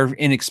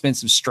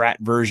inexpensive Strat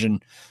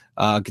version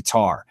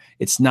guitar.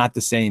 It's not the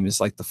same as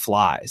like the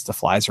Flies. The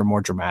Flies are more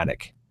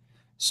dramatic.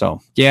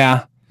 So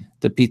yeah,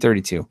 the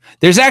P32.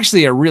 There's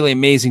actually a really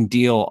amazing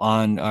deal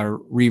on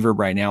Reverb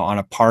right now on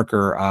a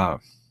Parker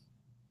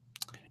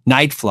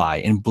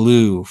Nightfly in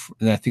blue.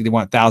 And I think they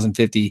want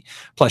 1,050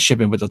 plus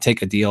shipping, but they'll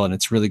take a deal, and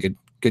it's really good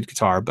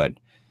guitar. But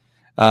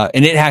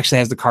and it actually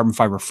has the carbon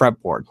fiber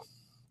fretboard.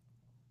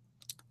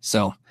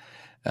 So,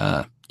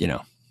 for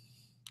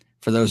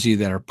those of you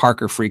that are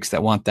Parker freaks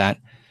that want that.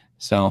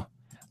 So,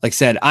 like I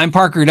said, I'm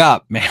Parkered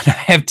up, man. I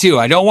have two.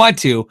 I don't want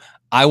two.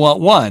 I want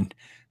one.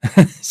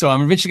 So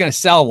I'm eventually going to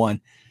sell one.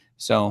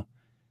 So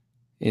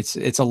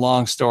it's a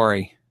long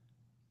story.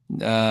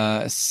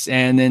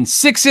 And then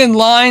 6 in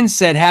line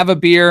said, have a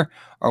beer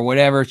or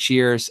whatever.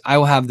 Cheers. I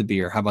will have the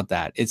beer. How about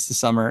that? It's the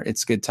summer.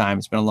 It's a good time.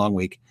 It's been a long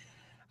week.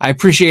 I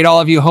appreciate all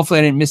of you. Hopefully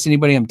I didn't miss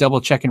anybody. I'm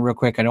double checking real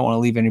quick. I don't want to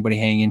leave anybody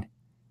hanging.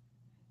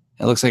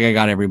 It looks like I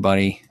got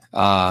everybody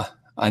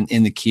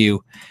in the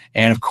queue.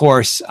 And of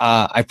course,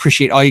 I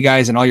appreciate all you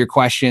guys and all your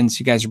questions.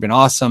 You guys have been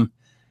awesome.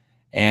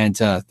 And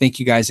thank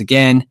you guys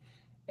again.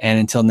 And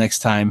until next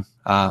time,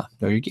 know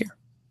your gear.